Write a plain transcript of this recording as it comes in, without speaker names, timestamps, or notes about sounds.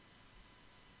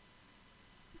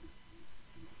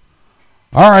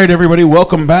All right, everybody,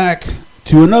 welcome back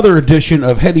to another edition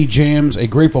of Heady Jams, a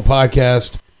Grateful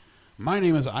podcast. My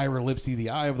name is Ira Lipsy, the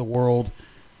Eye of the World.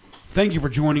 Thank you for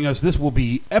joining us. This will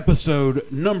be episode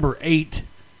number 8,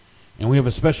 and we have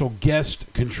a special guest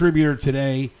contributor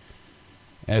today,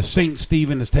 as St.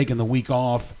 Stephen has taken the week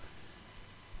off.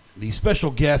 The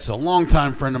special guest is a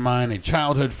longtime friend of mine, a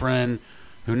childhood friend,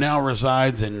 who now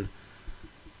resides in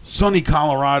sunny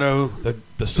Colorado,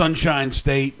 the Sunshine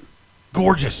State.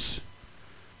 Gorgeous.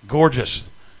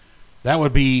 That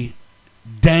would be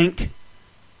Dank,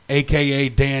 a.k.a.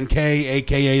 Dan K,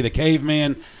 a.k.a. the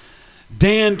Caveman.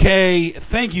 Dan K,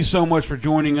 thank you so much for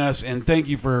joining us, and thank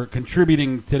you for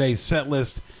contributing today's set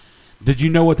list. Did you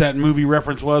know what that movie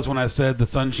reference was when I said the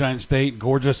Sunshine State?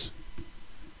 Gorgeous.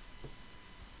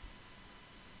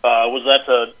 Was that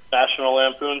the National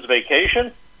Lampoon's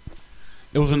Vacation?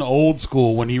 It was an old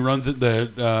school when he runs it.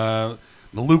 The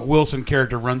Luke Wilson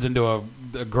character runs into a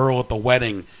girl at the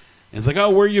wedding. And it's like, oh,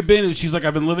 where you been? And she's like,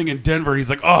 I've been living in Denver. He's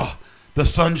like, oh, the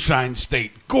Sunshine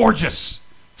State. Gorgeous.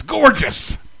 It's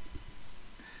gorgeous.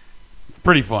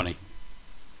 Pretty funny.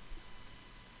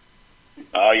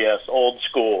 Oh, yes, old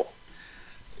school.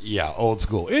 Yeah, old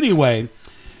school. Anyway,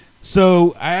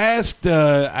 so I asked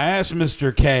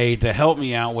Mr. K to help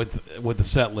me out with the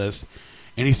set list.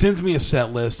 And he sends me a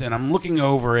set list, and I'm looking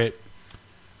over it,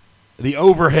 the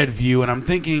overhead view, and I'm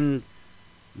thinking,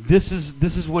 this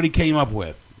is what he came up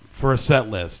with for a set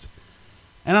list.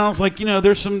 And I was like,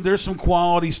 there's some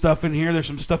quality stuff in here. There's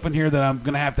some stuff in here that I'm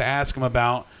going to have to ask him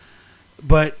about.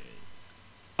 But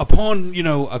upon,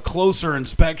 a closer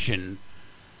inspection,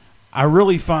 I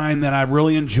really find that I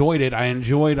really enjoyed it. I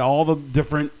enjoyed all the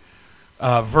different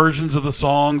versions of the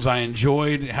songs. I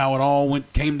enjoyed how it all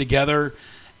came together.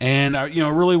 And, it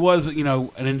really was, an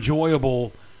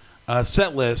enjoyable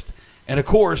set list. And, of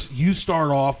course, you start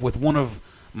off with one of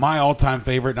my all-time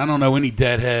favorite. I don't know any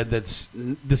Deadhead this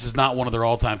is not one of their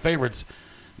all-time favorites.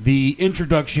 The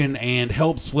introduction and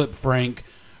Help Slip Frank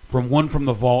from One from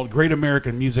the Vault, Great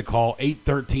American Music Hall,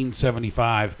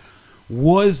 8/13/75.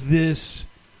 Was this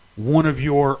one of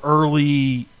your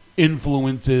early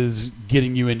influences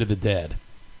getting you into the Dead?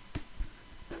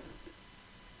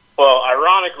 Well,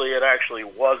 ironically, it actually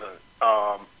wasn't.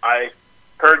 I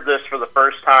heard this for the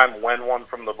first time when One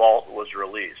from the Vault was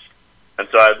released. And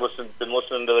so I'd been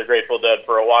listening to the Grateful Dead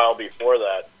for a while before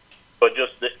that. But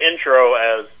just the intro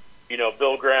as,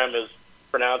 Bill Graham is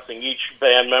pronouncing each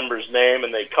band member's name,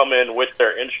 and they come in with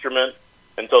their instrument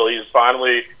until he's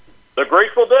finally, the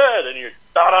Grateful Dead, and you're,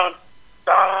 da-da,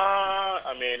 da-da.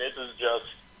 I mean, this is just,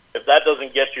 if that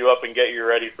doesn't get you up and get you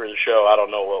ready for the show, I don't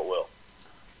know what will.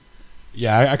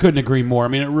 Yeah, I couldn't agree more. I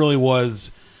mean, it really was,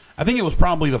 I think it was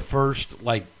probably the first,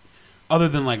 other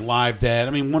than Live Dead.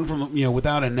 I mean, one from,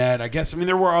 Without a Net, I guess. I mean,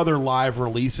 there were other live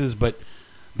releases, but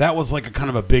that was a kind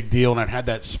of a big deal, and it had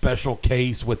that special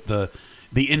case with the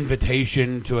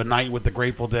invitation to a night with the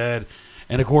Grateful Dead.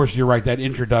 And, of course, you're right, that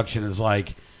introduction is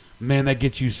man, that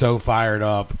gets you so fired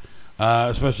up,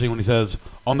 especially when he says,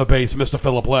 on the bass, Mr.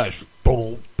 Philip Lesh.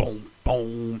 Boom, boom,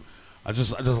 boom. I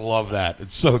just love that.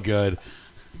 It's so good.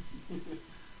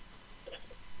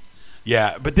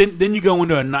 Yeah, but then you go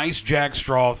into a nice Jack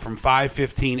Straw from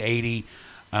 5/15/80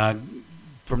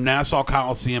 from Nassau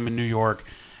Coliseum in New York,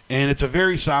 and it's a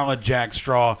very solid Jack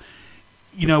Straw.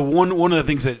 One of the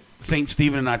things that St.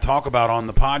 Stephen and I talk about on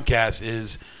the podcast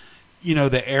is,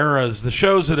 the eras, the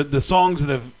songs that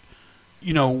have,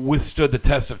 withstood the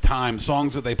test of time,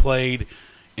 songs that they played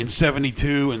in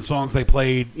 '72 and songs they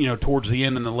played, towards the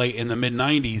end in the mid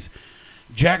 '90s.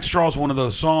 Jack Straw is one of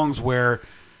those songs where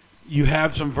you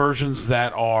have some versions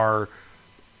that are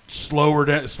slower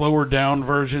down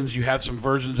versions. You have some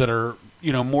versions that are,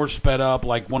 more sped up,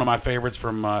 like one of my favorites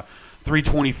from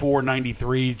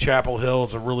 3/24/93, Chapel Hill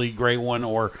is a really great one,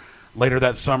 or later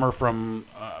that summer from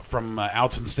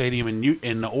Autzen Stadium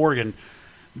in Oregon.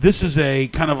 This is a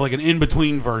kind of an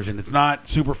in-between version. It's not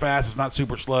super fast, it's not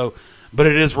super slow, but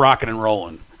it is rocking and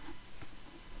rolling.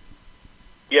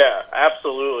 Yeah,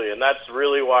 absolutely, and that's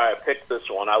really why I picked this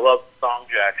one. I love the song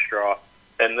Jack Straw,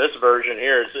 and this version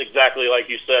here is exactly like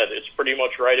you said. It's pretty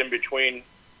much right in between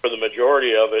for the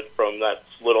majority of it, from that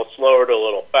little slower to a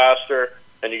little faster,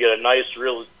 and you get a nice,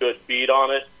 real good beat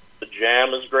on it. The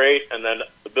jam is great, and then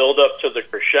the build-up to the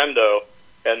crescendo,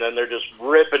 and then they're just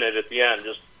ripping it at the end,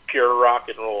 just pure rock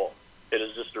and roll. It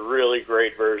is just a really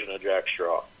great version of Jack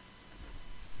Straw.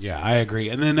 Yeah, I agree.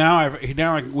 And then now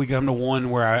we come to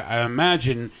one where I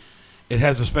imagine it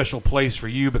has a special place for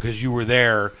you because you were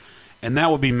there, and that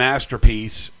would be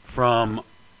Masterpiece from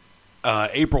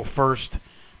April 1st,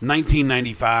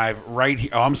 1995. Right here.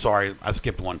 Oh, I'm sorry, I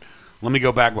skipped one. Let me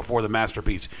go back before the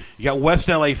masterpiece. You got West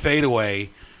LA Fadeaway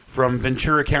from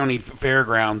Ventura County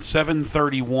Fairgrounds,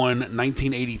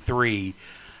 7/31/1983.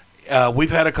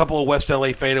 We've had a couple of West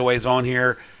LA Fadeaways on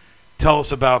here. Tell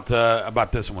us about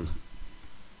this one.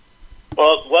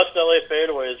 Well, West LA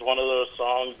Fadeaway is one of those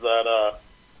songs that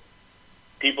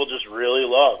people just really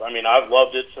love. I mean, I've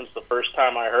loved it since the first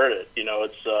time I heard it. You know,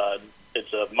 it's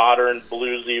a modern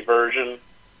bluesy version,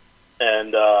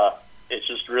 and it's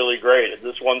just really great.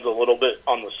 This one's a little bit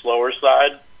on the slower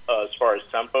side as far as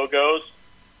tempo goes.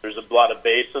 There's a lot of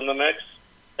bass in the mix,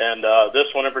 and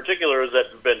this one in particular is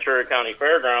at Ventura County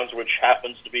Fairgrounds, which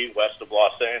happens to be west of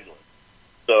Los Angeles.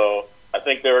 So I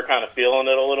think they were kind of feeling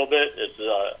it a little bit. It's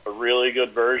a really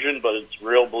good version, but it's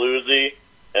real bluesy,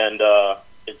 and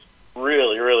it's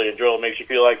really, really enjoyable. It makes you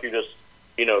feel like you're just,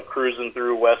 cruising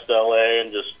through West LA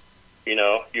and just,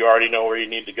 you already know where you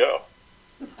need to go.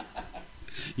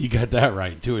 You got that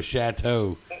right, to a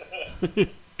chateau.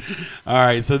 All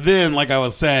right, so then, like I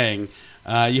was saying,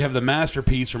 you have the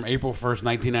masterpiece from April 1st,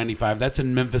 1995. That's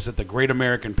in Memphis at the Great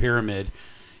American Pyramid.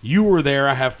 You were there.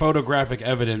 I have photographic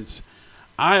evidence.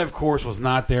 I, of course, was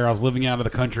not there. I was living out of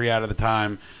the country out of the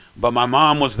time. But my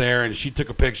mom was there, and she took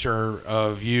a picture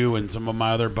of you and some of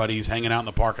my other buddies hanging out in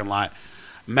the parking lot.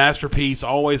 Masterpiece,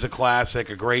 always a classic,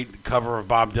 a great cover of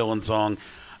Bob Dylan song.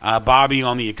 Bobby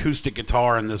on the acoustic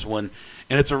guitar in this one.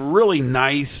 And it's a really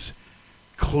nice,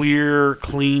 clear,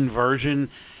 clean version.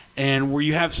 And where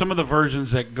you have some of the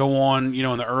versions that go on,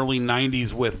 in the early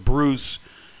 90s with Bruce,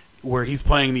 where he's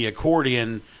playing the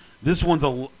accordion, this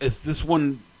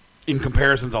one in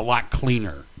comparison is a lot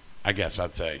cleaner, I guess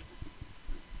I'd say.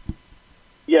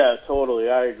 Yeah, totally.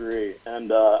 I agree.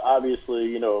 And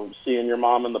obviously, seeing your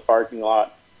mom in the parking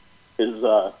lot is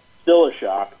still a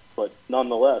shock, but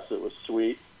nonetheless, it was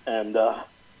sweet. And,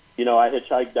 I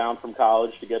hitchhiked down from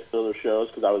college to get to those shows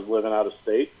because I was living out of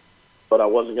state. But I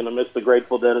wasn't going to miss the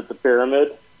Grateful Dead at the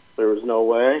Pyramid. There was no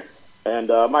way. And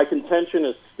my contention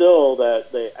is still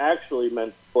that they actually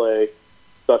meant to play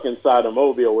Stuck Inside a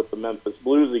Mobile with the Memphis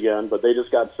Blues again, but they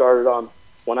just got started on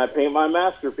When I Paint My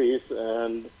Masterpiece,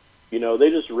 and, they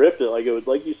just ripped it.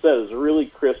 Like you said, it was a really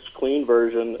crisp, clean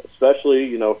version,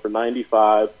 especially, for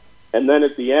 95. And then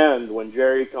at the end, when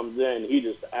Jerry comes in, he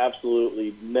just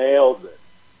absolutely nails it.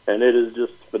 And it is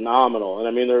just phenomenal. And,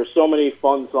 I mean, there are so many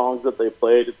fun songs that they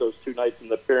played at those 2 nights in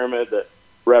the Pyramid that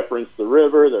reference the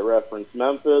river, that reference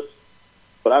Memphis.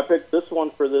 But I picked this one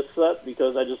for this set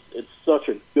because it's such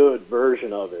a good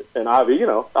version of it. And,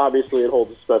 obviously it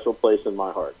holds a special place in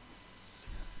my heart.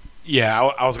 Yeah,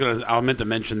 I meant to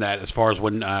mention that as far as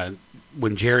when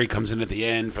Jerry comes in at the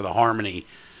end for the harmony.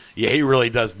 Yeah, he really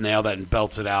does nail that and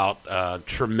belts it out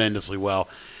tremendously well.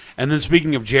 And then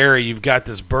speaking of Jerry, you've got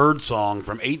this Bird song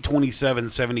from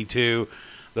 8/27/72,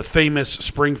 the famous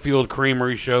Springfield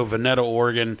Creamery Show, Veneta,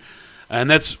 Oregon. And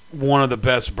that's one of the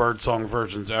best Bird song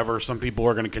versions ever. Some people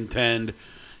are going to contend,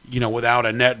 without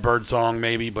a net Bird song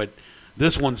maybe, but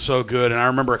this one's so good. And I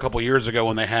remember a couple years ago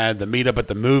when they had the meetup at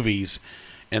the movies,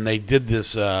 and they did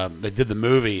this, they did the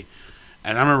movie,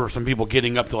 and I remember some people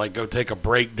getting up to go take a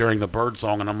break during the Bird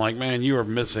song, and I'm like, man, you're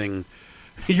missing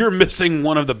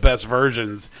one of the best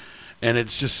versions, and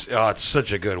it's just, it's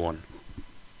such a good one.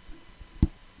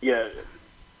 Yeah,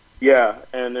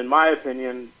 and in my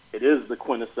opinion, it is the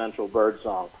quintessential Bird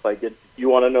song. You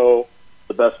want to know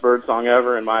the best Bird song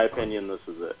ever? In my opinion, this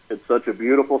is it. It's such a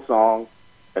beautiful song,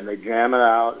 and they jam it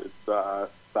out. It's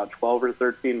about 12 or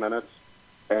 13 minutes,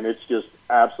 and it's just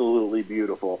absolutely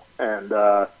beautiful. And,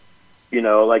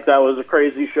 that was a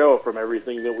crazy show from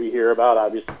everything that we hear about.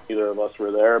 Obviously, neither of us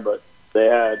were there, but they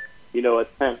had, a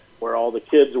tent where all the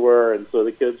kids were, and so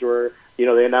the kids were,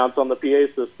 they announced on the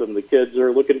PA system, the kids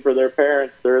are looking for their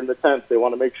parents. They're in the tent. They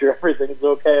want to make sure everything's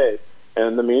okay. And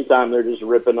in the meantime, they're just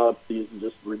ripping up these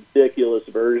just ridiculous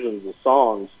versions of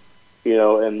songs,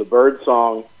 and the Bird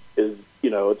song is,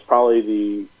 it's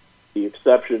probably the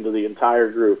exception to the entire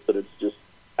group, that it's just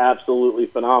absolutely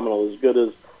phenomenal. As good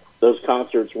as those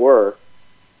concerts were,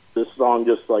 this song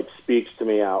just speaks to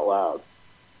me out loud.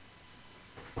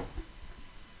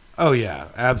 Oh yeah,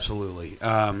 absolutely.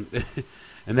 And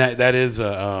that is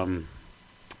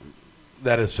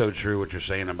so true what you're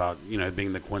saying about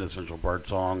being the quintessential Bird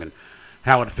song and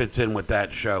how it fits in with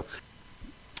that show.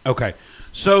 Okay,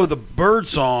 so the Bird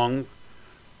song,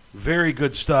 very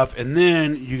good stuff, and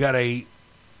then you got a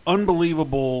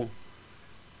unbelievable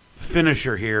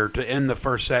finisher here to end the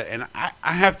first set, and I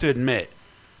have to admit,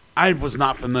 I was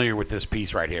not familiar with this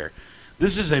piece right here.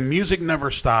 This is a Music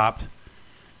Never Stopped,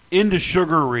 into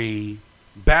Sugaree,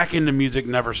 back into Music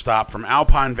Never Stopped from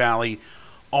Alpine Valley,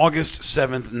 August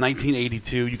 7th,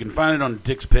 1982. You can find it on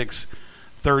Dick's Picks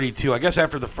 32. I guess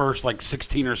after the first like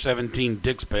 16 or 17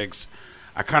 Dick's Picks,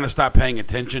 I kind of stopped paying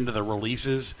attention to the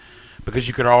releases because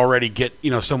you could already get,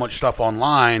 so much stuff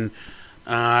online,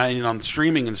 and on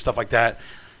streaming and stuff like that.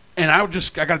 And I got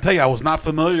to tell you, I was not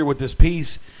familiar with this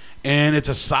piece, and it's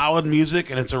a solid music,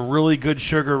 and it's a really good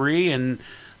sugaree, and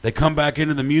they come back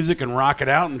into the music and rock it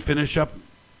out and finish up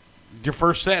your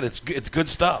first set. It's good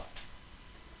stuff.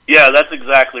 Yeah, that's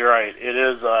exactly right. It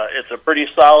is. It's a pretty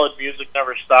solid Music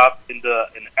Never Stopped into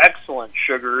an excellent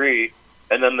sugaree,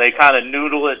 and then they kind of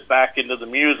noodle it back into the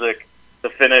music to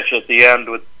finish at the end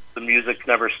with the Music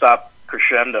Never Stopped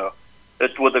crescendo.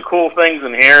 It's with the cool things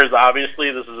in here is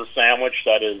obviously this is a sandwich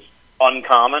that is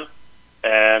uncommon,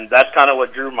 and that's kind of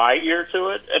what drew my ear to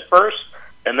it at first.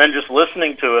 And then just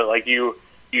listening to it, like you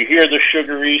hear the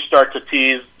sugaree start to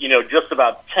tease, just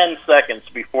about 10 seconds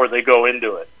before they go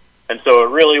into it. And so it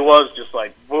really was just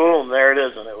like, boom, there it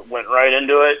is, and it went right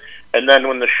into it. And then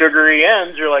when the sugaree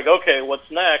ends, you're like, okay, what's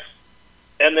next?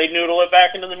 And they noodle it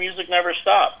back into the Music Never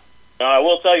Stopped. Now, I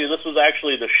will tell you, this was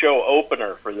actually the show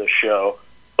opener for this show,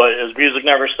 but as Music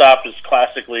Never Stopped is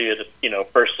classically a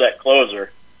first set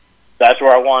closer, that's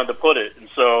where I wanted to put it. And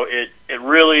so it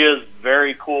really is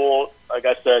very cool. Like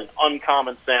I said,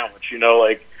 uncommon sandwich.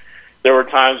 Like there were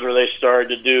times where they started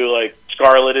to do like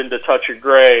Scarlet into Touch of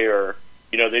Grey, or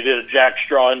they did a Jack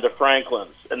Straw into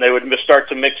Franklin's, and they would start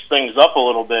to mix things up a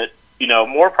little bit,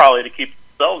 more probably to keep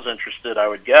themselves interested, I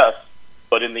would guess.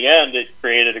 But in the end, it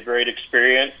created a great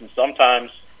experience, and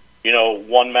sometimes,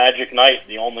 one magic night,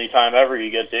 the only time ever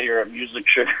you get to hear a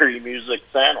sugary music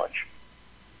sandwich.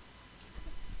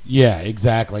 Yeah,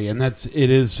 exactly, and that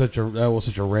was such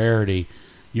a rarity.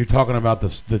 You're talking about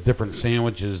the different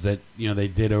sandwiches that they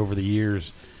did over the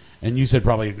years, and you said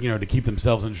probably to keep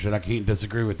themselves interested. I can't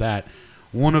disagree with that.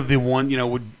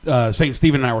 St.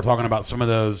 Stephen and I were talking about some of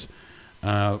those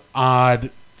odd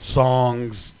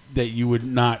songs that you would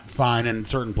not find in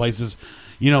certain places.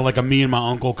 Like a Me and My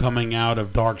Uncle Coming Out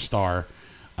of Dark Star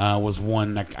was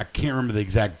one. I can't remember the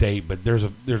exact date, but there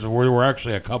were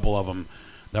actually a couple of them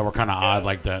that were kind of odd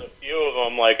like that. A few of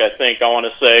them, like I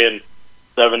want to say in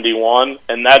 71,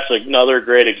 and that's another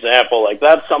great example. Like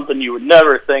that's something you would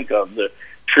never think of. The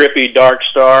trippy Dark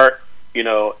Star,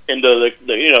 into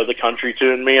the country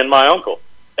tune Me and My Uncle.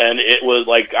 And it was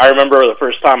like, I remember the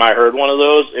first time I heard one of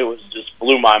those, it was just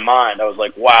blew my mind. I was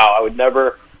like, wow, I would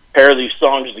never pair these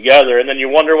songs together. And then you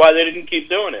wonder why they didn't keep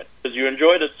doing it, because you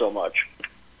enjoyed it so much.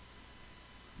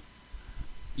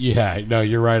 Yeah, no,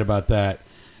 you're right about that.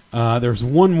 There's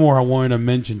one more I wanted to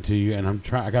mention to you, and I'm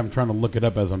trying to look it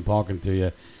up as I'm talking to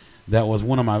you. That was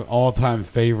one of my all-time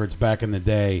favorites back in the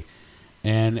day,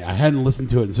 and I hadn't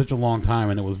listened to it in such a long time,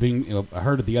 and it was I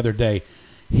heard it the other day.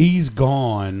 He's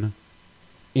Gone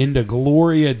into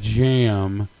Gloria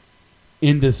Jam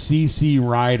into C.C.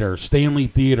 Ryder, Stanley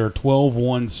Theater,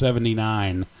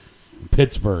 12/1/79,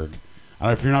 Pittsburgh.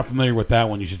 If you're not familiar with that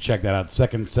one, you should check that out.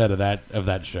 Second set of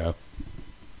that show.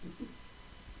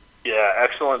 Yeah,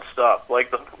 excellent stuff.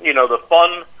 Like the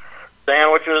fun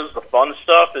sandwiches, the fun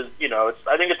stuff is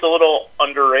I think it's a little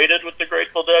underrated with the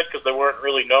Grateful Dead because they weren't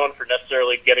really known for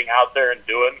necessarily getting out there and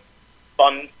doing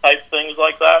fun type things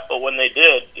like that. But when they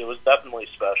did, it was definitely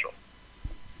special.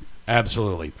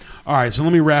 Absolutely. All right, so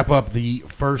let me wrap up the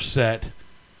first set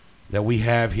that we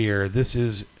have here. This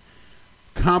is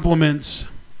Compliments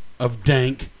of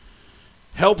Dank,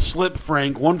 Help Slip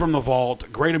Frank, One from the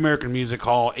Vault, Great American Music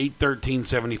Hall,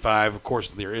 8/13/75. Of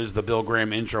course, there is the Bill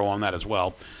Graham intro on that as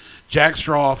well. Jack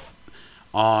Straw,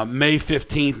 May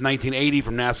 15th, 1980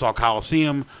 from Nassau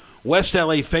Coliseum. West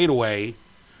LA Fadeaway,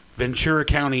 Ventura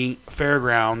County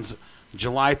Fairgrounds,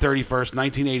 July 31st,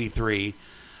 1983.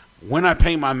 When I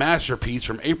Paint My Masterpiece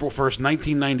from April 1st,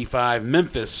 1995,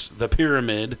 Memphis, The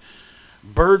Pyramid.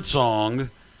 Birdsong,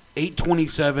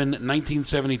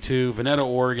 8/27/1972, Veneta,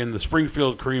 Oregon, the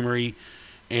Springfield Creamery.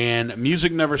 And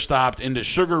Music Never Stopped into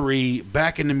Sugaree,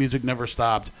 back into Music Never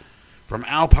Stopped from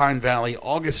Alpine Valley,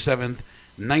 August 7th,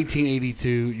 1982.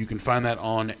 You can find that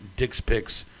on Dick's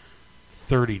Picks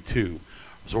 32.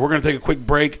 So we're going to take a quick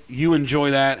break. You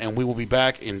enjoy that, and we will be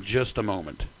back in just a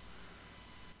moment.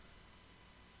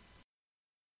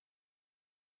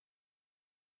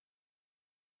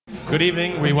 Good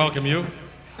evening. We welcome you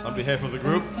on behalf of the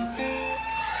group.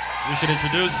 We should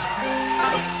introduce.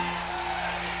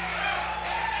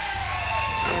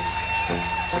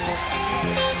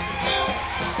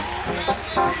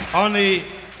 On the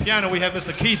piano, we have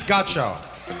Mr. Keith Gottschall.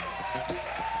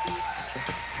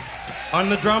 On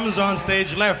the drums on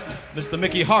stage left, Mr.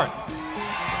 Mickey Hart.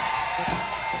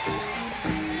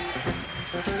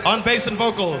 On bass and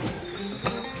vocals,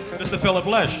 Mr. Philip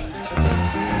Lesh.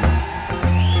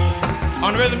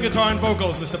 On rhythm guitar and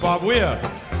vocals, Mr. Bob Weir.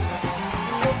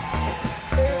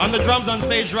 On the drums on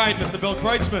stage right, Mr. Bill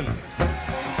Kreutzmann.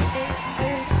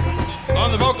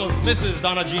 On the vocals, Mrs.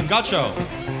 Donna Jean Gutcho.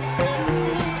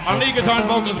 On lead guitar and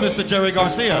vocals, Mr. Jerry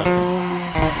Garcia.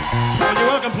 Will you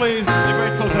welcome, please, the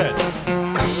Grateful Dead.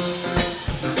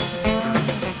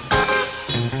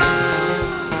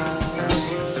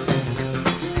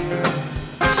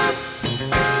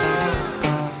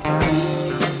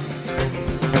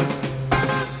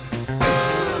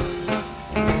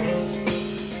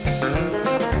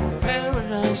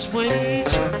 Paradise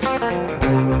waits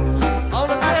on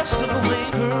the crest of the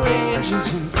wave, her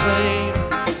angels in flame.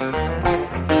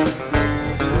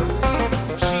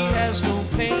 She has no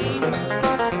pain,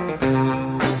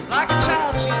 like a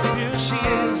child she is pure, she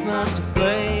is not to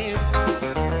blame.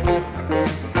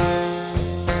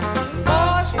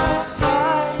 Boys will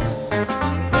fly,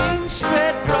 wings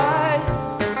spread bright,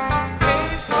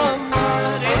 gaze from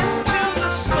night into the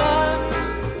sun.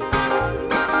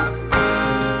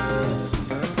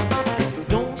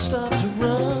 Don't stop to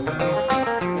run.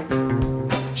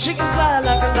 She can fly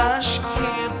like a light, she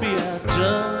can't be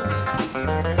outdone.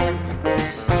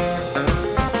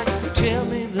 Tell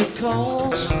me the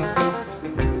cause,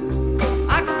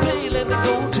 I can pay, let me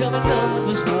go. Tell me love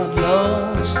is not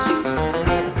lost.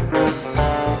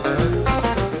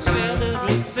 Sell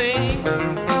everything,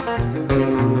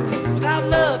 without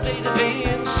love day to day,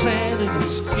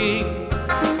 insanity's king.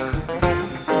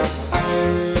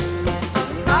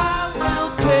 I will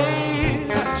pay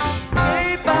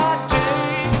day by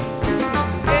day,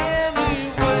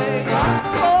 anyway I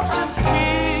hope to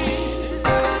keep.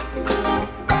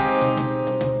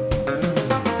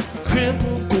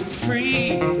 Crippled but free,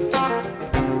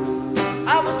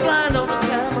 I was blind all the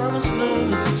time, I was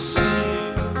learning to see.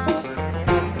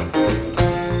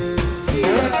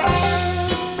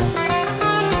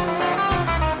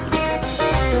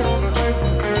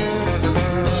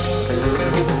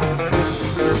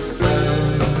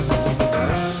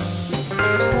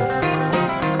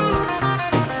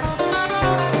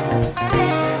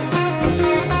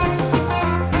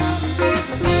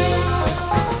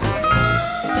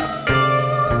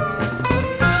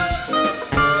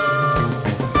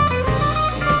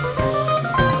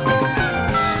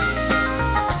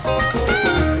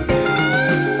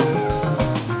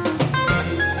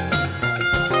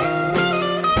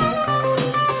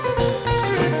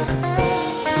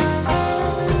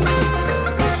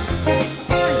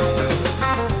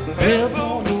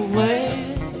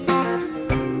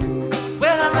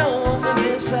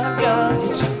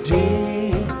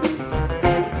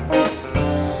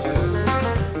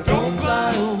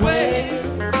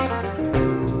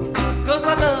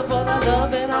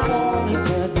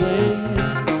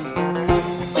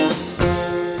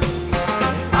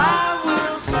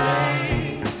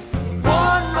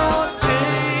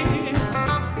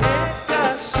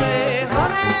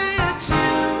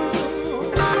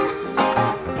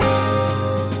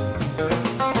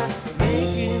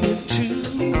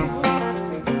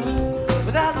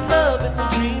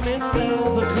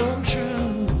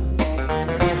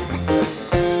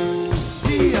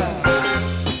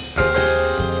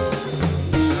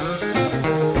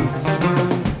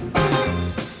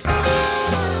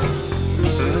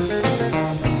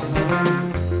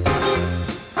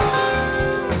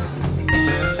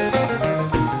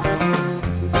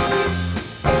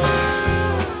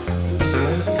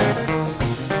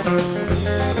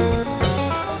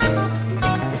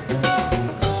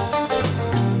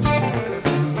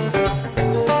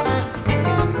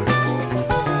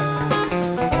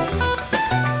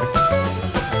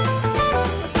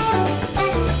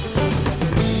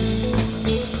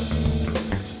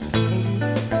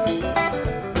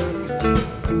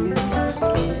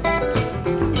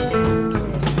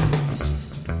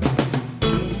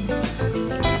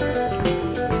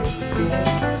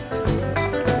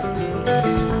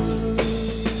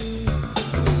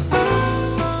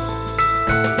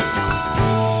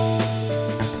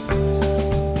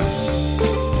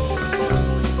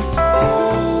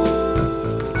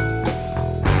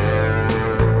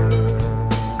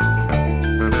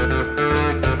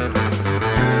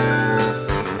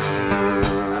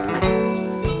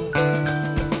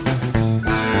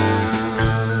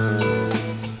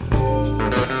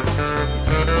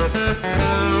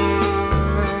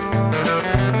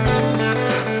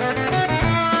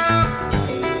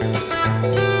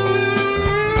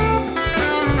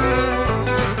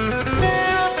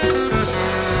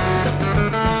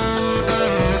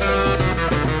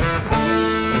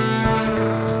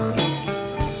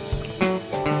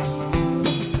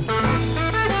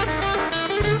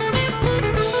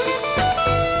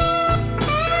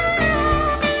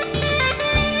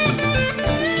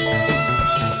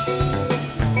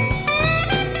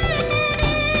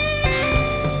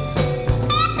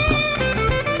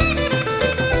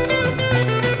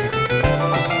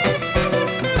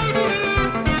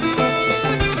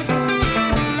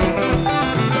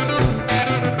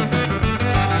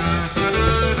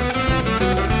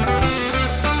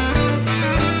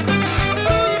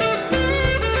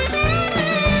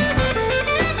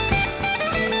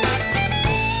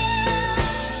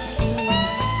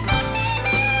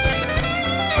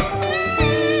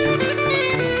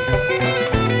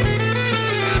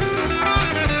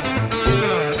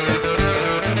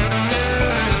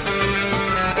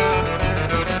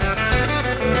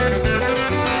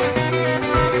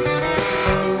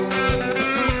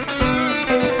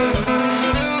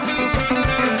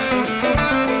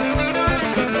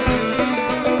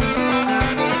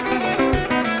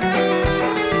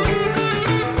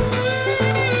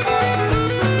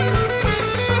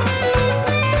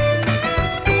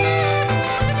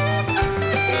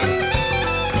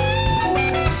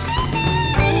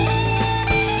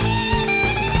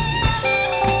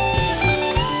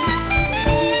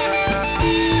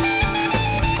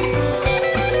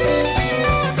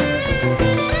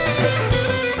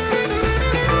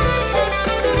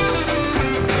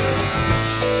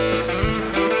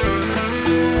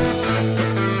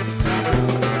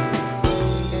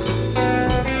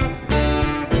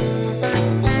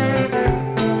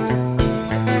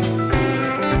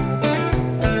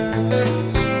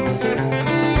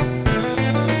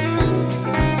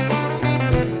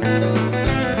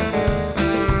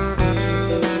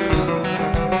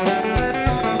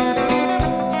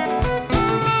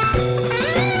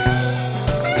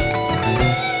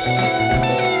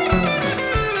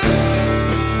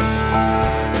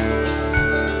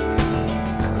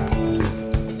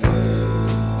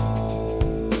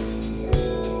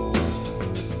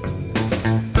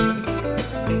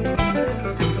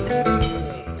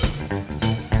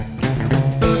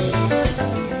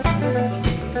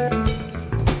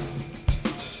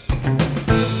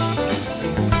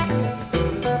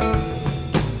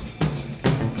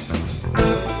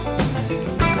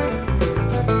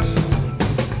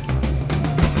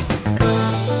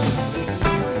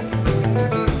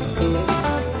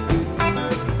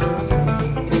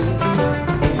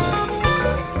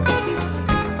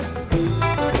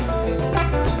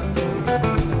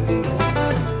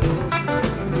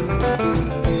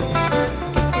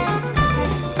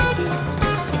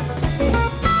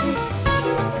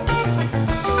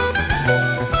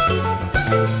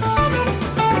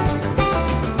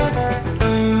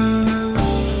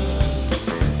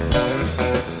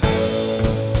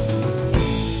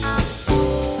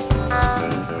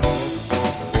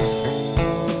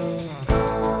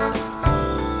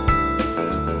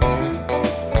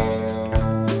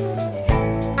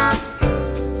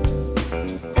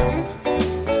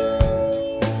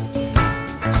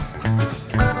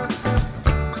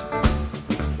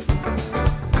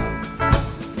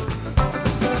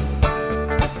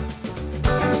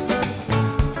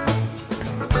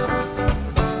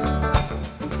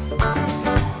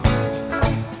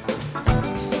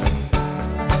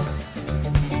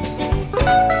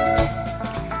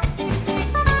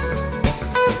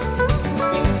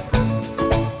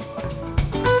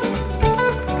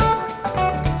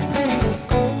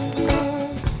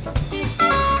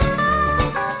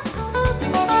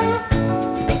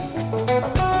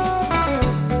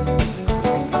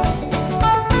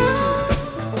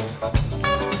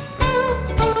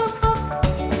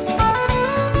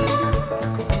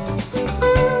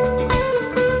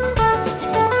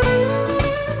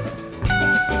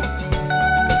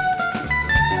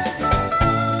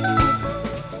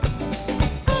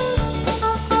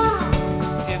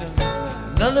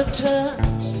 Another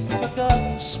time's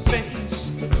forgotten space.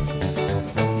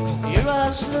 Your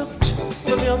eyes looked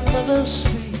from your mother's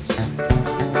face.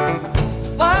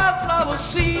 Wildflower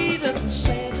seed and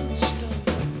sand and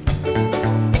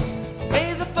stone.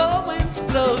 May the four winds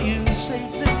blow you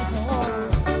safely home.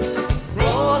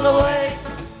 Roll away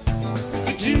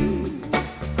the dew.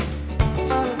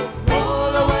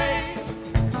 Roll away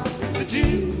the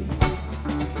dew.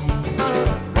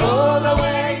 Roll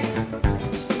away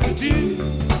the dew.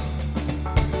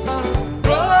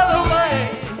 Roll away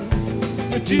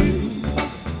the dew.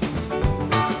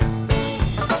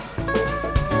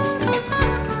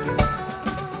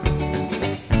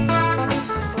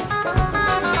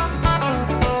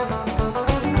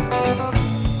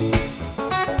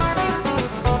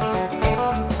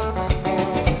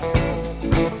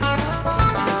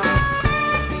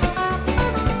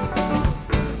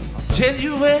 Tell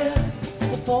you where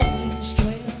the four winds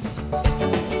trail.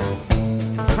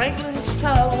 Franklin's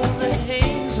tower that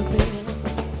hangs a bell.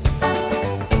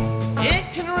 It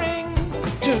can ring,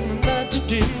 turn the night to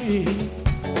day.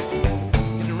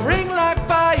 It can ring like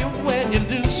fire when you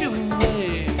lose your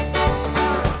way.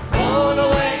 Roll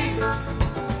away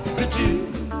the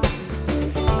dew.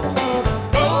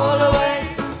 Roll away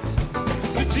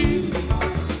the dew.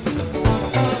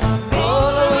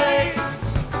 Roll away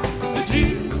the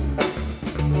dew.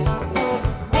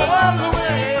 Roll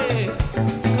away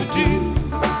the dew.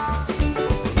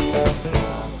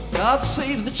 God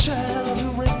save the child who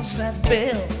rings that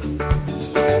bell.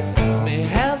 May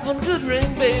have one good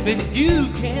ring, baby, you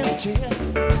can't tell.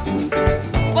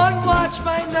 One watch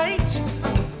by night,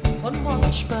 one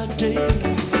watch by day.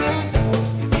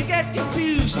 If you get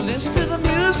confused, listen to the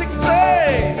music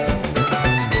play.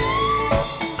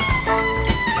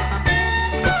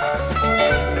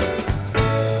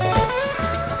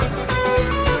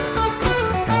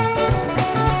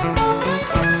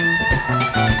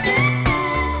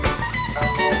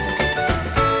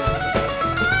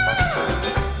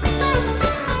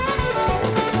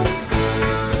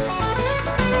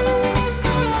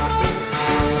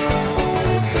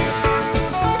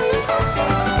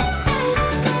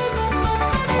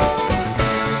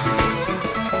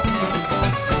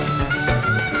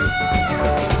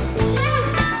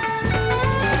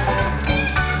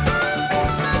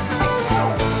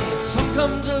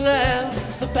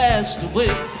 Passed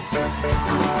away.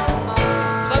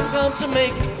 Some come to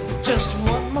make it just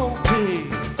one more day.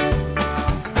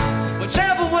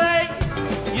 Whichever way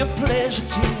your pleasure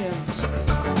tends.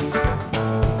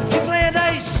 If you play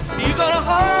dice, you're gonna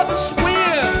harvest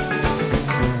win.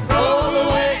 Roll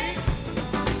away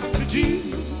the dew.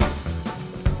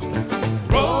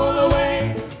 Roll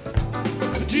away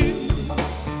the dew.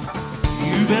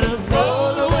 You better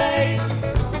roll away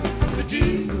the dew.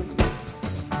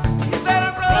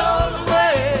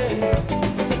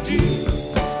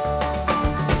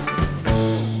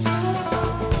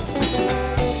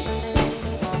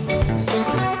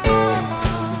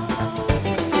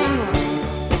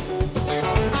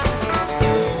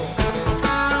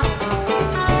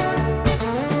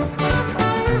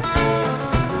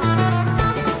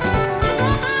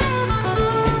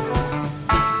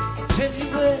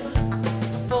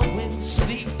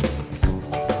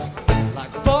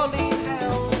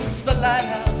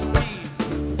 Lighthouse keep.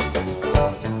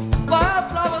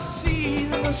 Wildflower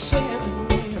seed in the sand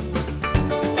wind.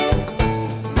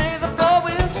 May the four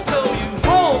winds blow you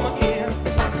home again.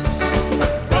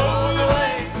 Roll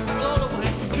away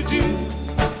the dew.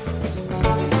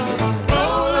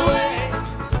 Roll away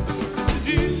the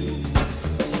dew.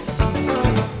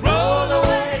 Roll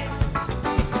away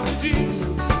the dew.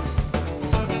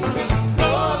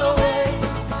 Roll away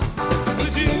the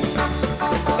dew.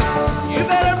 You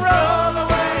better roll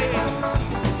away.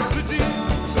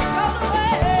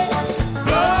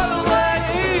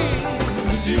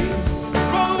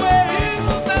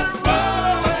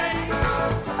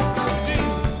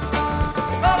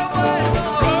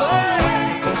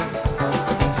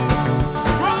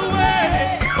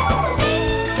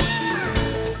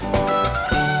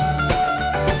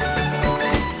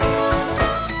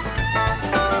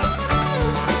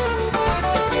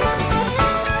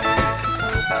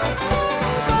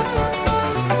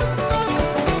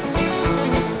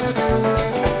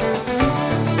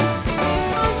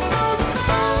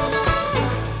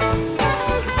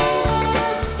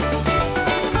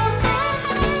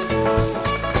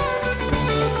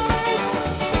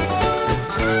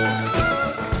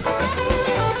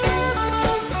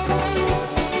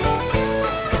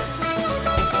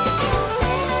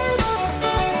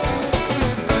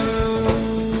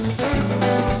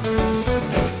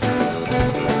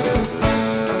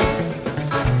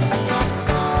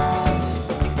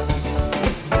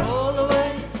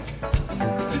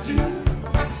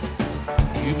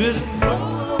 better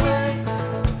roll away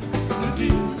the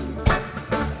dew.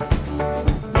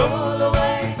 Roll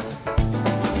away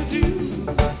the dew.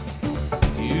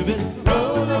 You better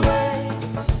roll away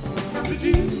the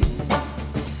dew.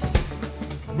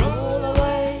 Roll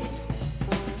away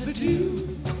the dew.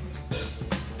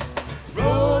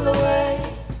 Roll away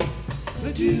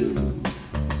the dew.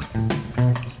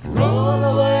 Roll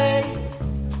away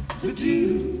the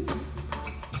dew.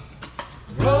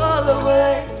 Roll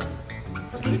away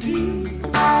the dew.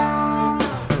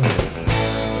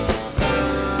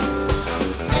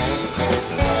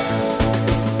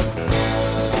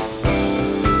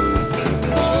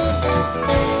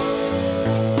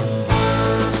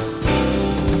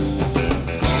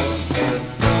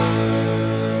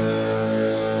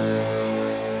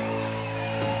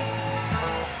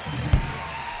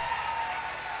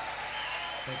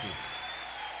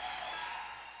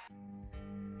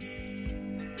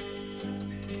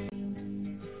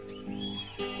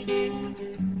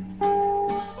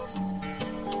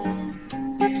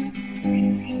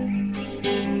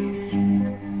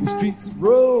 The streets of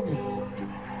Rome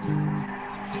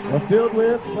are filled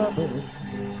with rubble.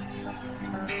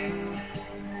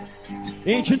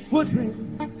 Ancient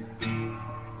footprints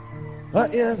are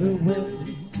everywhere.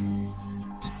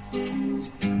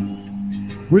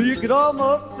 Well, you could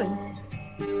almost think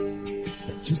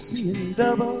that you're seeing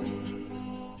double.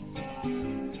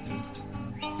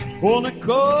 On a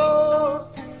cold,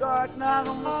 dark night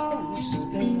on the Spanish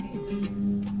sky.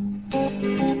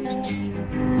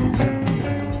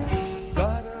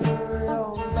 Gotta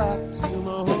on back to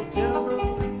my hotel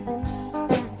room,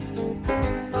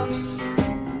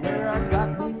 where I got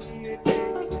me a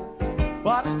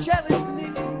Botticelli's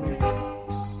niece.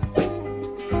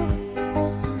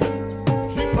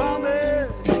 She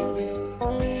promised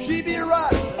she'd be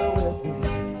right there with me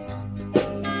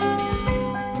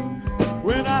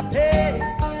when I pay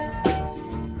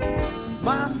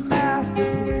my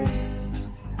masterpiece.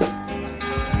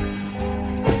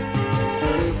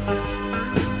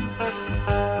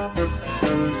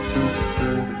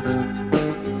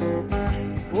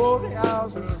 Oh, the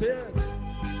hours were spent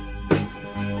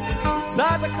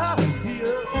inside the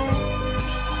Coliseum,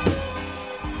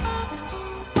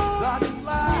 dodging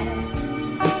lights.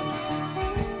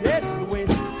 It's a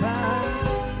waste of time.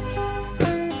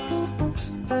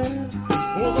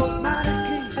 All those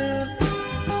mannequins, the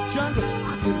jungle,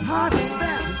 I can hardly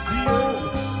stand to see her.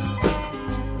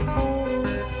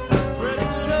 But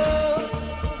it sure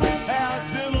has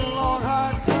been a long,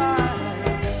 hard fight.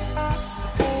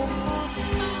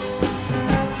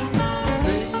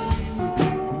 Trains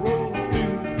roll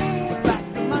through the back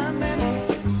of my memory.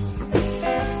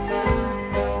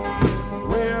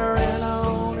 We're in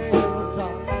on a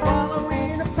hilltop,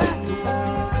 following a path of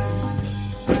lights.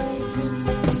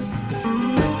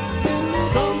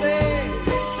 Someday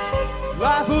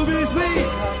life will be sweet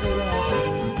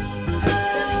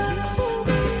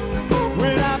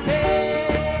when I pay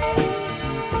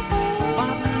my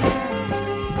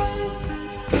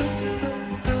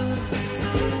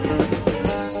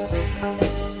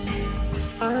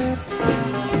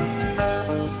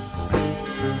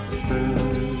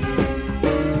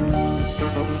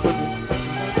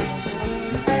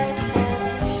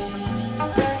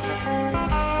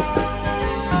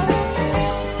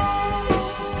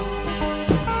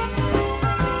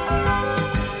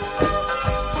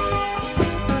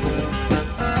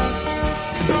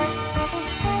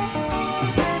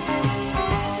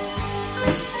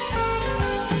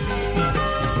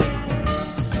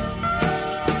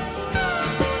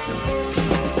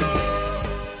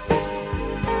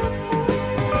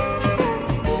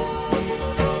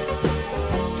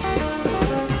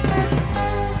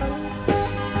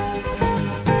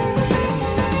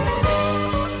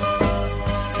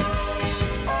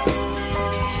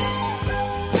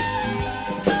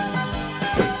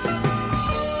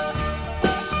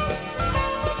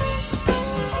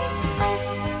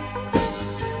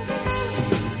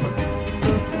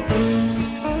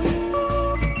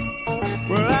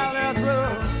Well, out that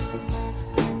road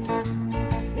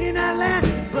in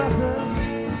Atlantic, Brussels,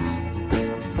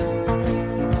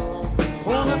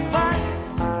 on a fight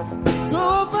so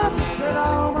much that I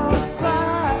almost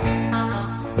cried.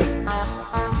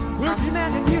 Looking at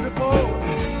the beautiful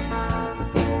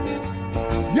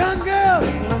young girl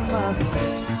in my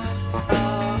sleep.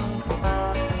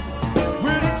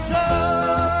 Well, it sure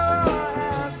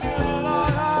has been a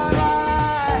long, hard ride.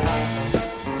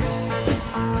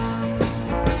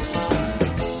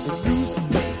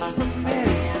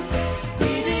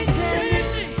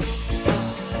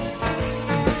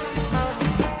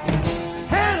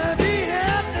 And I'll be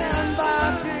held down by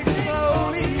big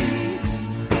rolling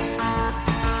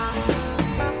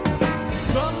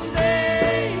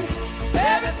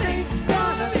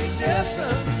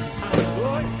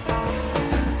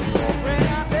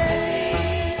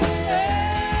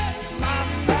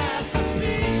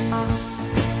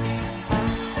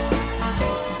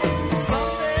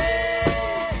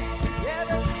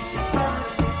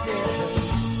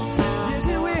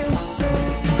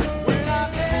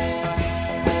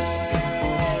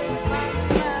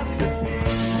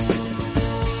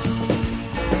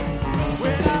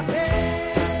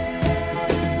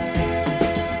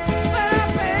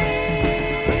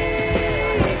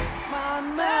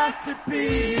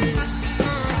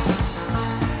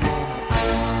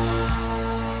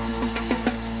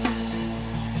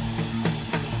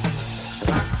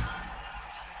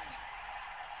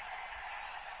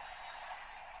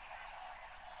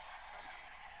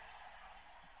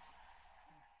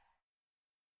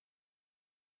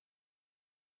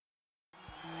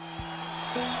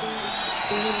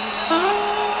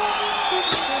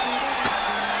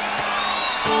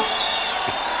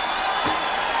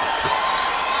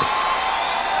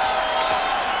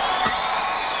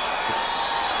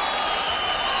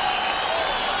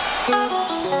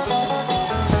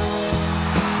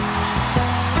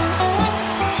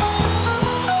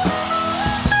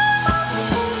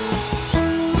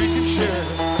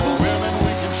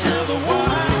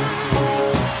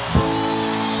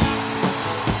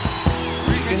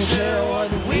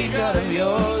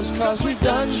 'cause we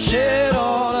done shared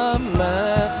all of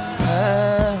mine.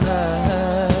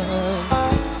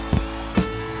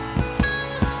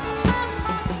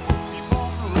 Keep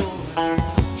on the road,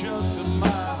 just a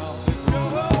mile to go.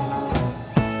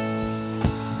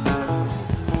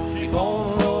 Keep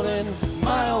on rolling,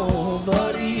 my old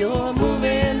buddy, you're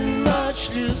moving much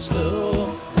too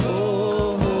slow.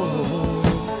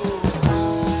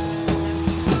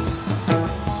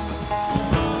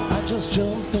 I just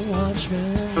jumped the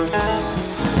watchman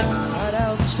right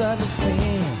outside the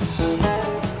fence.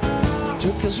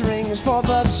 Took his rings for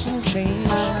bucks and change.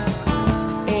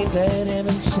 Ain't that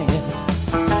heaven sent?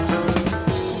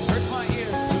 Hurts my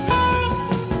ears to listen,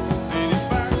 and it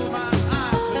burns my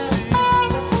eyes to see.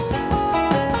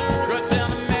 Cut down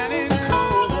a man in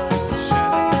color,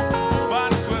 shadow, by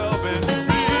 12 and 3.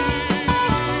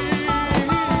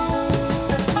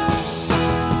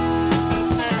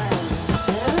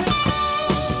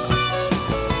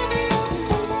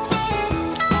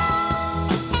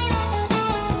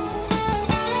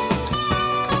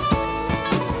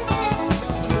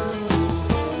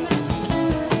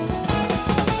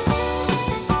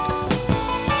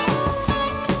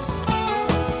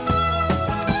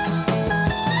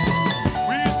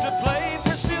 We used to play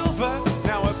for silver,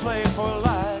 now we play for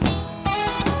life.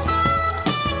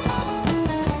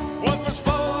 One for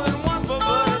sport and one for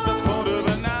blood at the point of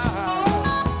a knife.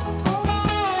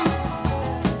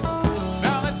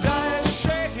 Now the die is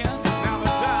shaking, now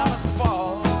the diamonds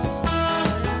fall.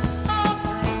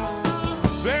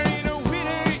 There ain't no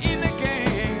winner in the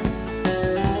game.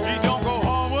 He don't go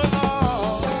home with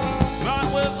all, not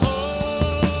with all.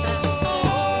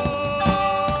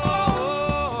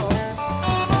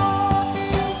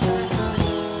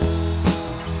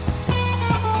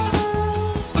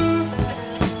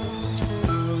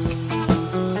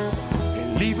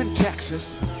 And leaving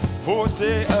Texas, 4th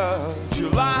day of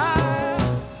July.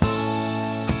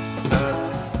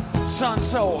 Sun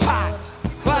so hot,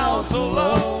 clouds so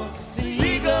low, the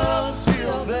eagles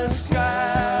fill the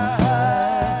sky.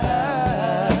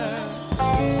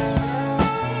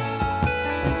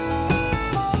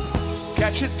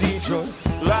 Catch a Detroit,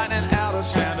 lightning out of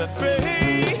Santa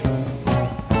Fe.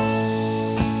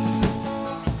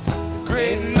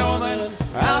 Great Northern,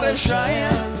 out of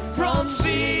Cheyenne, from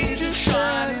sea to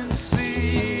shining sea.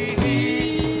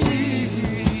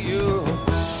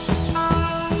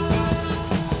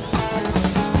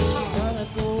 Gotta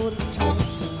go to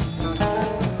Tulsa,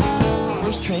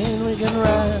 first train we can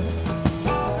ride.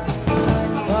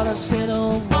 Gotta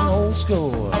settle one old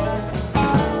score,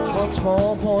 one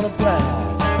small point of pride.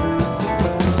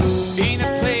 Ain't a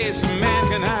place a man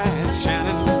can hide,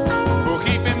 Shannon, will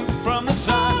keep him from the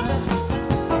sun.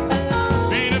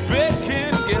 Ain't a bed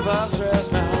can give us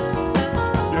rest now,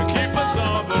 you keep us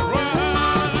on the run.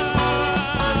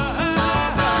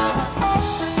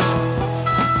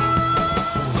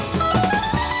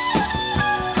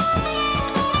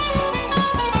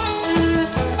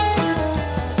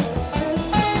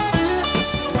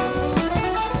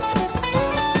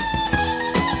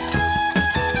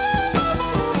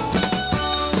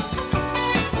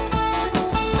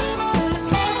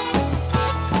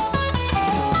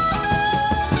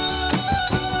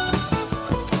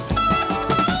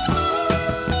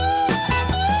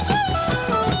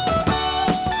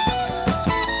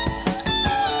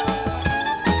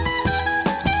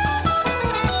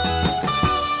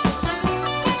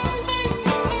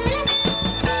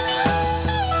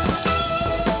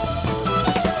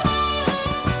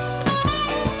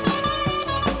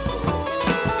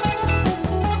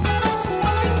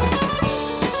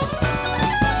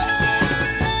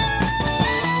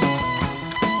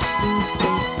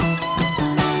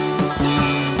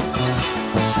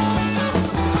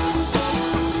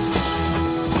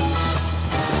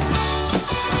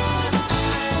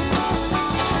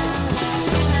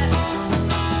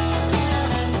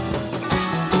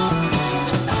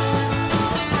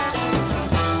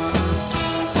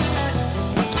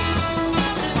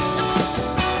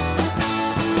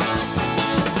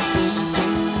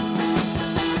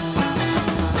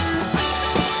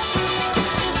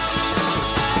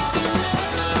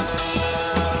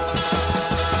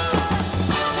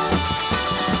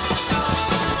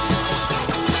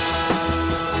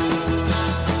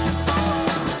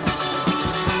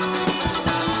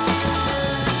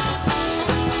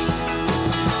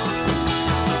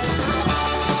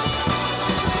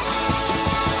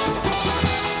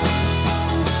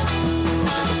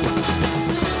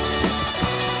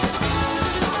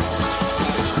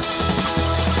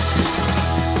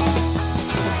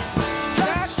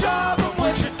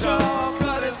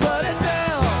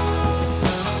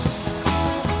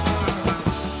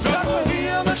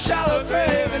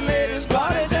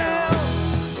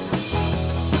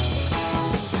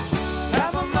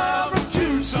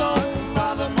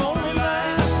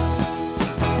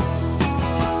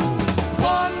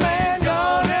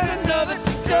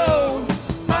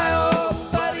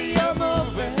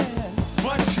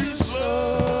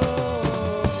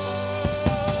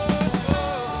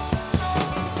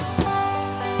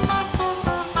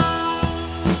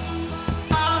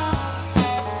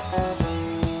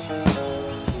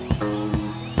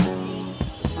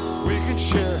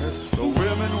 share it. The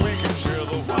women, we can share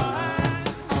the wine.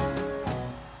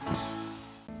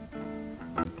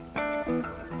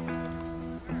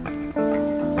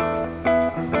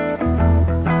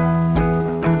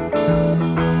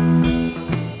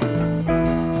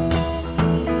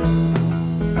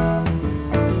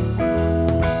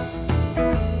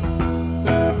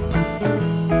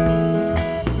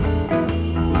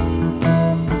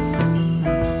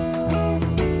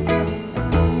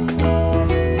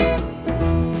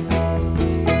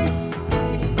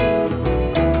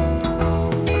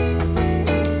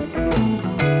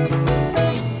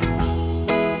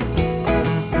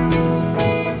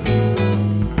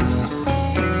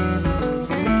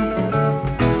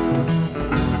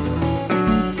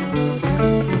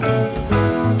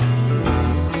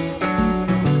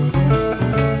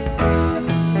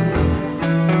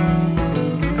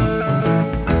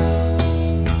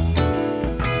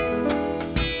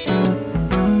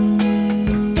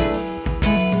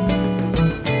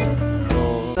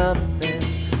 Something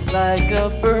like a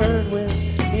bird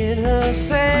within her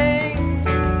sang.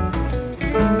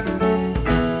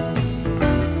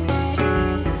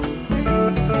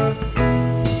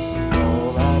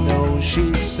 All I know,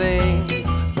 she sang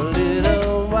a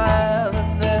little while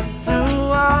and then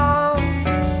threw on.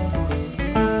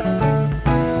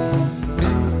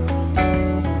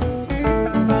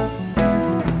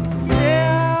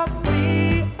 Tell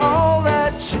me all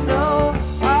that you know,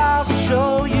 I'll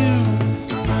show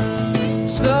you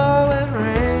snow and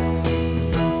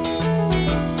rain.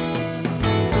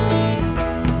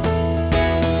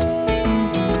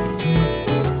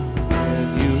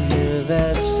 And you hear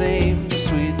that same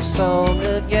sweet song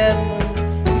again,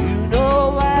 you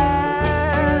know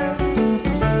why.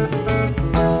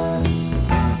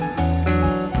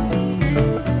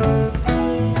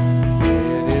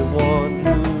 Anyone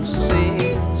who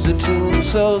sings a tune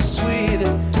so sweet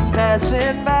is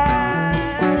passing by.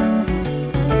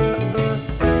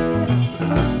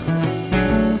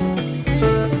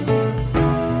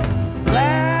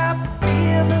 Laugh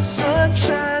in the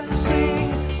sunshine,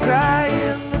 sing, cry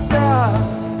in the dark,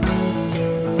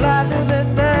 fly through the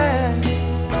night.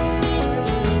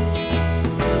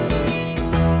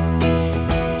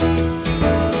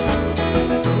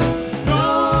 Don't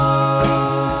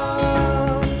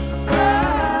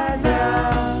cry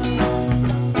now.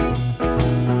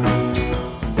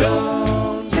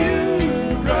 Don't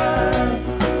you cry.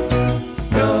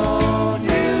 Don't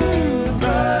you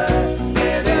cry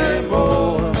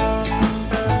anymore.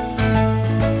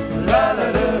 La la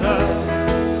la la.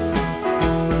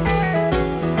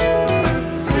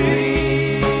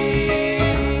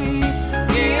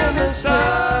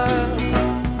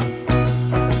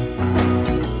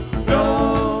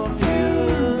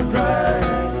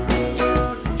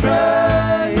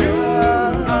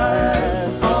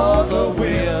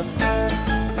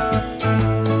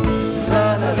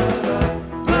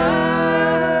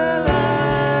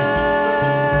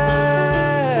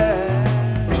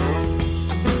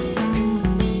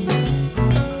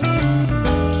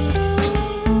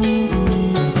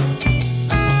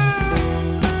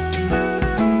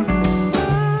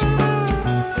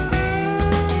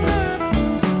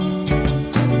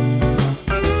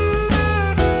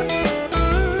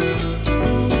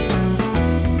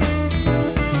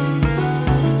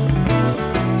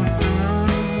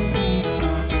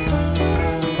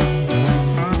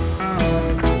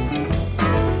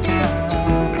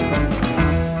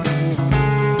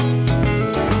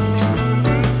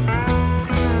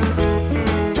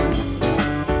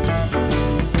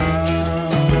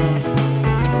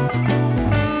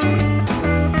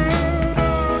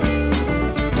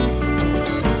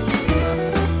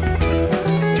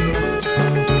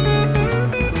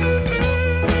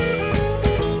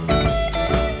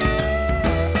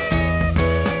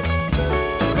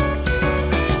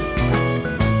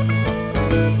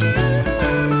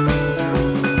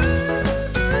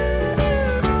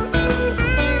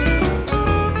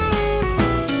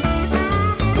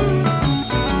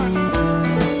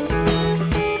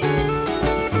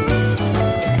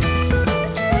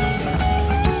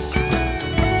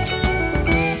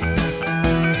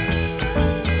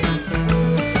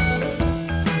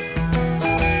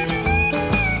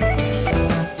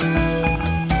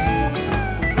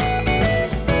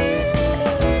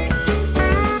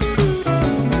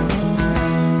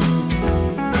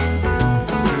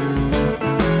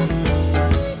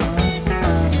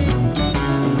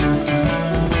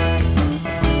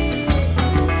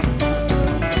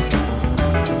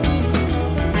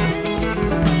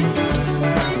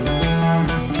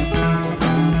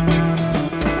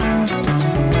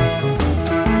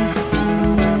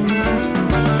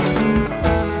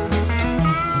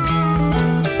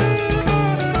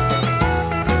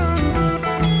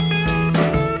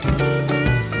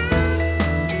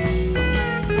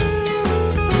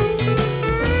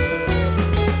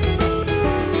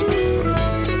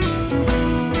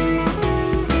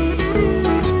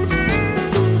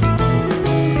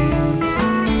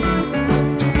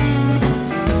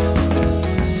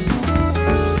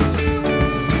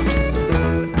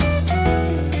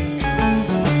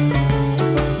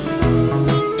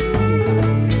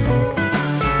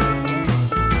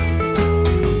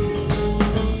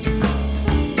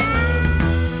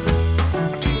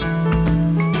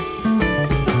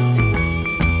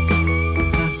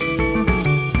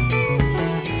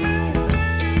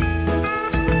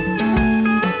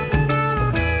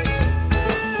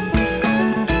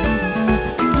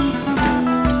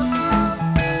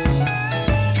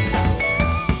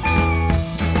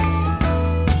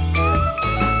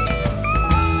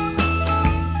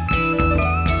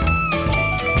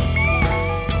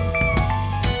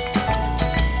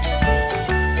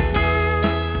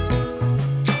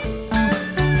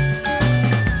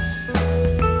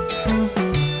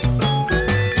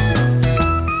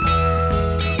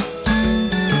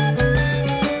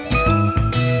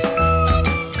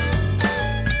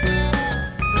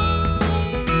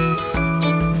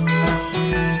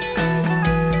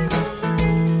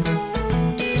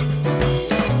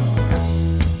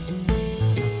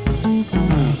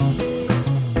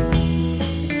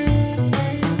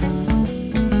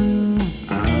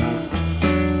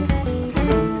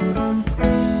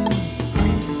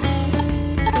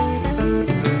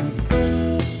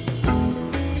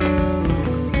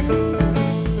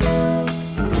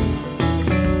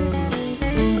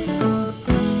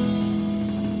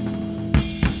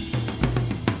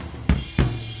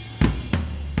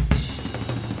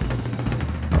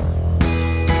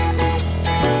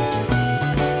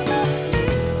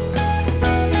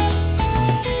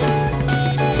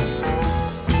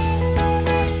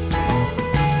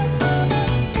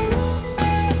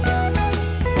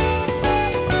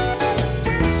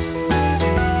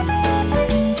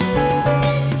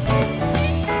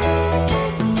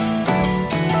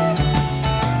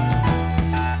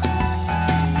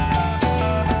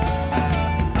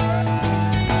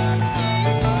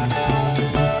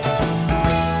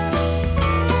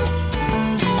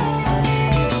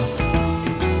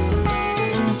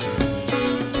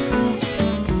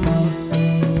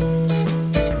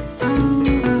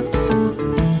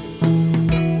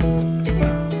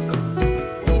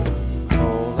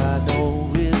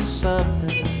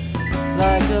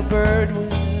 a bird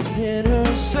within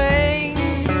her sing.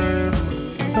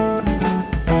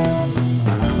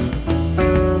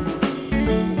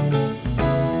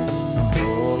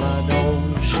 All I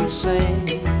know, she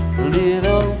sang a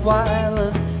little while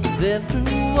and then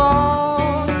threw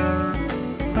on.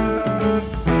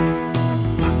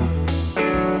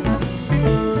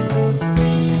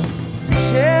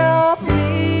 Tell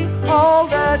me all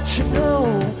that you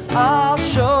know, I'll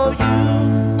show you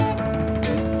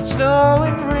snow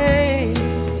and rain.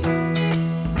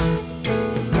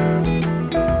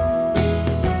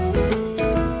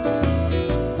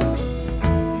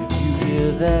 If you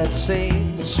hear that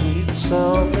same sweet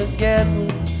song again,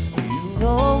 you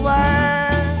know why.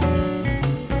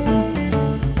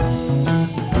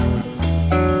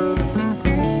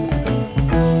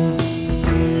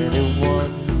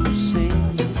 Anyone who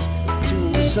sings a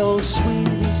tune so sweet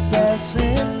is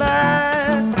passing by.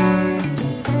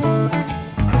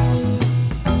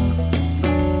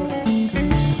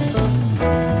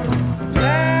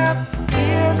 Laugh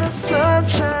in the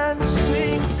sunshine,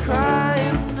 sing, cry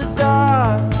in the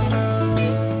dark,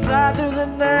 fly through the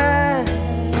night.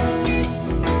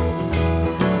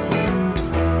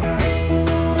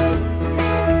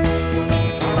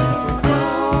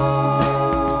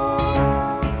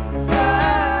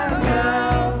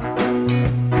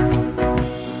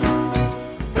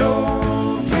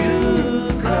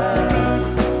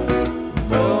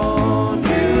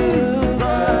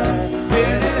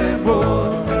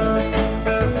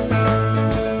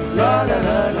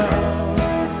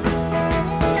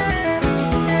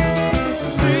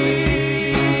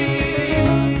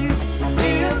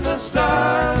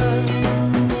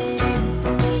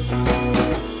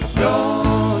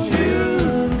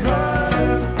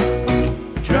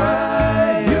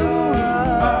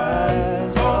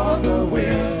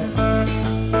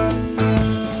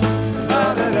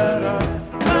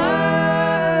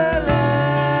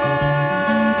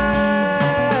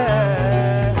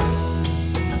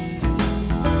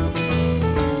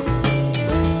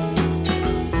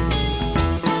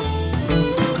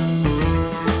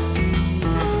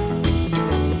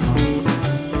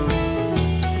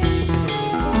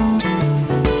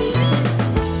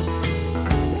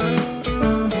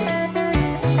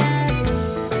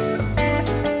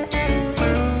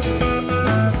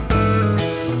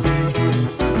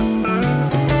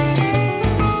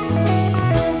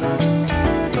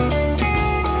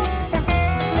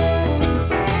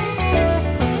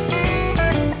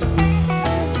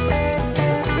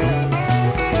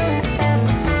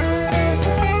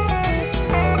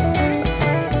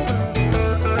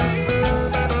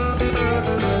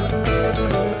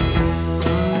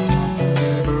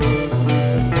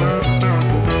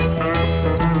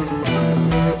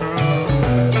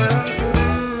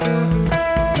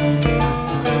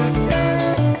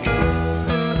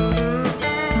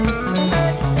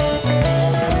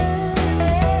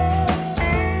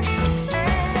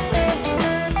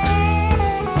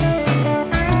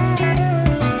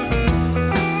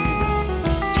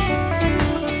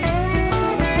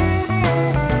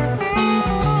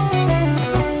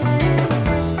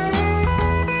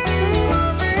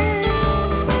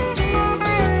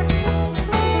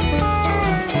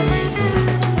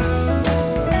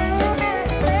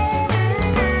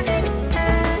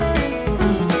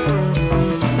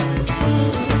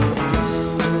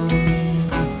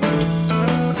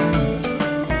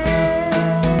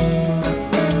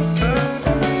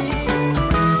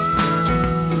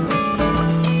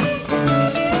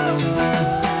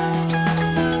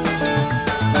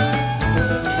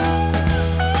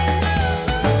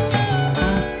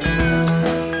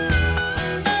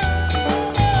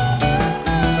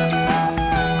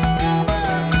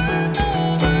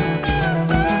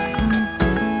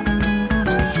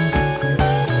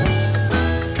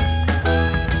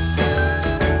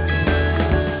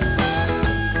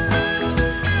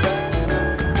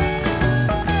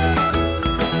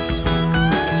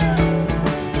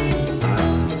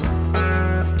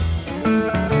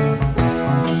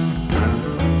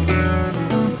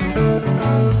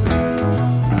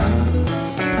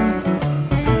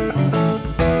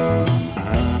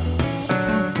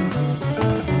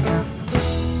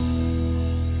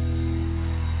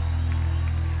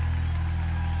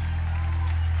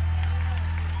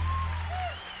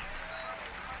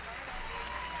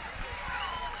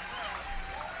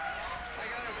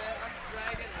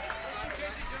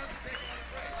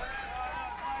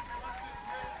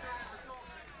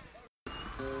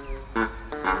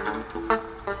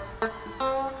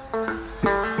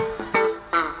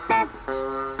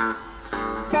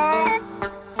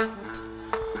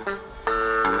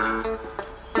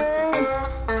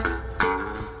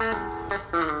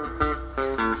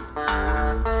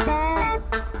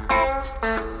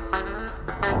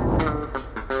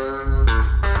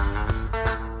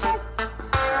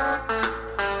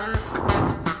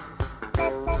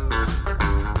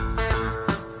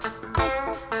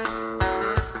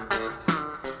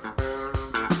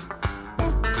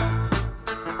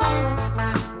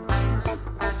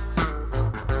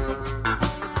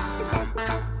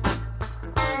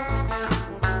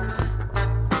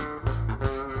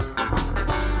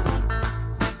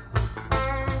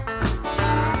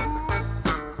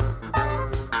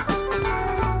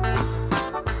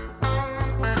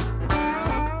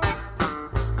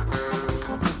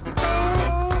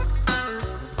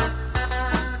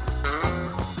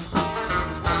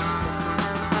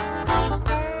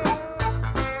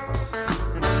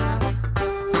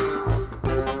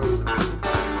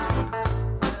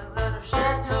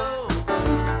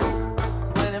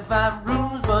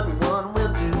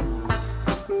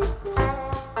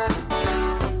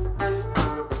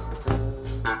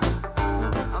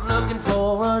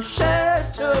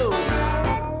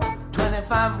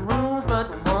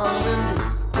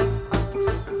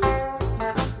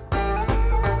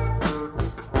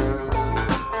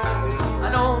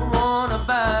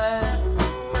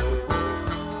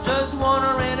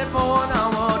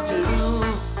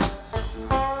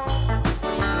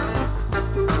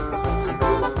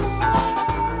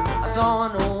 saw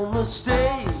an old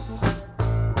mistake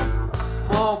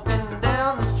walking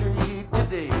down the street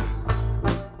today.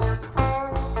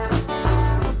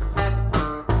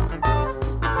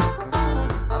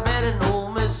 I made an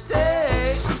old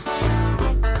mistake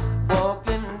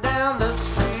walking down the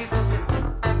street.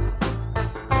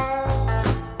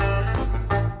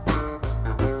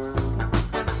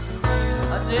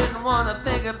 I didn't want to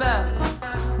think about it.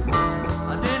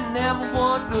 I didn't have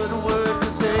one good word to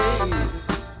say.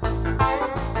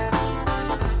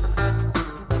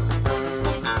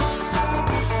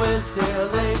 Well, still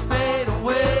they fade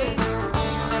away.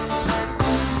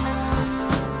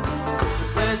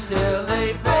 Well, still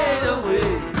they fade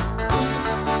away.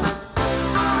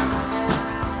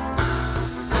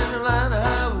 Living like the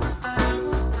highway,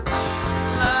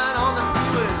 light on the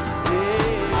freeway. Yeah.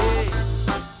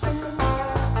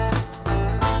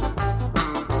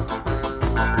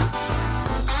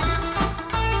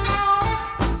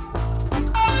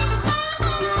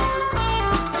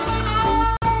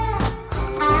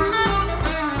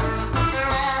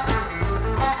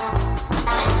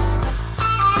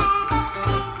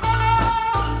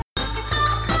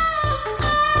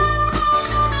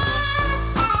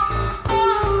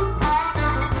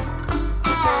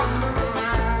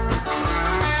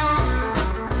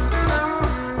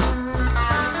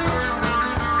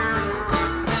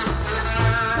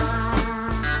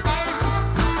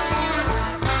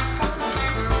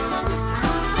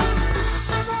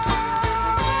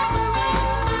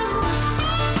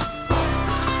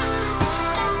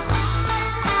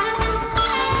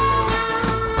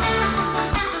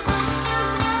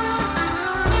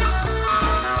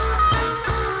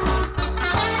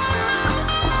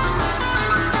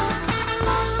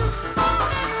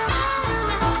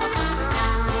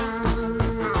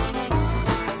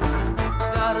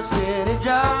 Got a steady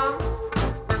job,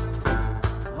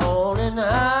 holding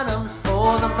items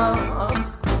for the mob.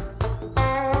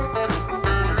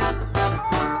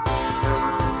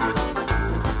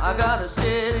 I got a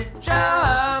steady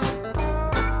job,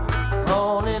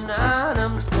 holding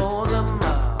items for the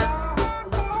mob.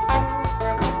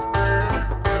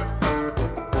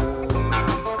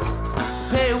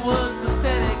 Pay was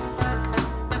pathetic.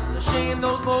 It's a shame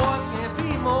those boys can't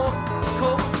be more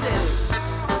copacetic.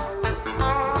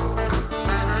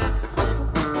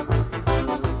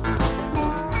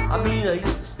 I mean, are you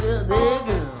still there,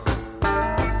 girl? I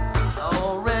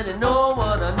already know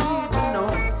what I need to know.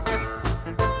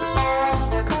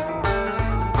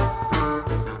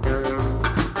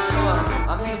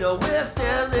 I mean, we're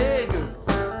still there, girl.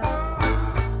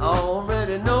 I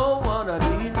already know what I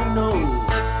need to know.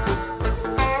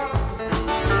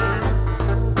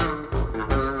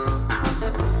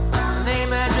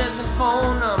 Name, address, and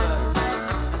phone number.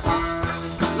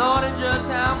 Lord, and just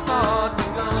how far to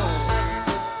go.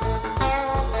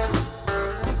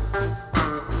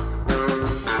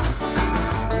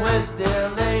 Well, still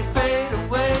they fade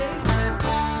away.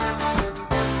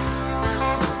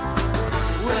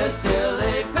 Well, still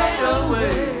they fade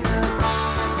away.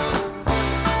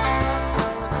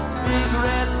 Big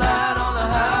red light on the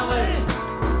highway,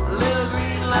 a little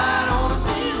green light on the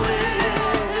freeway.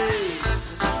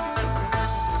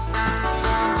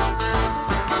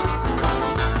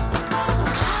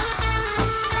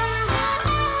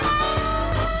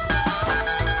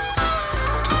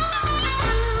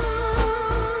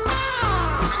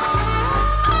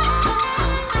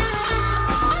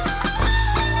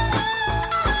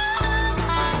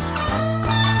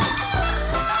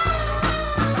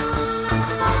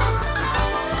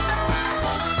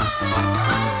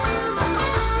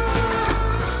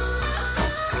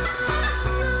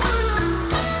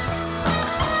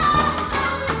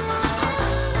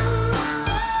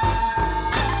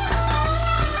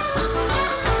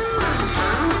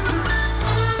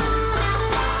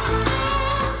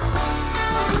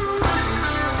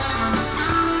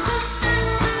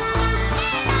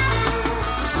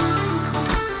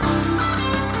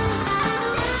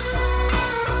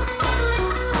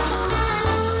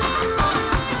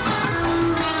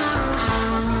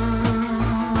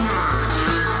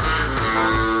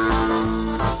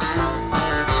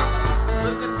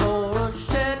 Looking for a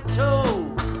chateau.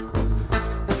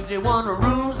 51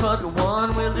 rooms, but the one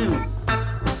will do.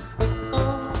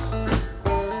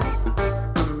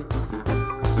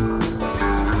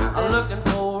 I'm looking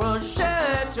for a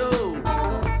chateau.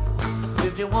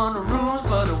 51 rooms,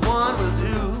 but the one will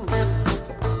do.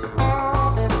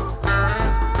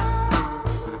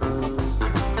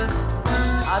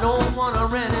 I don't wanna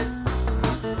rent it.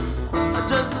 I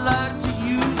just like to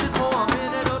use it for a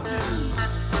minute or two.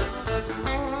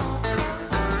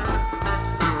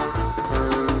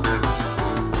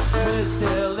 Well, Let's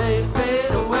till they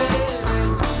fade away.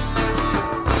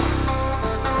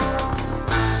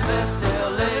 Let's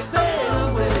till they fade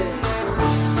away.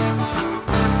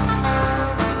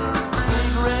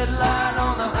 Big red light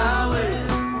on the highway,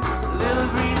 little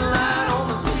green light on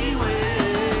the speedway.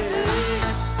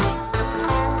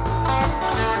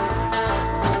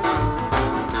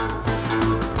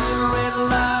 Little red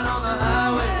light on the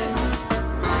highway,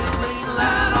 little green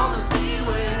light on the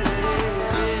speedway.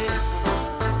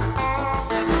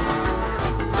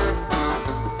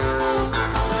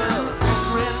 Well, big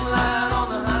red light on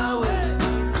the highway,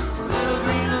 little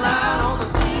green light on the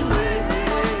speedway.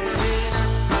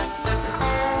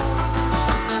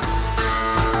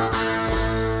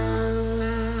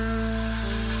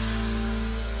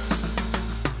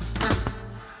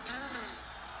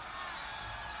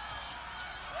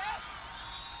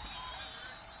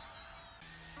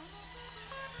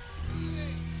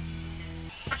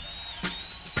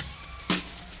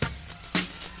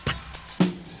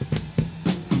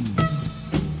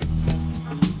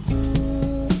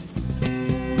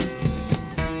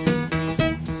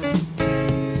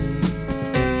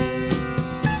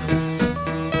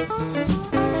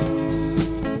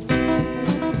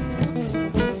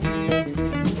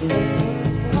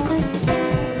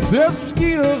 There's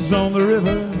mosquitoes on the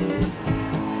river.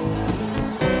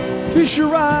 Fish are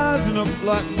rising up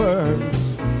like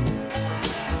birds.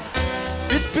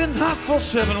 It's been hot for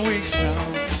 7 weeks now.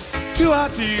 Too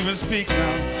hot to even speak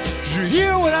now. Did you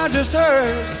hear what I just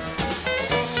heard?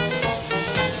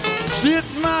 See, it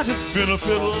might have been a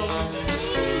fiddle,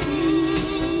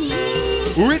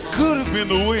 or it could have been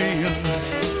the wind.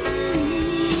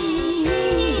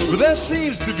 But there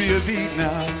seems to be a beat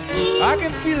now. I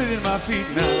can feel it in my feet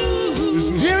now.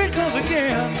 Listen, here it comes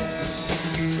again.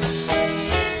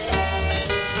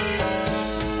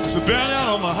 It's a band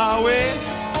out on the highway.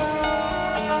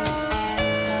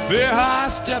 They're high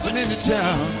stepping into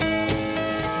town.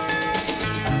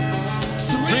 It's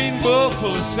the rainbow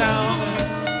full of sound,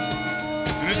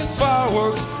 and it's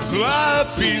fireworks,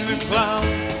 calliope's and clowns,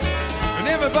 and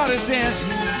everybody's dancing.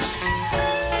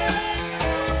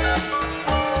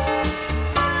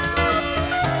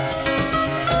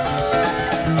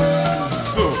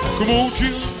 Come on,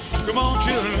 children, come on,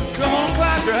 children, come on,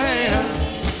 clap your hands.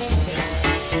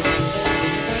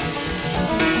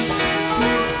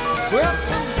 Well,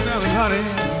 nothing, honey.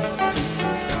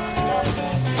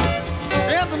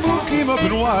 And the moon came up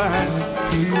in wine,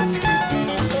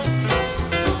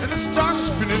 and the stars are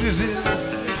spinning dizzy.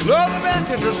 Lord, the band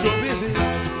kept us so busy,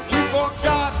 we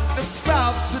forgot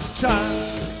about the time.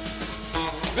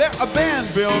 They're a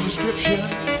band beyond description,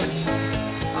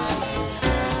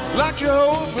 like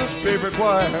Jehovah's favorite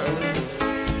choir.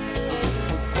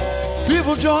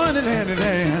 People joining hand in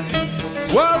hand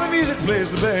while the music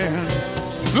plays the band.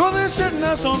 Though they're setting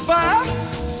us on fire,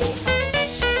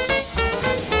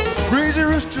 crazy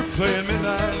rooster playing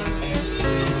midnight,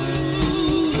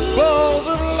 balls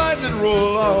of lightning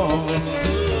roll along.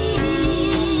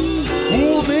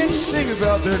 Old men sing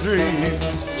about their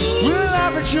dreams, we'll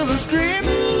laugh at children scream.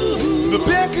 The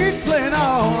band keeps playing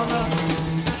on.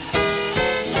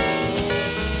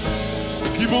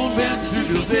 Keep on dancing through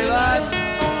till daylight.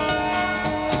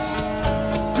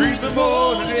 Greet the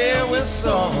morning air with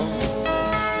song.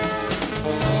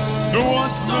 No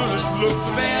one's noticed, look,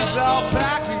 the band's all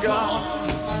packed and gone.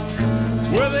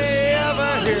 Were they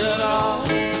ever here at all?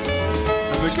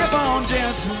 They kept on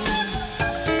dancing.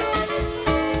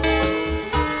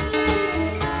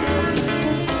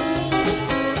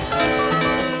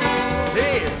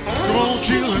 Hey, come on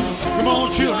children, come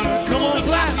on children, come on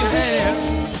clap your hands.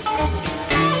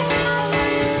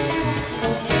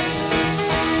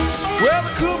 Well,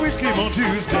 the Cool Breeze came on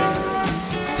Tuesday,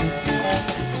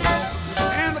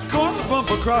 and the corner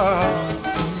bumper crowd.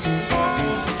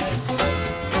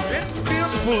 It's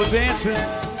fields full of dancing,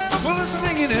 full of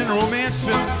singing and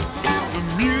romancing. The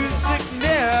music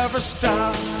never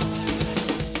stops.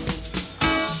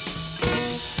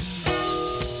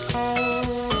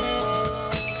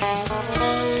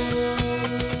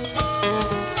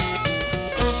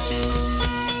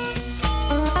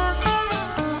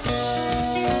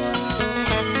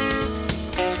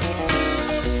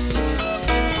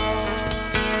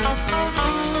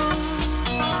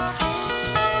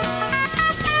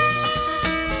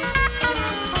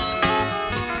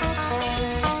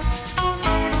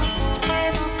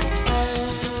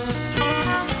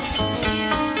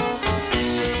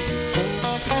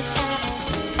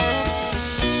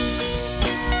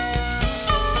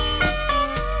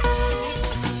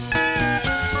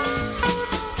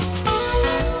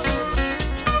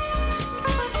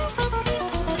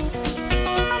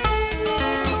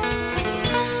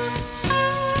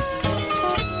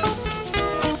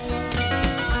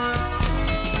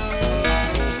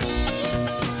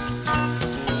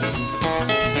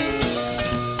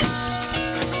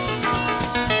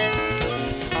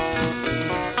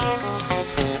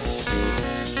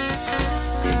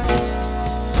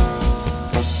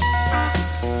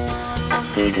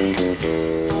 When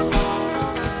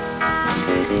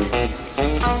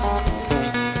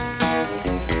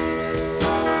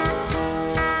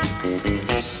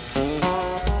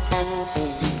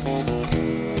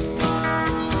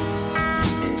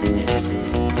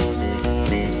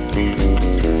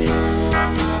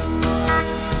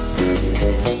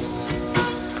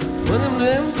them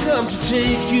men come to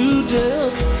take you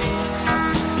down,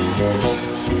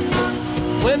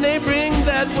 when they bring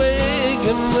that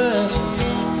wagon round,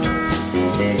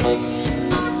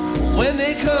 when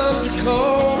they come to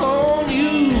call on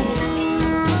you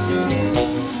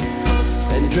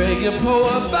and drag your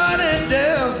poor body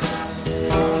down,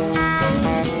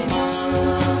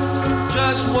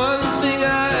 just one thing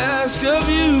I ask of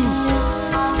you,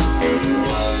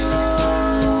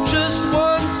 just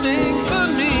one thing for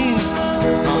me.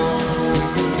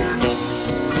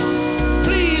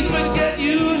 Please forget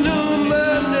you knew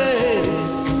my name,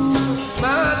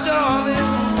 my darling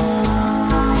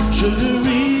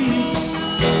Sugaree.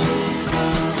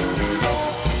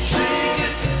 Shake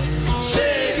it,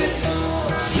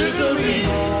 Sugaree.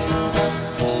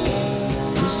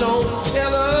 Just don't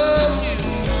tell them you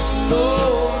know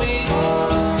me.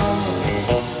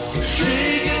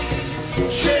 Shake it,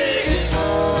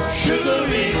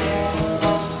 Sugaree.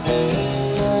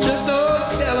 Just don't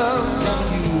tell them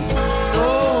you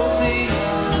know me.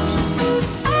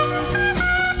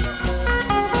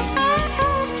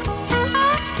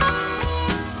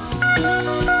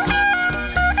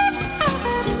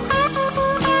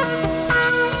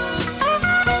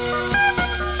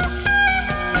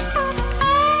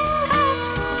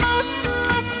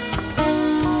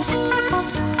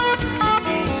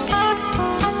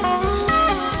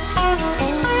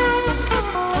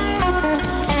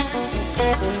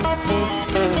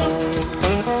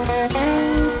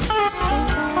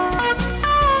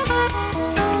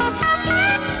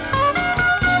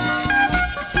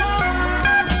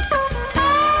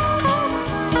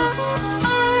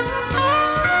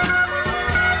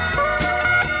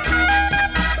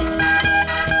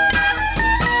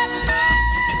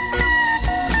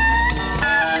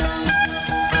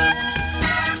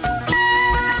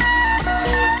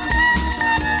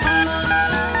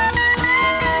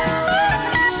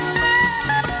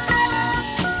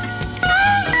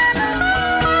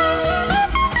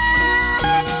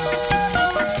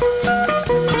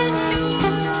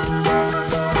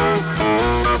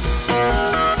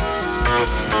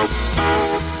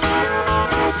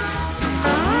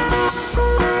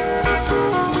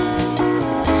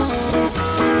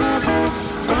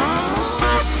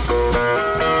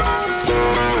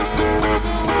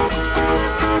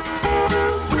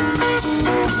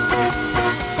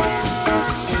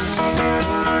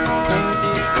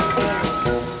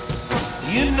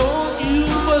 You know you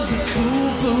was a cool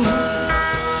fool,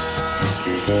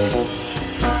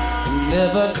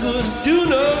 never could do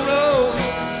no wrong.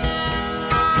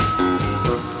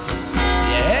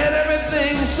 You had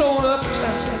everything sewn up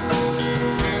tight.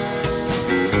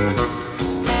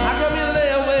 How come you lay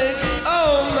awake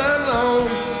all night long?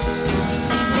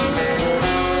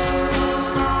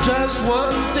 Just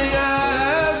one thing I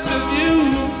ask of you,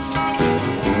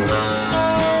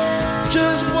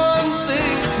 just one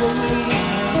thing for me.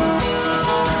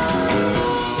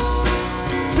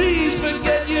 Please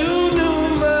forget you knew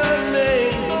my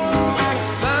name,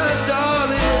 my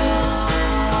darling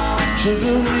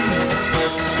Sugaree.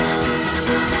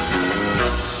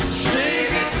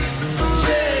 Shake it,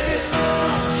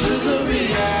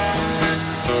 Sugaree.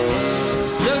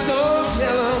 Just don't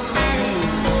tell them you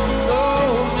know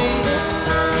me.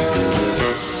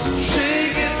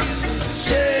 Shake it,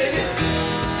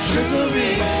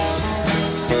 Sugaree.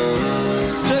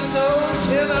 Just don't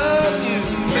tell them you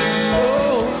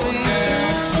know me.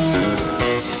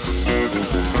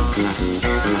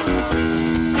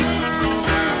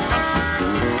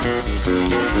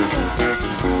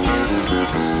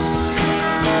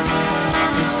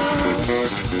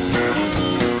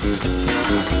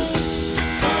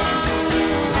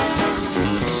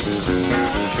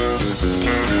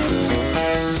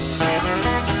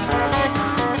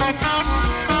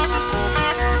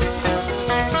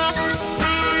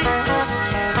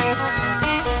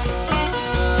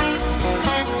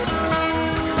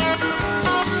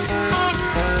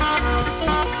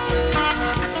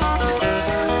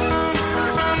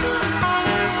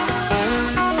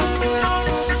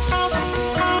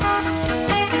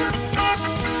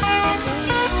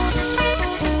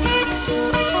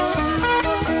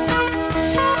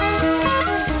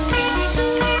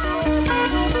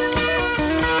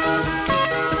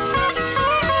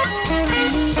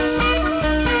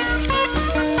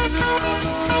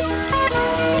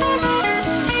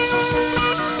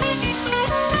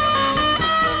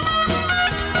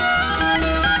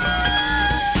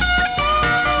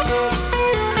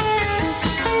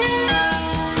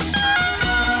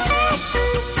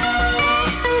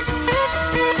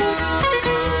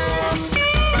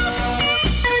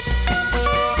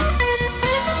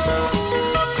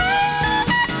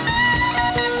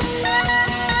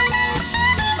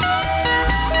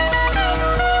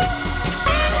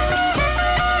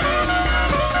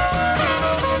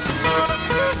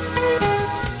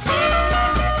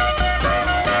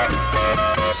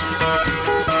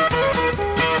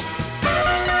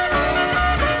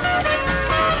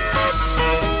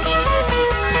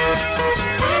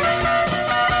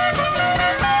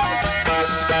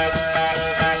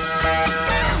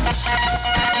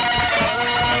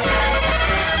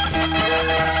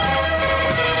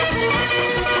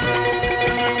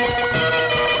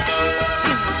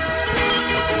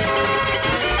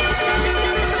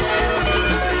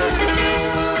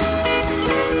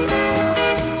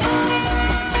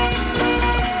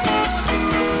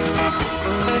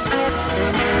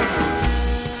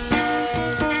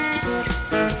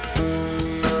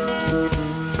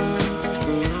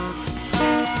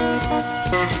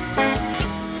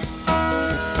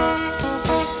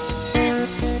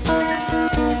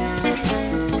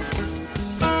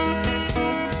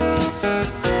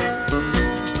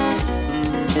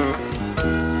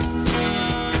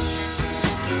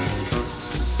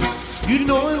 You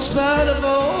know, in spite of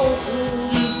all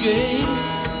you gain,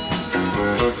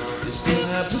 you still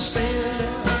have to stand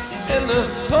in the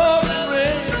pouring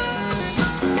rain.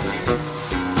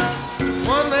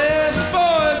 One last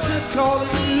voice is calling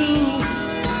you,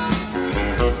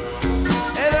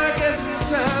 and I guess it's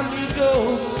time you go.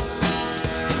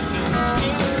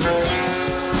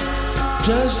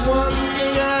 Just one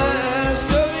thing I ask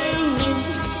of you,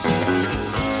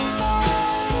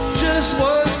 just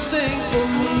one thing for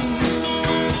me.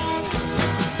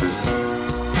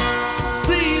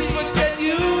 Please forget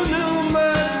you knew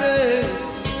my name,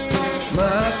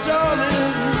 my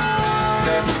darling,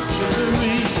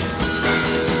 Sugar-Ree.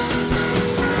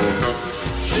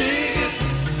 Shake it,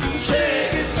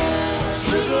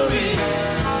 Sugar-Ree.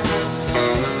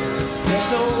 Just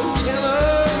don't tell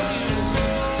her you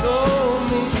know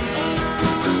me.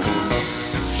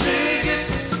 Shake it,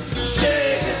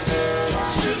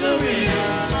 Sugar-Ree.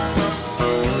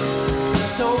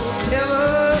 Just don't tell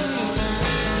her you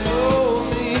know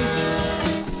me.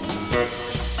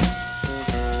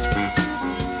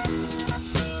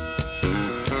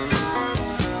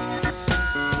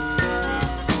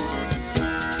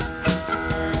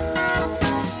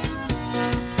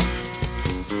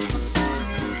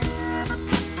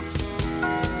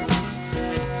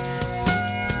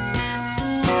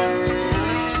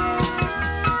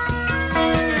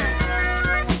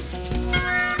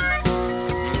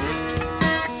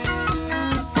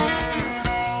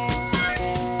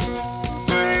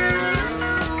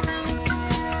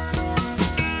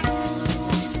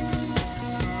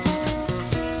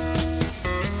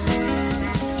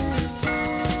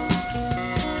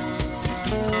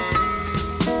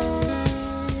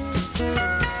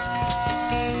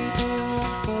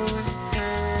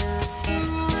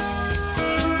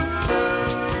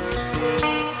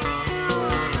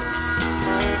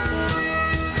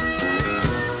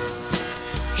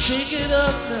 Shake it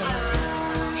up now,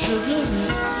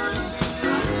 Sugar-Ree.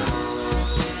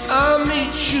 I'll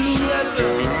meet you at the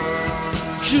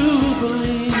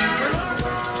Jubilee.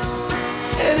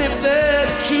 And if that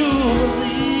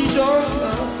Jubilee don't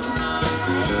come,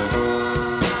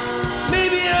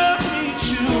 maybe I'll meet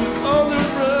you on the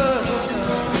run.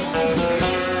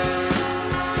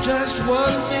 Just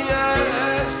one thing I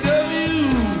ask of you,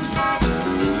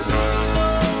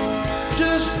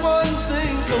 just one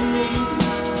thing for me.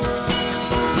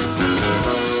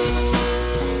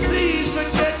 Please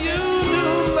forget you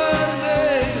knew my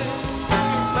name,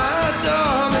 my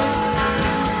darling,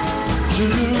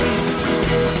 Sugar-Ree.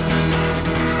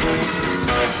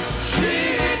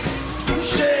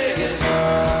 Shake it,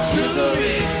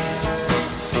 Sugar-Ree.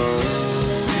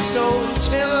 Please don't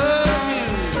tell her you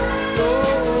know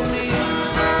me.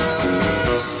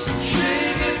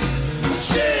 Shake it,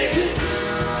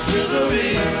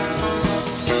 Sugar-Ree.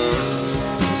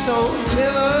 Please don't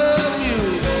tell her you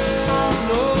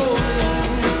know me.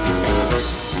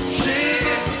 Shake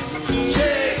it,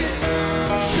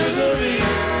 Sugar-Ree.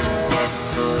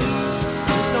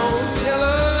 Please don't tell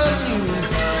her you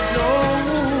know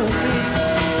me.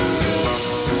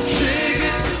 Shake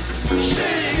it,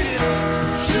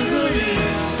 Sugar-Ree.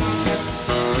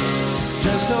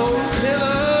 Just don't tell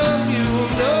her you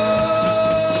know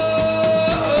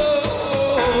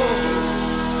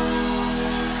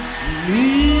me.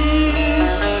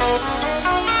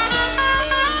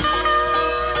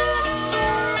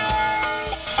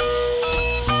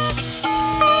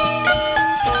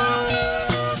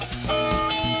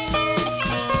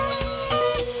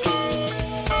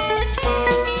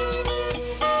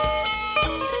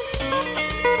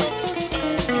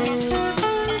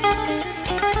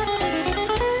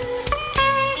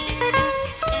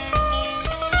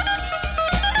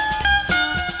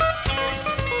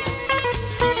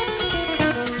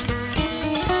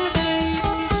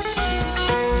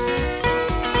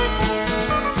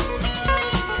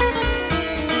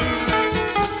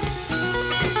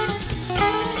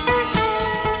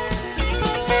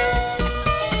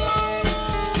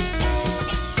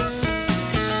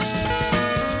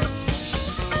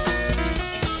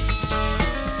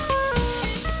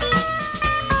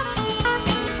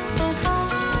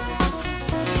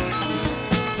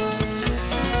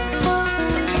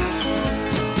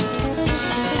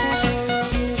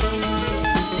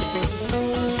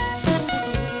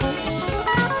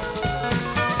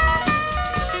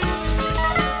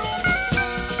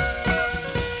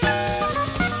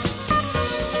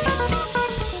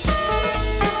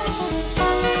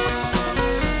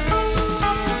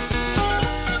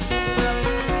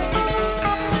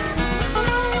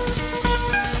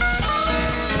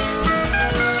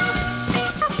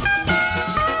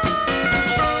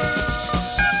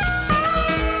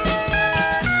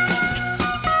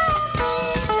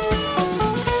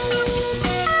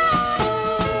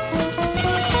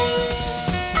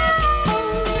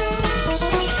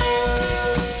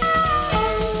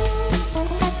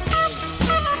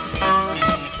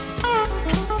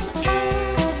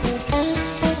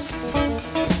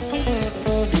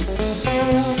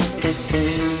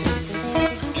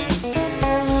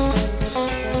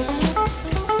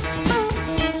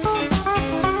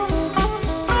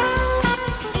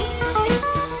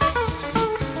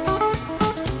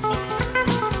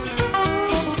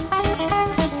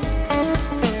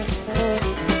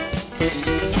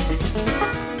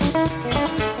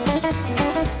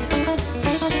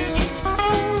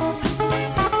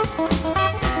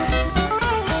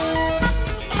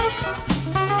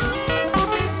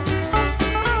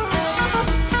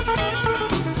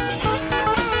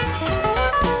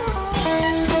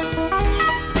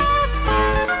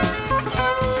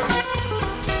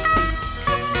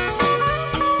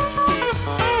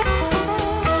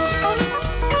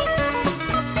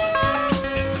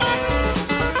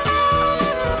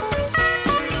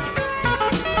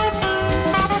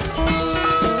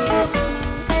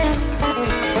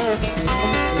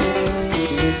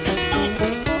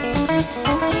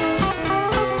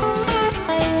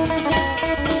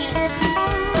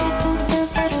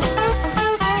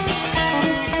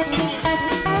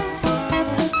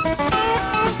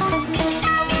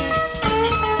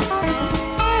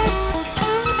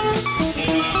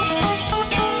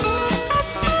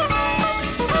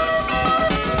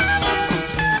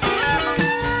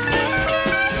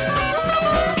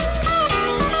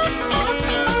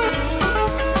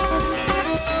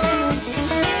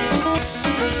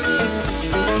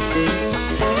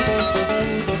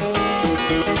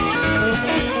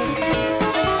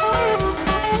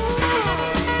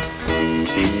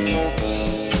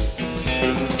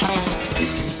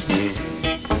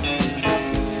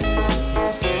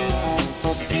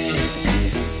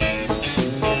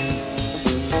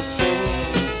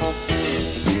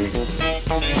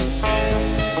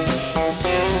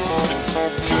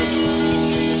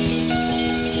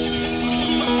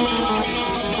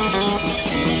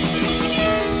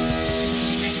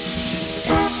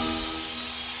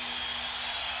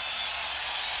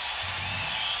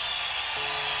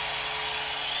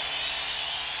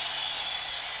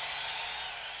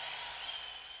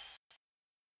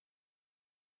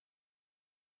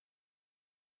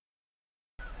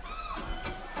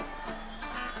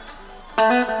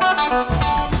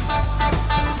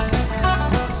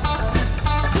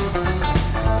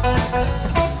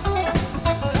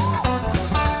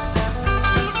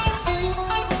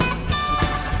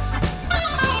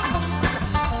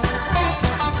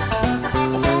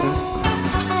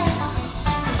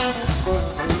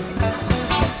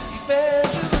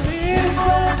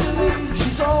 Evangeline,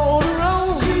 she's on her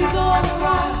own. She's on her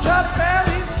own. Just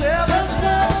barely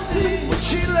 17. When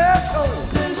she left home.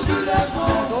 Since she left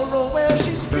home. Don't know where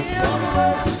she's been. Don't know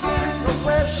where she's been. Know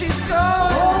where she's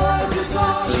gone. Know where she's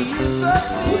gone. She is the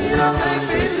queen of make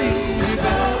believe.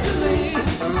 Evangeline.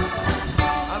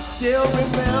 I still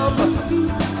remember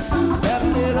that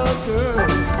little girl.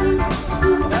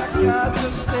 That got to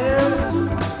stand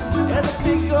in the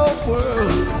big old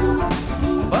world.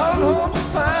 But home to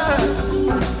find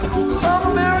some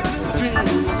American dream.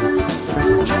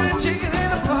 Train ticket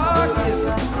in a pocket,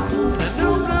 and a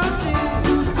new blue jeans.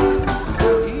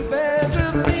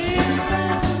 Evangeline,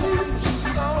 she's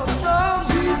on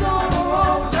her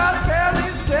own. Just barely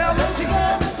 17.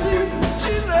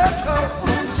 She left home.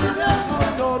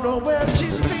 Don't know where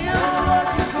she's been,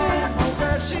 or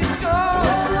where she's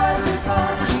gone.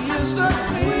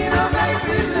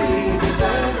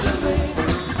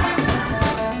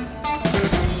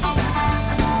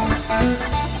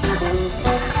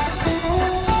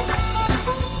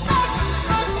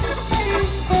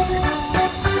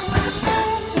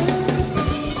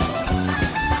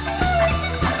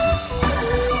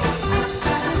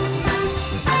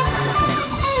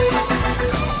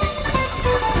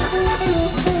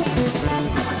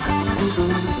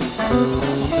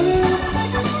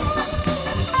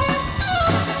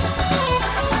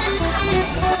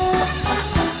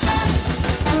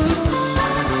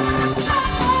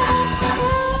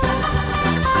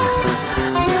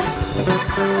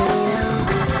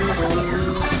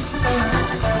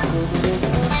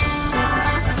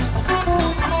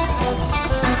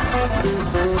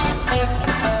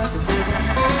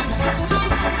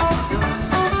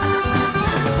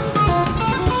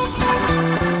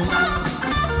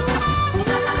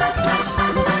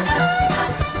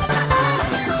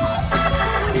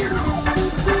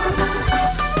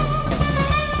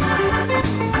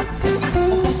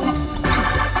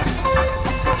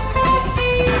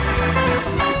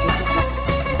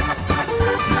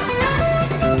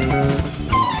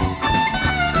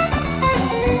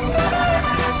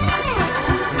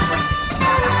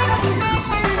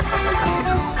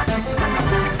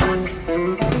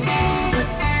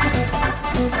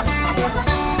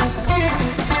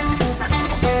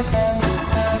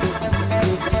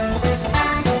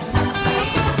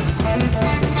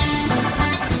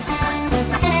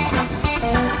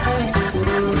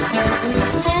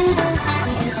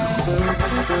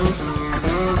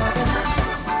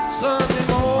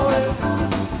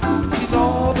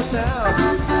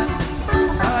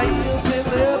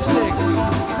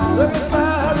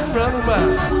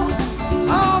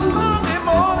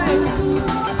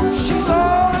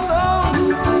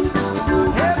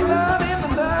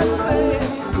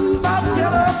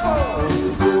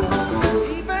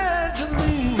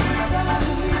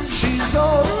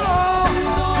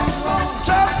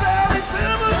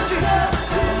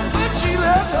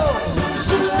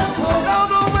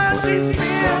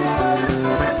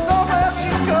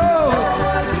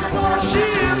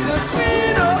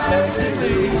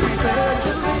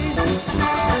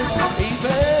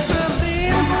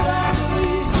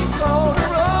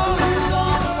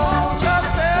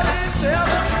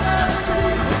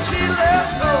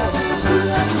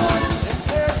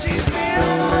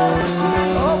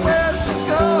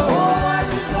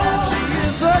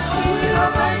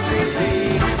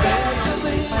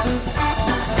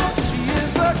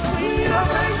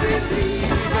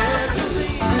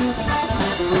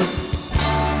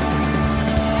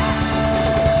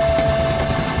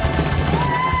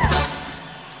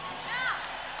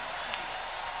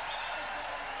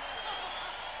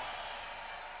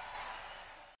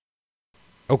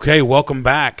 Okay, welcome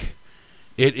back.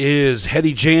 It is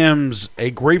Heady Jams,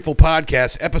 a Grateful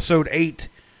Podcast, Episode 8,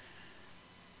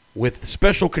 with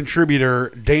special contributor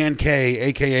Dan K,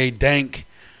 a.k.a. Dank,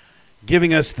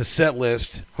 giving us the set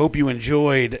list. Hope you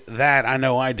enjoyed that. I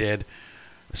know I did,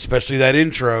 especially that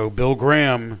intro, Bill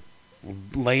Graham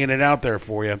laying it out there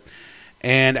for you.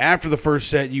 And after the first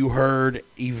set, you heard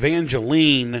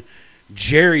Evangeline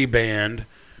Jerry Band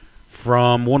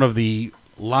from one of the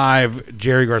live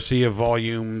Jerry Garcia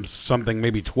volumes, something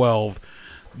maybe 12,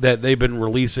 that they've been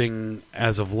releasing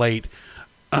as of late.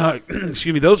 Excuse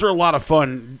me, those are a lot of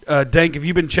fun. Dank, have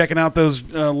you been checking out those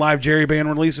live Jerry Band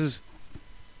releases?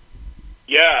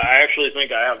 Yeah, I actually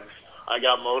think I have. I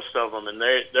got most of them, and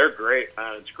they're great.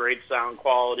 It's great sound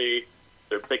quality.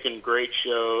 They're picking great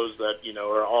shows that,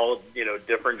 are all,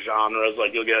 different genres.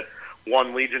 Like you'll get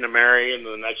one Legion of Mary, and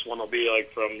the next one will be like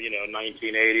from,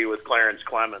 1980 with Clarence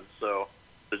Clemens. So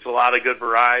there's a lot of good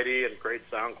variety and great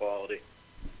sound quality.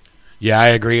 Yeah, I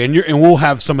agree. And we'll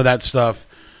have some of that stuff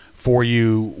for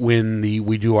you when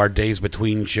we do our Days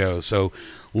Between shows. So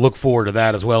look forward to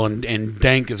that as well. And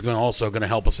Dank is also going to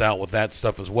help us out with that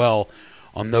stuff as well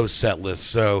on those set lists.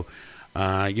 So,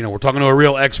 we're talking to a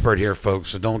real expert here, folks.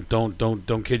 So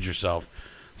don't kid yourself.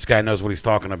 This guy knows what he's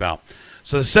talking about.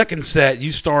 So the second set,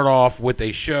 you start off with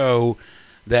a show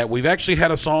that we've actually had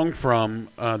a song from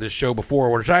this show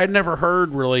before, which I had never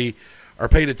heard really or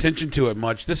paid attention to it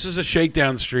much. This is a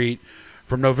Shakedown Street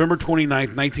from November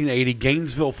 29th, 1980,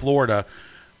 Gainesville, Florida.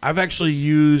 I've actually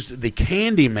used the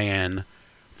Candyman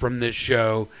from this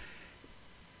show.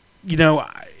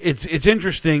 It's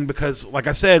interesting because, like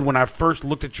I said, when I first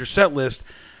looked at your set list,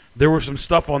 there was some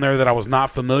stuff on there that I was not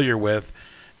familiar with.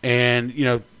 And,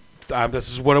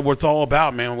 this is what it's all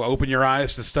about, man. Open your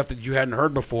eyes to stuff that you hadn't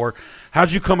heard before.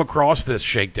 How'd you come across this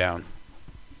Shakedown?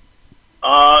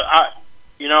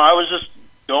 I was just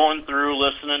going through,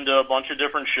 listening to a bunch of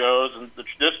different shows, and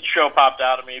this show popped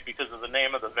out of me because of the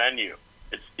name of the venue.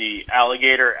 It's the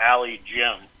Alligator Alley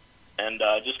Gym, and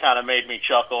just kind of made me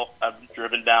chuckle. I've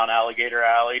driven down Alligator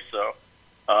Alley, so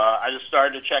I just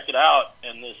started to check it out,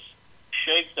 and this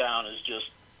Shakedown is just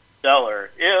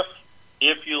stellar.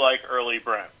 If you like early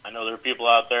Brent. I know there are people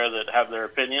out there that have their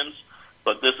opinions,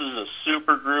 but this is a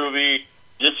super groovy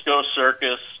disco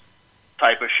circus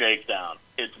type of shakedown.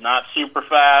 It's not super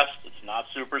fast. It's not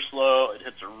super slow. It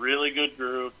hits a really good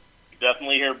groove. You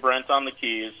definitely hear Brent on the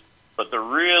keys. But the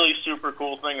really super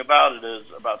cool thing about it is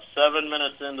about 7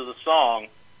 minutes into the song,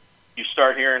 you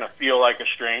start hearing a Feel Like a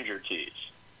Stranger tease.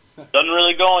 Doesn't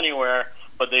really go anywhere,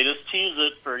 but they just tease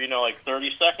it for,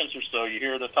 30 seconds or so. You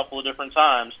hear it a couple of different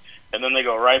times, and then they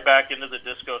go right back into the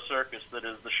disco circus that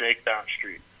is the Shakedown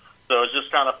Street. So it's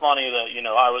just kind of funny that,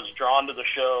 I was drawn to the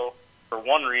show for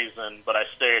one reason, but I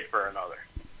stayed for another.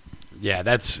 Yeah,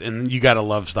 and you got to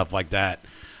love stuff like that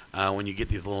when you get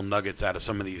these little nuggets out of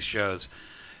some of these shows.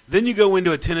 Then you go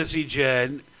into a Tennessee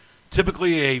Jed,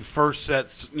 typically a first set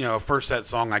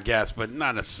song, I guess, but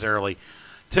not necessarily.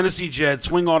 Tennessee Jed,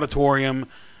 Swing Auditorium,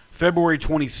 February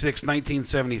 26,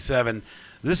 1977.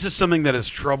 This is something that has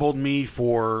troubled me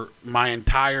for my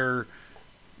entire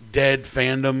Dead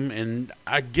fandom, and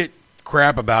I get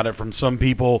crap about it from some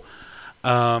people.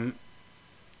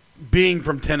 Being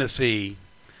from Tennessee,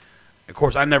 of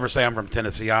course, I never say I'm from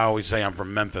Tennessee. I always say I'm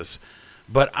from Memphis.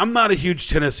 But I'm not a huge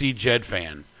Tennessee Jed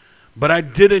fan. But I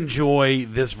did enjoy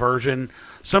this version.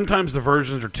 Sometimes the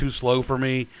versions are too slow for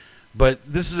me, but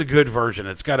this is a good version.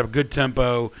 It's got a good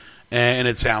tempo, and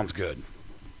it sounds good.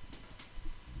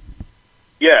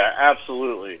 Yeah,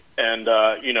 absolutely. And,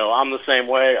 I'm the same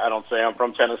way. I don't say I'm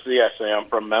from Tennessee. I say I'm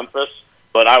from Memphis.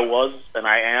 But I was, and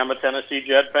I am a Tennessee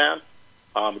Jed fan.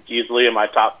 It's easily in my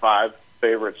top 5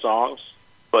 favorite songs.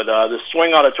 But the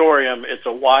Swing Auditorium, it's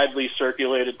a widely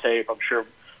circulated tape. I'm sure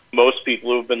most people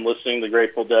who have been listening to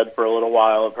Grateful Dead for a little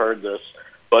while have heard this.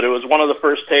 But it was one of the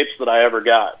first tapes that I ever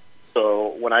got.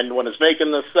 So when I was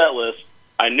making this set list,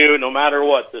 I knew no matter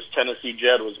what, this Tennessee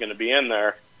Jed was going to be in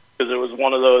there. Because it was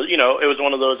one of those, it was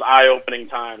one of those eye-opening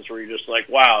times where you're just like,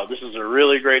 wow, this is a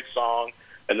really great song,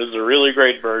 and this is a really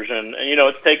great version. And,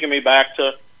 it's taken me back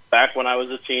when I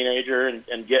was a teenager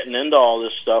and getting into all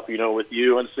this stuff, with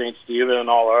you and St. Stephen and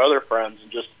all our other friends and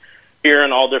just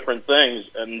hearing all different things.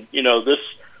 And,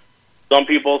 some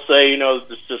people say,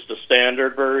 it's just a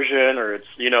standard version or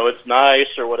it's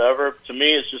nice or whatever. To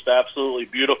me, it's just absolutely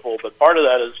beautiful. But part of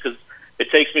that is because it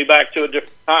takes me back to a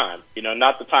different time.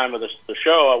 Not the time of the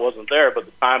show, I wasn't there, but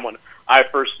the time when I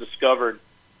first discovered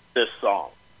this song.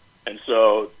 And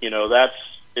so,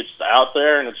 it's out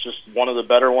there, and it's just one of the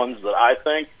better ones that I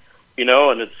think,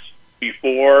 and it's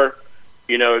before,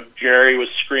 Jerry was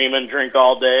screaming, "Drink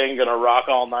all day and gonna rock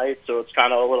all night," so it's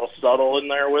kind of a little subtle in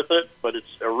there with it, but it's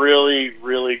a really,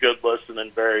 really good listen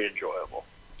and very enjoyable.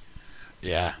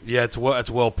 Yeah, it's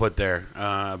well put there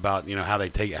about how how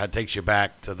it takes you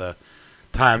back to the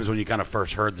times when you kind of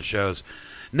first heard the shows.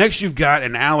 Next, you've got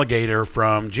an Alligator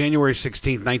from January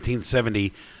 16th,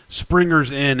 1970,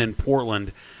 Springer's Inn in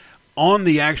Portland. On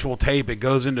the actual tape, it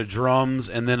goes into drums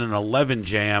and then an 11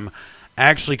 jam.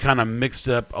 Actually kind of mixed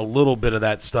up a little bit of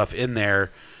that stuff in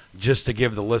there just to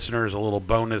give the listeners a little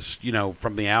bonus,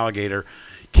 from the Alligator.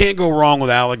 Can't go wrong with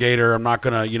Alligator. I'm not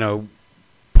going to,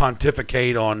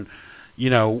 pontificate on,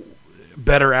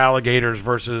 better Alligators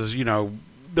versus,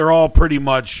 they're all pretty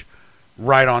much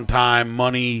right on time,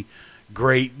 money,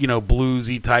 great,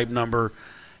 bluesy type number.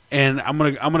 And I'm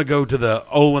gonna go to the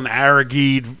Olin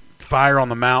Aragid Fire on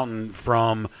the Mountain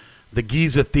from the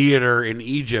Giza Theater in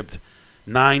Egypt,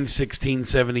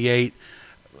 9/16/78.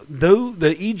 Though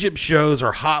the Egypt shows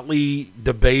are hotly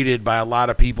debated by a lot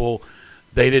of people,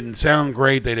 they didn't sound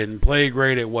great, they didn't play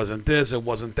great, it wasn't this, it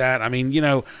wasn't that. I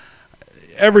mean,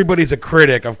 everybody's a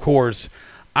critic, of course.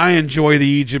 I enjoy the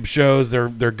Egypt shows. They're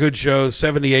good shows.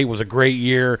 78 was a great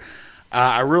year.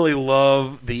 I really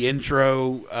love the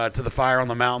intro to the Fire on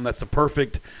the Mountain. That's the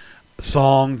perfect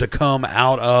song to come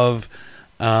out of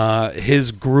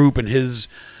his group and his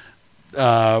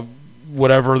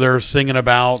whatever they're singing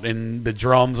about and the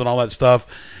drums and all that stuff.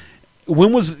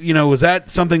 When was that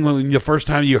something when the first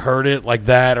time you heard it like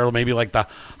that, or maybe like the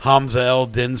Hamza El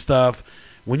Din stuff?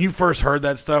 When you first heard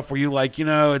that stuff, were you like,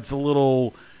 it's a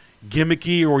little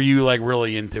gimmicky, or were you like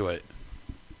really into it?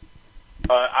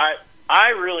 I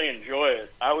really enjoy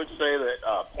it. I would say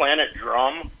that Planet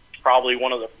Drum is probably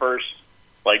one of the first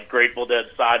like Grateful Dead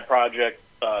side project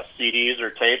CDs or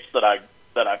tapes that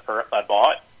I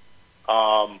bought.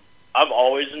 I've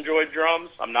always enjoyed drums.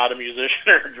 I'm not a musician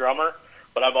or a drummer,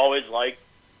 but I've always liked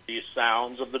these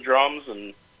sounds of the drums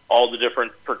and all the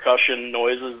different percussion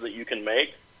noises that you can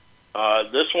make.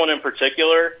 This one in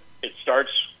particular, it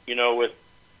starts, with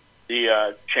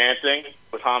the chanting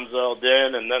with Hamza El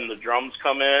Din, and then the drums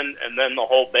come in, and then the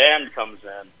whole band comes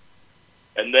in.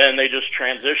 And then they just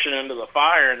transition into the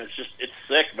fire, and it's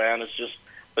sick, man.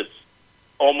 It's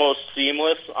almost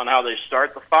seamless on how they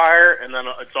start the fire, and then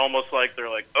it's almost like they're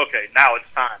like, okay, now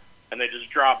it's time. And they just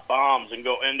drop bombs and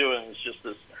go into it, and it's just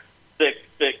this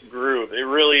thick groove. It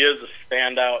really is a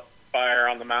standout Fire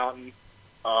on the Mountain.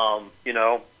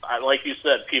 Like you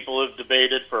said, people have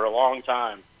debated for a long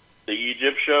time the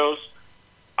Egypt shows.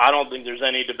 I don't think there's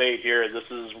any debate here. This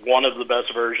is one of the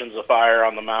best versions of Fire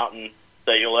on the Mountain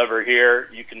that you'll ever hear.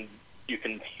 You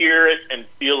can hear it and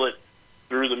feel it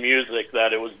through the music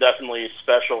that it was definitely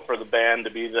special for the band to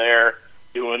be there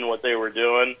doing what they were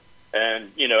doing,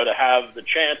 and to have the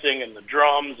chanting and the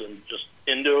drums and just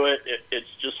into it.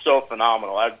 It's just so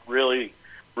phenomenal. I really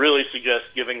suggest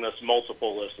giving this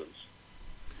multiple listens.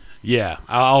 Yeah,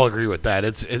 I'll agree with that.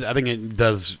 I think it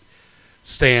does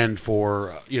stand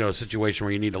for a situation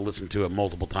where you need to listen to it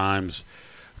multiple times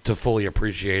to fully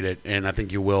appreciate it, and I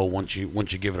think you will once you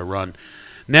give it a run.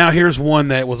 Now here's one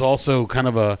that was also kind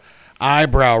of a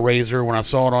eyebrow raiser when I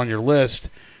saw it on your list.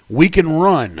 We Can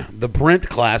Run, the Brent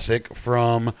classic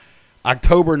from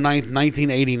October 9th,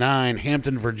 1989,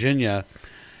 Hampton, Virginia.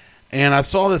 And I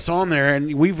saw this on there,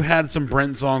 and we've had some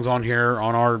Brent songs on here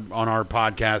on our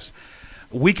podcast.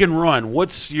 We Can Run.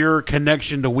 What's your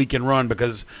connection to We Can Run?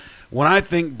 Because when I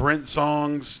think Brent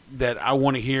songs that I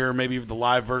want to hear, maybe the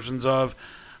live versions of,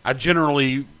 I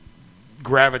generally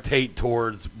gravitate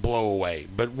towards Blow Away.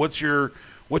 But what's your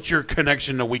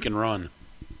connection to We Can Run?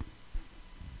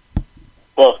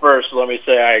 Well, first, let me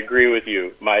say I agree with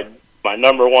you. My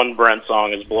number one Brent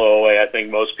song is Blow Away. I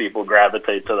think most people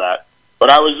gravitate to that. But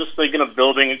I was just thinking of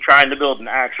trying to build an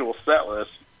actual set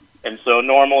list. And so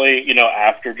normally,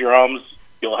 after drums,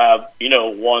 you'll have,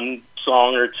 one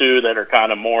song or two that are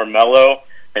kind of more mellow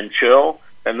and chill.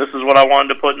 And this is what I wanted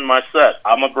to put in my set.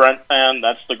 I'm a Brent fan.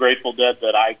 That's the Grateful Dead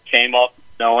that I came up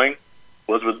knowing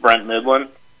was with Brent Midland.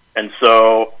 And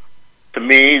so to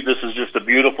me, this is just a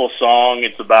beautiful song.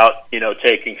 It's about,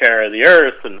 taking care of the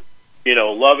earth and,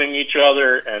 loving each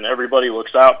other, and everybody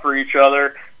looks out for each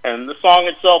other. And the song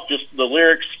itself, just the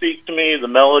lyrics speak to me. The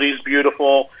melody's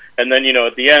beautiful. And then,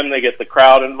 at the end, they get the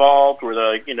crowd involved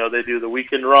where they do the We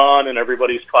Can Run, and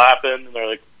everybody's clapping, and they're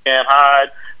like, can't hide,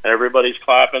 and everybody's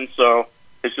clapping. So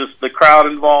it's just the crowd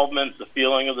involvement, the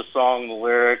feeling of the song, the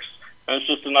lyrics, and it's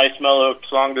just a nice, mellow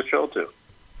song to chill to.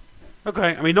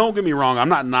 Okay. I mean, don't get me wrong. I'm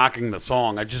not knocking the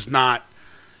song. I just not,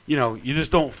 you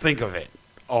just don't think of it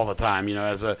all the time,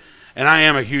 and I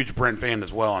am a huge Brent fan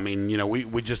as well. I mean,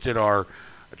 we just did our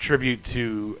tribute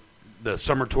to the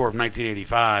summer tour of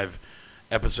 1985,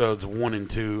 episodes 1 and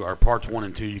 2, or parts 1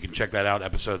 and 2. You can check that out,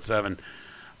 episode 7.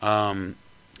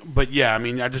 But yeah, I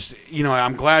mean, I just,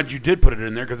 I'm glad you did put it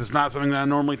in there because it's not something that I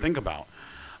normally think about.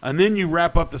 And then you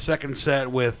wrap up the second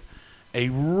set with a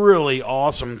really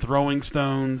awesome Throwing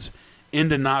Stones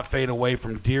Into Not Fade Away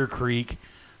from Deer Creek.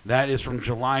 That is from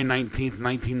July 19th,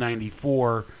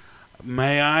 1994.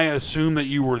 May I assume that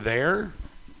you were there?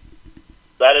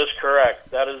 That is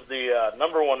correct. That is the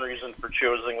number one reason for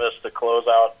choosing this to close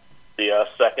out the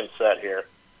second set here.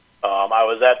 I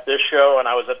was at this show, and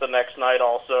I was at the next night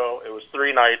also. It was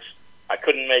 3 nights. I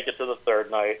couldn't make it to the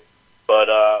third night. But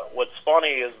what's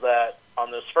funny is that on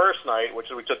this first night,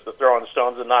 which we took the Throwing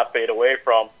Stones and Not Fade Away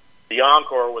from, the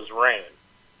encore was Rain,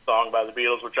 song by the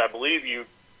Beatles, which I believe you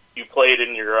played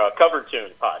in your cover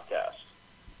tune podcast.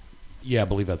 Yeah, I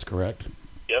believe that's correct.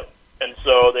 Yep. And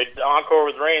so the encore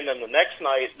was Rain. Then the next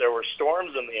night, there were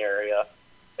storms in the area.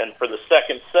 And for the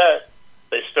second set,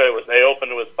 they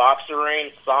opened with Box of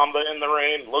Rain, Samba in the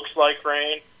Rain, Looks Like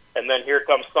Rain, and then Here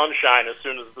Comes Sunshine as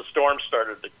soon as the storm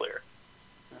started to clear.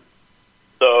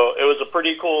 So it was a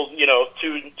pretty cool,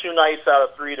 two nights out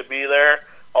of 3 to be there.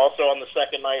 Also on the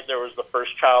second night, there was the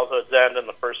first Childhood's End and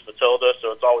the first Matilda,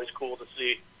 so it's always cool to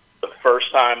see the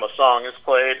first time a song is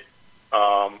played.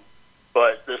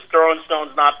 But this Throwing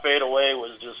Stones Not Fade Away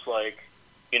was just like,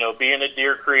 being at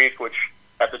Deer Creek, which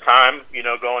at the time,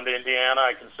 going to Indiana,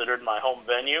 I considered my home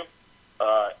venue.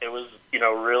 It was,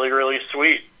 really, really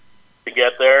sweet to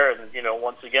get there and,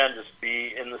 once again, just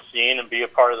be in the scene and be a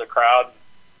part of the crowd,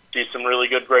 see some really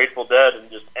good Grateful Dead, and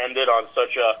just end it on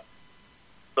such a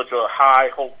high,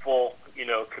 hopeful,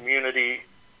 community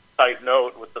type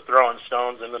note with the Throwing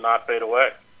Stones and the Not Fade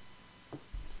Away.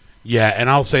 Yeah, and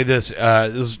I'll say this,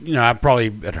 I probably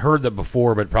had heard that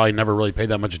before, but probably never really paid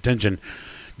that much attention.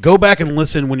 Go back and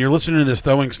listen. When you're listening to this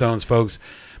Throwing Stones, folks,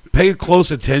 pay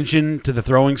close attention to the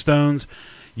Throwing Stones.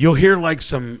 You'll hear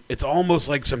it's almost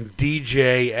like some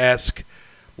DJ-esque,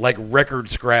 like record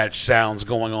scratch sounds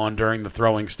going on during the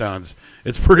Throwing Stones.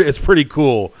 It's pretty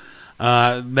cool.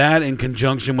 That in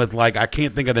conjunction with, I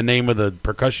can't think of the name of the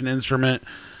percussion instrument,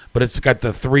 but it's got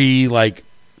the 3,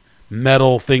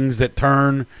 metal things that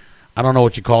turn. I don't know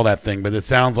what you call that thing, but it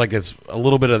sounds like it's a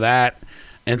little bit of that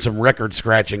and some record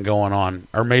scratching going on.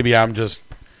 Or maybe I'm just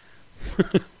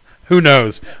who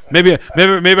knows? Maybe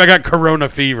I got corona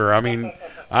fever. I mean,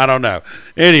 I don't know.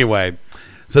 Anyway,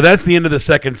 so that's the end of the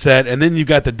second set, and then you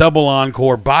got the double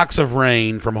encore Box of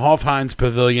Rain from Hofheinz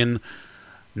Pavilion,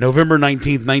 November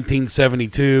 19th,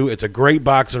 1972. It's a great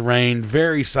Box of Rain,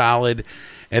 very solid.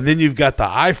 And then you've got the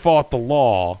I Fought the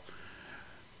Law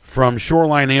from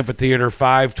Shoreline Amphitheater,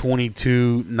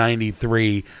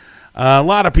 5/22/93. A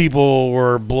lot of people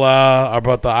were blah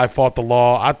about the I Fought the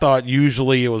Law. I thought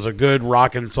usually it was a good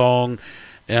rockin' song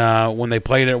when they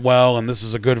played it well, and this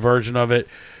is a good version of it.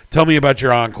 Tell me about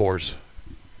your encores.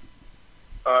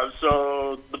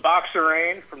 So the Box of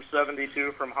Rain from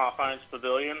 72 from Hofheinz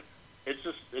Pavilion, it's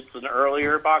an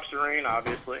earlier Box of Rain,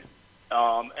 obviously.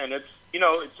 And it's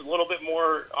a little bit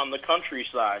more on the country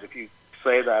side, if you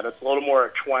say that. It's a little more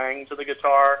a twang to the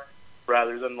guitar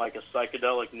rather than like a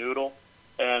psychedelic noodle.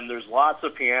 And there's lots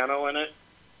of piano in it,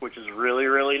 which is really,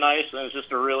 really nice, and it's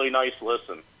just a really nice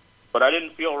listen. But I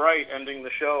didn't feel right ending the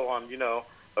show on,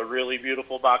 a really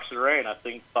beautiful Box of Rain. I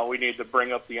thought we need to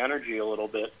bring up the energy a little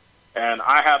bit. And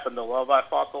I happen to love I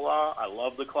Fought the Law. I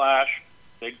love The Clash,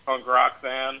 big punk rock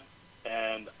fan.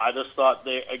 And I just thought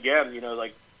they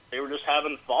were just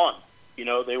having fun.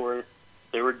 They were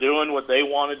doing what they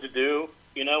wanted to do.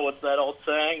 What's that old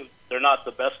saying? They're not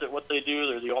the best at what they do.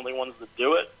 They're the only ones that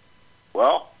do it.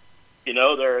 Well,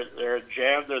 they're a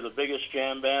jam. They're the biggest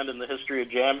jam band in the history of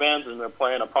jam bands, and they're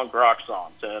playing a punk rock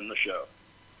song to end the show.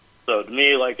 So to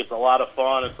me, it's a lot of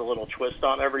fun. It's a little twist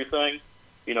on everything.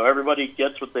 Everybody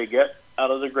gets what they get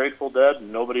out of the Grateful Dead,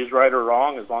 and nobody's right or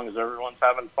wrong as long as everyone's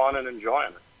having fun and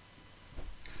enjoying it.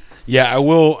 Yeah, I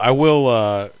will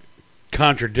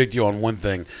contradict you on one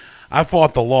thing. I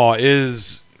Fought the Law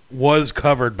was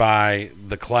covered by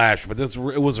The Clash, but it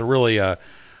was really a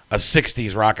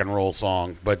 60s rock and roll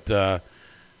song. But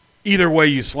either way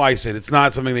you slice it, it's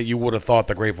not something that you would have thought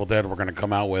the Grateful Dead were going to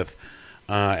come out with,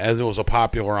 as it was a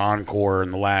popular encore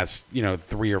in the last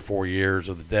 3 or 4 years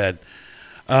of the Dead.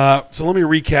 So let me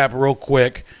recap real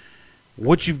quick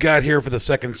what you've got here for the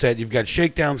second set. You've got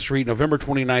Shakedown Street, November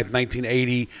 29th,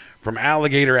 1980, from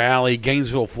Alligator Alley,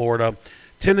 Gainesville, Florida.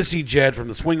 Tennessee Jet from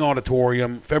the Swing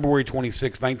Auditorium, February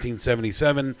 26,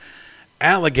 1977.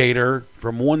 Alligator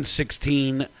from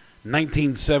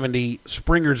 1/16/1970,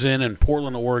 Springer's Inn in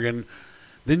Portland, Oregon.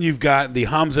 Then you've got the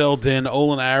Hamza El Din,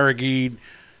 Olin Aragid,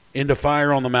 into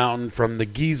Fire on the Mountain from the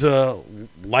Giza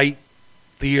Light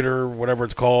Theater, whatever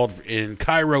it's called, in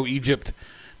Cairo, Egypt,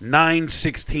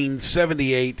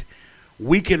 9/16/78.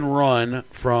 Weekend run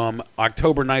from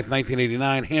October 9th,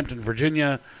 1989, Hampton,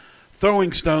 Virginia.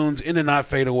 Throwing Stones, In and Not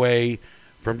Fade Away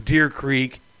from Deer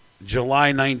Creek,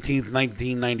 July 19th,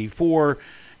 1994.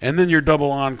 And then your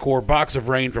double encore, Box of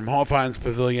Rain from Hawthorne's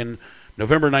Pavilion,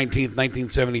 November 19th,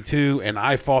 1972. And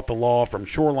I Fought the Law from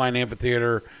Shoreline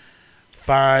Amphitheater,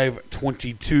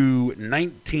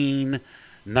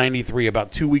 5/22/1993,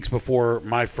 about 2 weeks before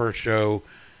my first show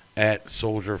at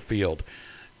Soldier Field.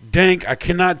 Dank, I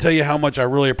cannot tell you how much I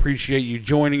really appreciate you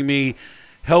joining me,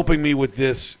 helping me with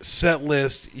this set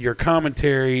list, your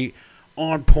commentary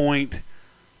on point,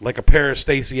 like a pair of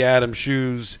Stacey Adams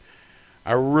shoes.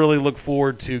 I really look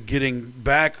forward to getting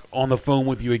back on the phone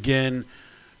with you again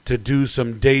to do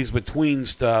some days between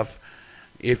stuff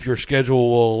if your schedule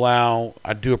will allow.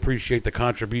 I do appreciate the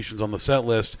contributions on the set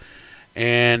list.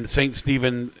 And St.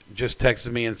 Stephen just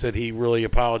texted me and said he really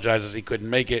apologizes he couldn't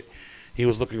make it. He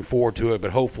was looking forward to it,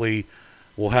 but hopefully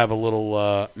we'll have a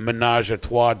little menage a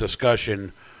trois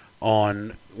discussion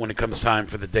on when it comes time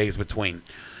for the days between.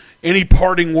 Any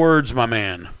parting words, my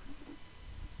man?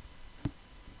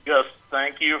 Just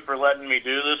thank you for letting me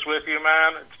do this with you,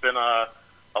 man. It's been a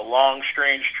long,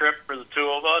 strange trip for the two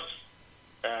of us,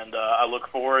 and I look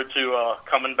forward to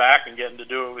coming back and getting to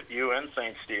do it with you and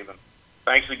St. Stephen.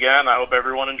 Thanks again. I hope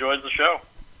everyone enjoys the show.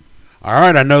 All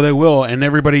right, I know they will. And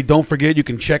everybody, don't forget, you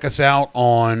can check us out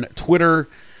on Twitter.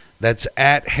 That's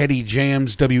at Heady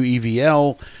Jams,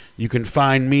 WEVL. You can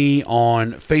find me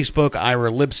on Facebook,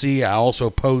 Ira Lipsy. I also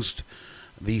post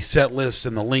the set lists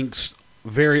and the links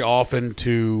very often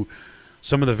to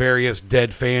some of the various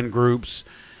Dead fan groups.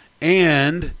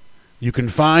 And you can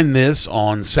find this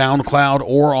on SoundCloud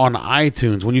or on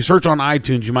iTunes. When you search on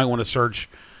iTunes, you might want to search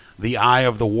The Eye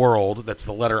of the World. That's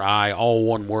the letter I, all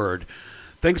one word.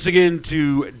 Thanks again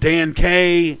to Dan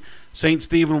K. St.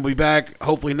 Stephen will be back.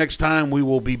 Hopefully next time we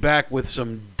will be back with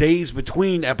some days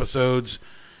between episodes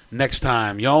next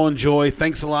time. Y'all enjoy.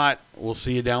 Thanks a lot. We'll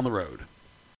see you down the road.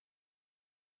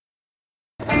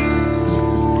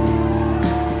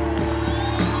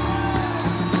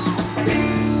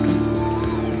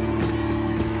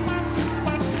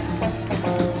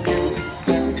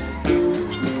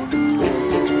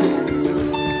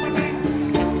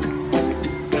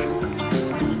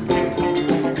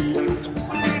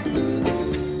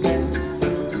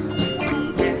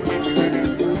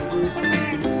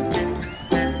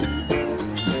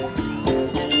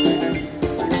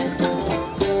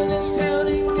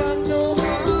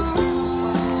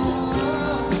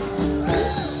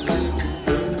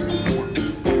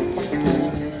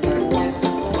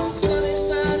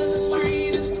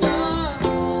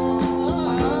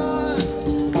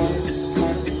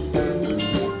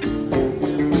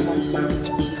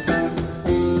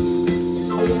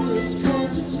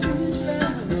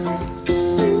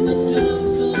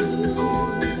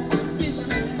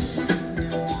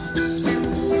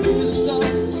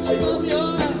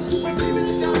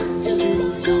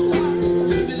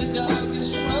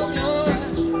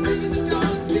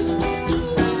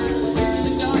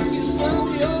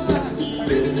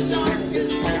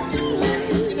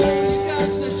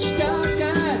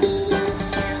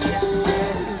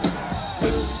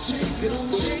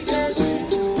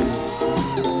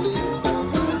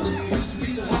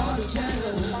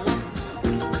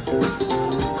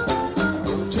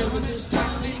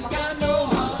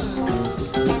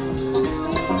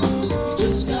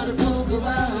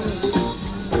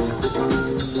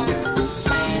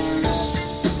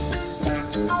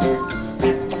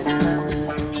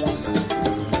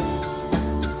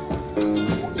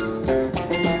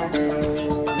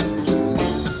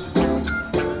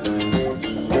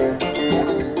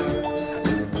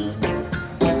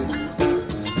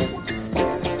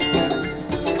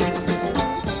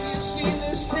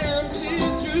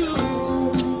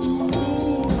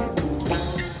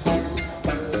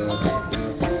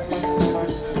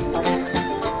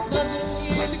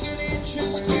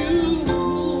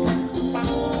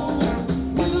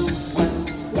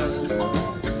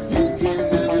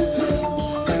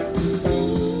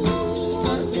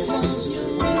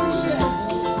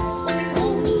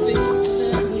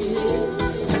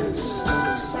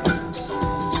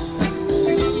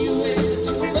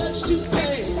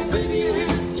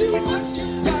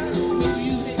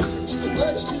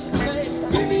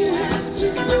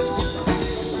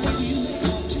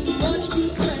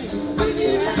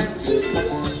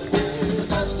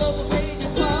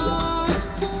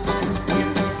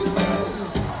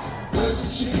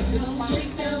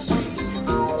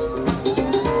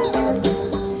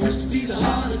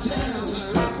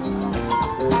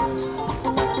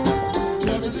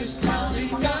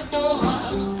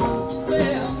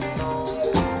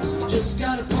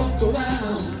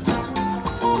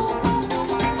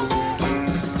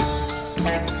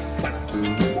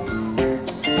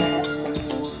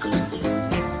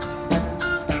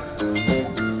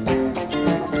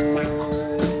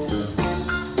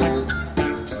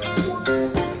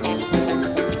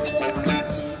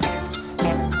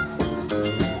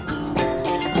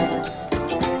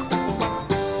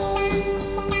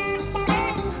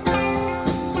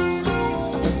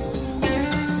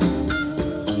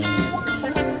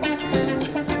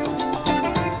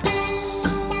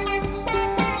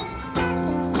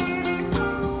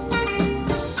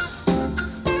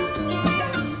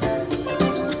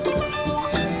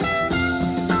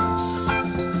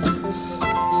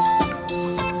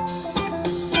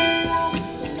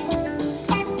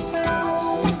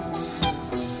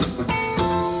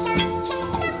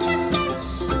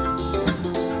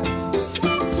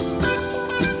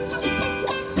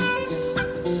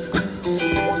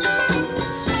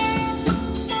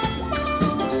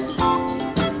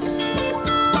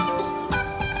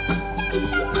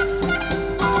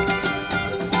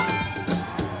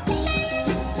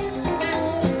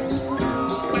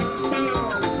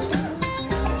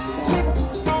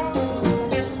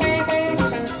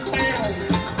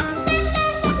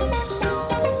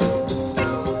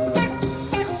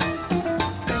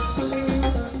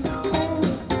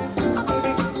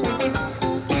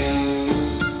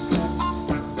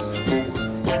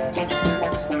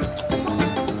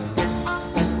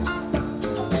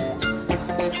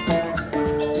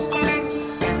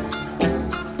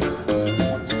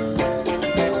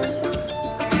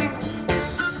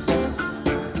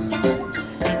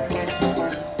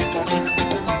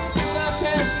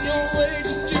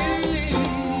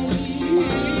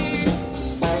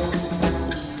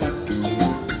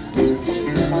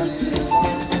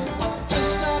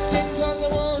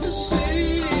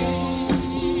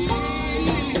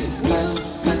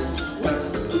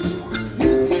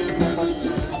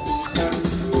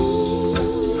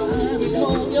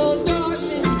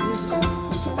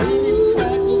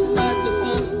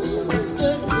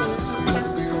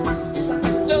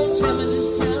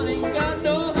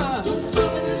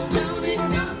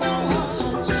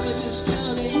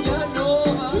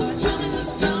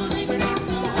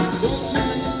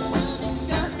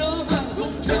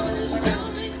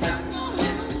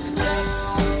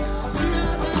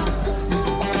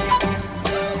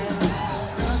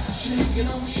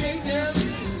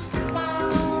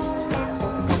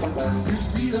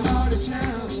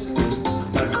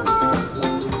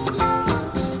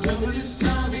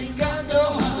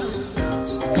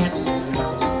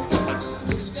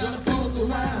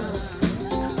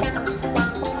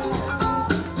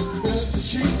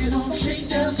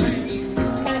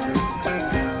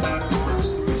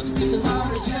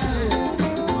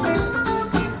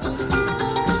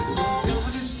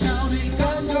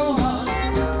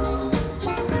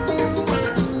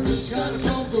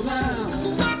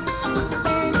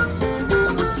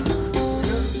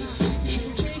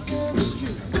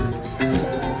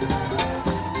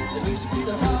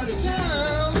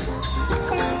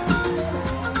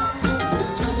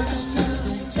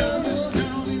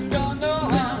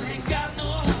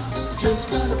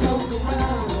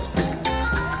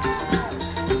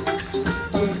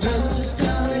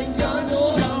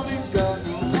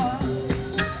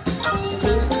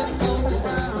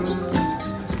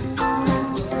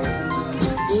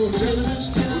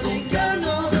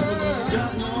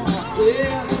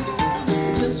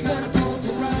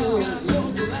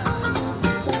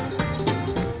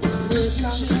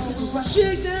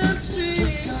 Shake down the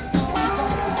street.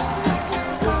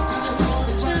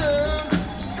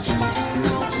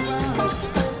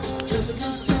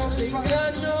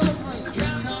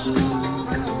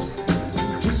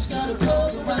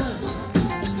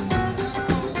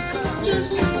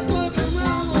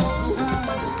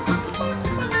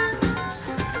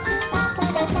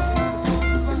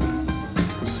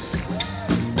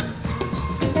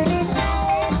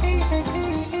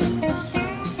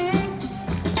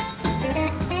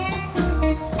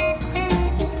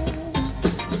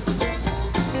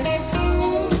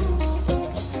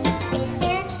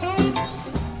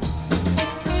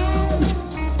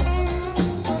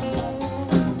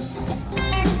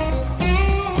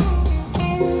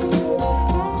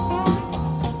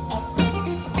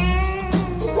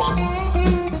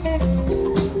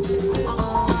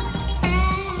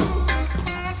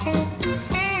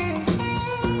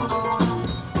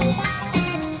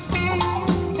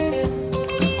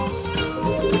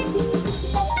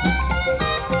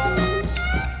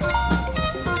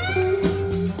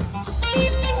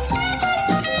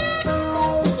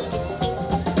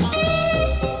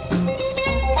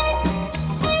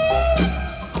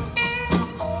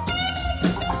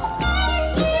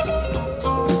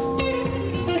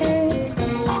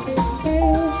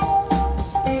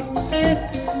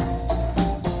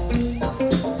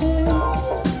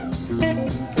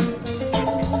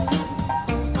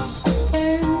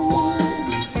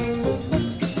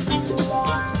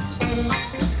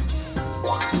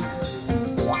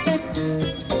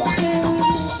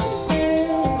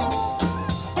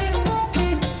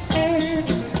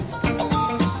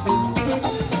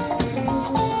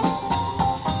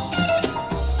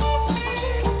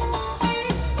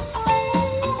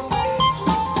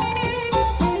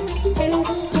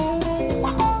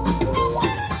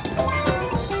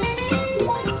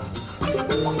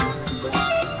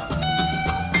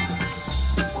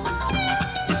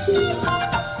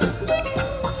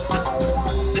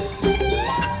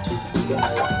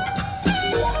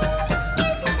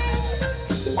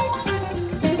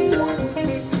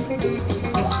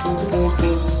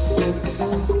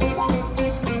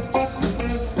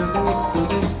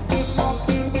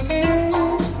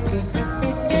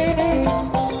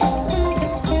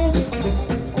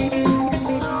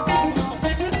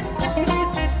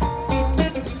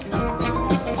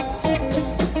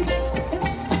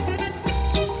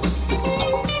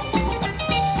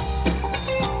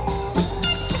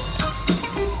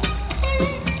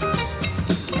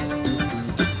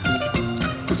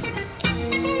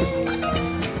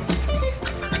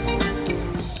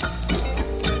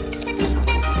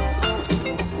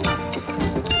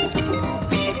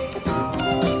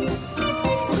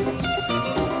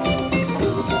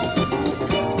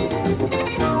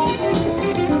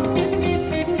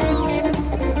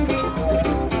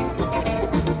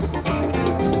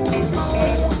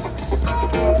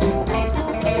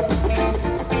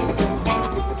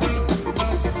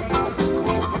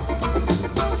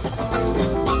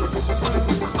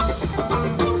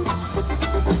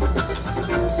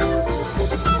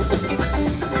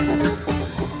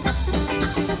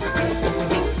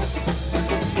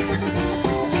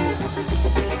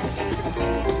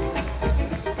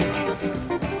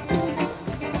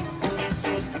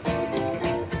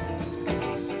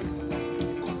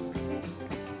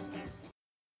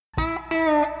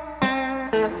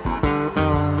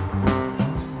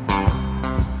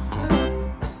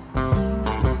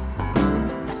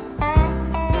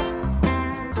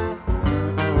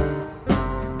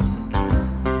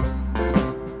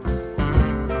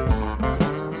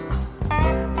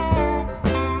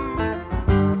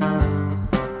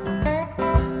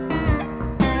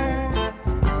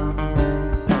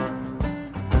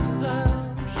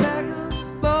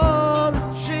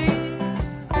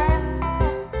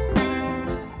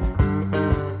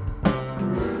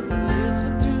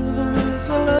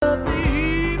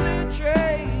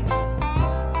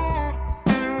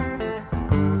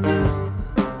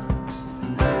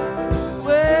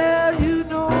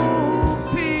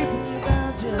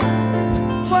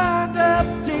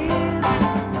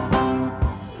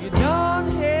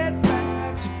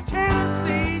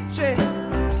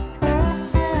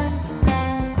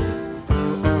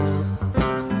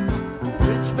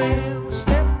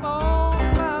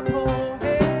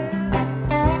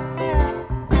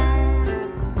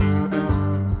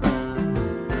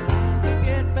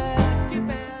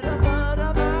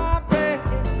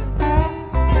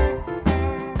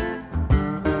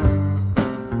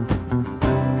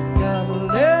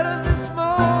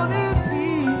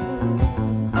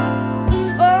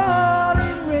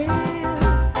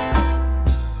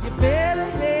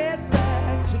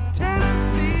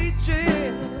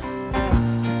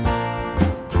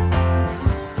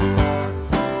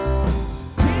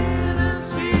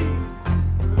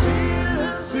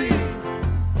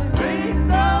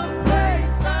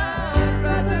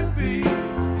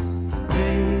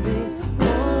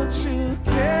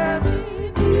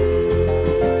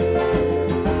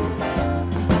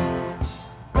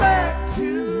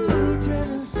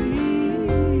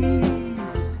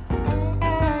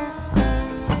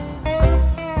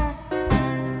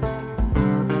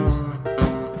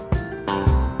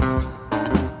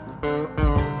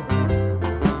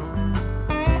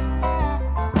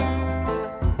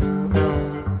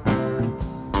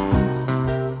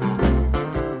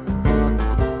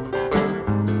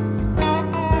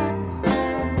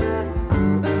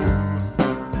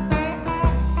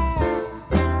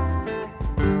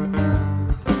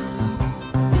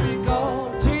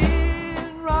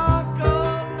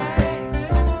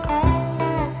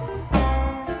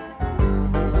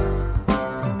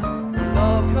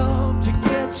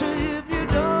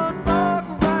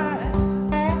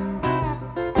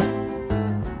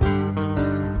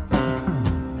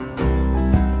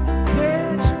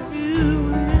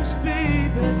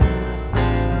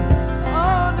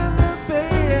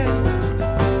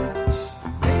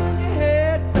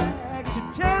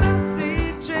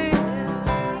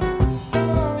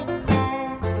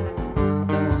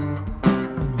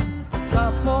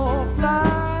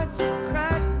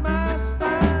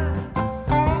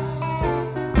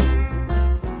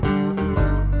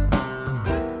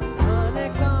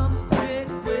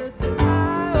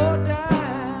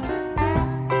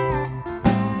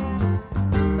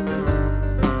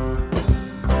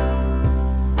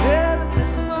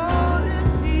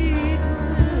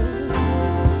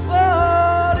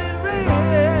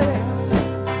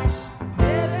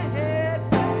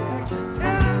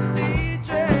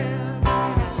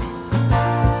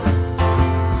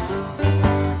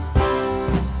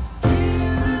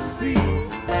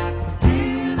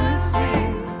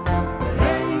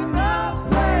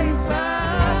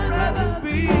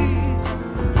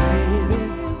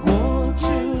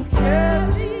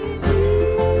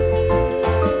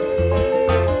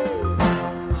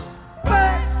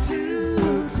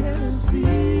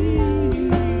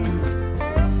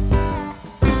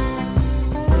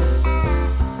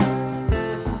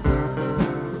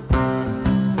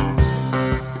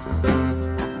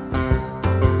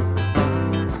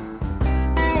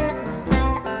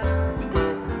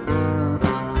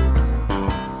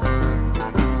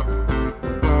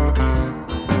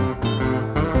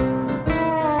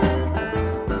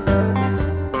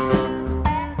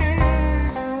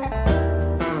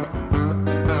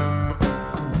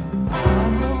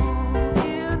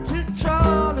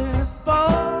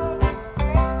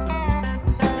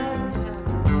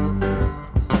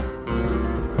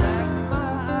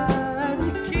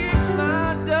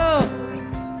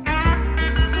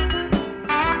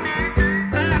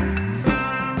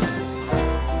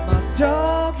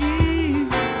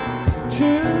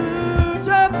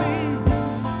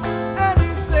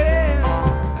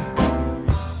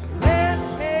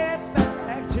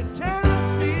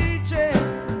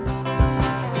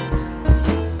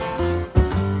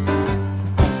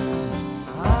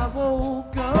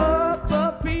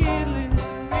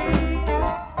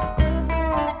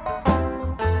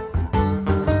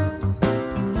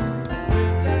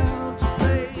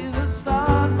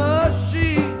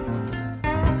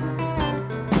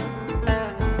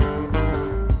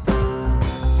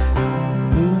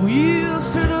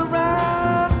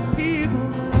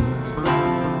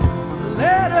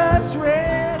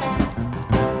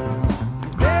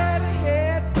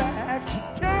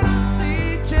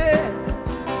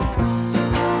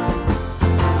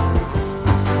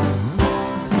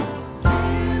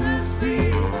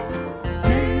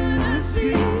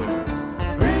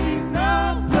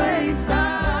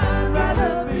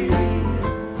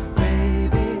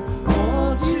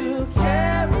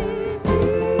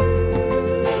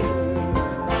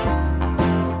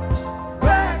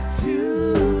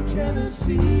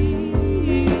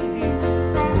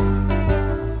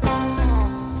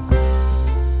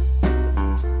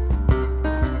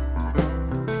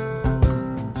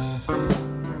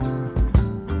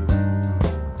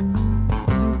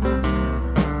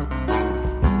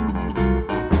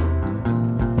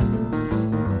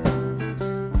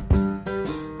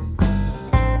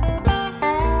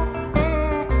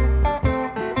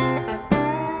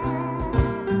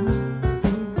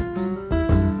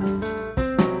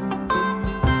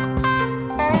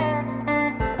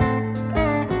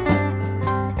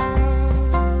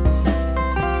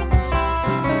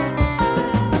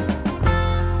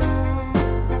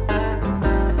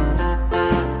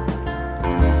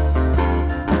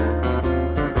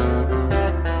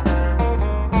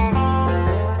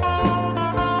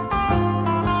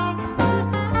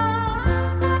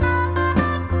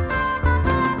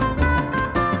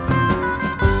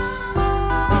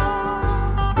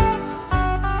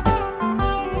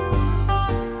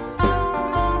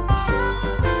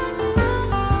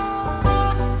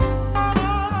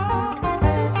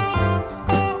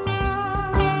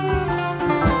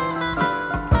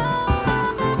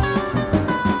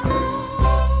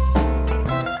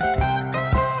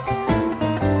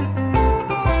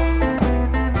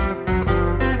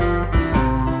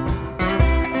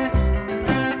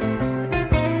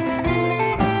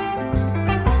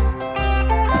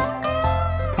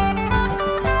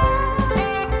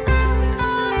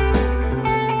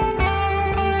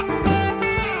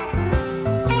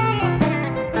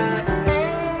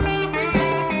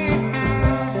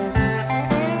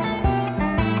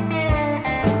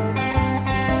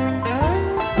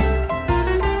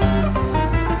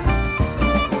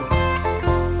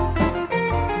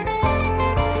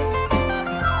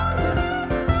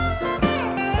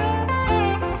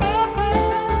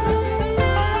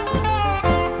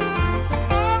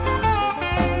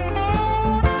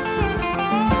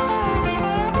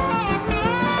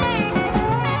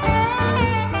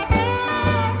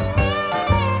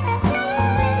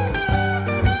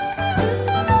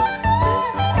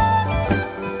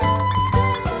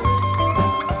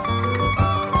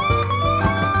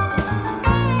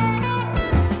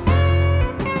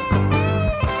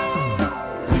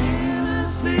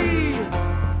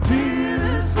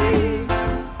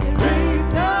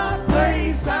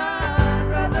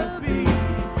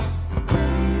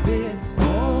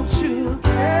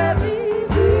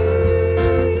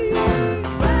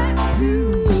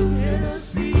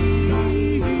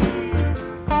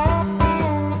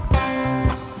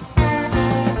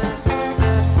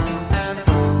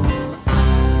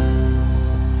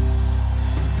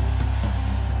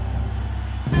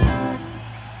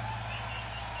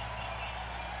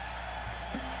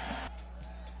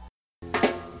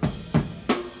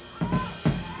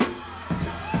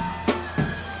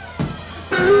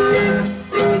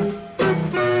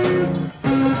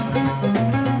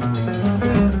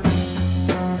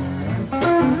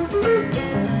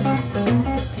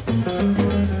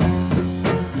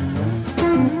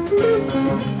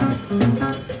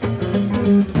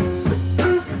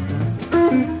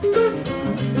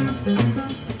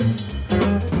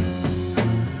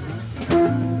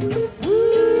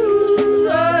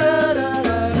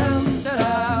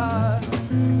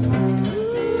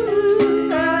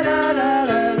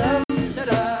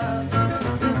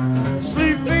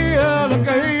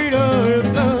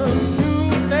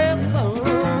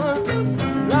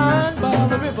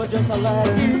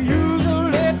 like you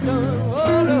usually do.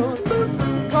 Oh,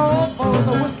 Lord. Call for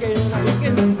the whiskey and you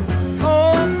can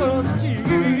call for the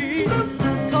tea.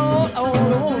 Call all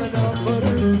the one enough, but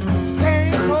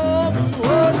can't call me.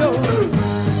 Oh, Lord.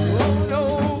 Oh,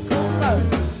 no, 'cause I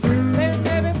let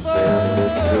me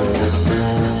before.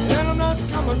 And I'm not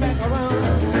coming back around.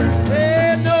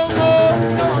 Say no more,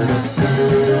 no, I'm not.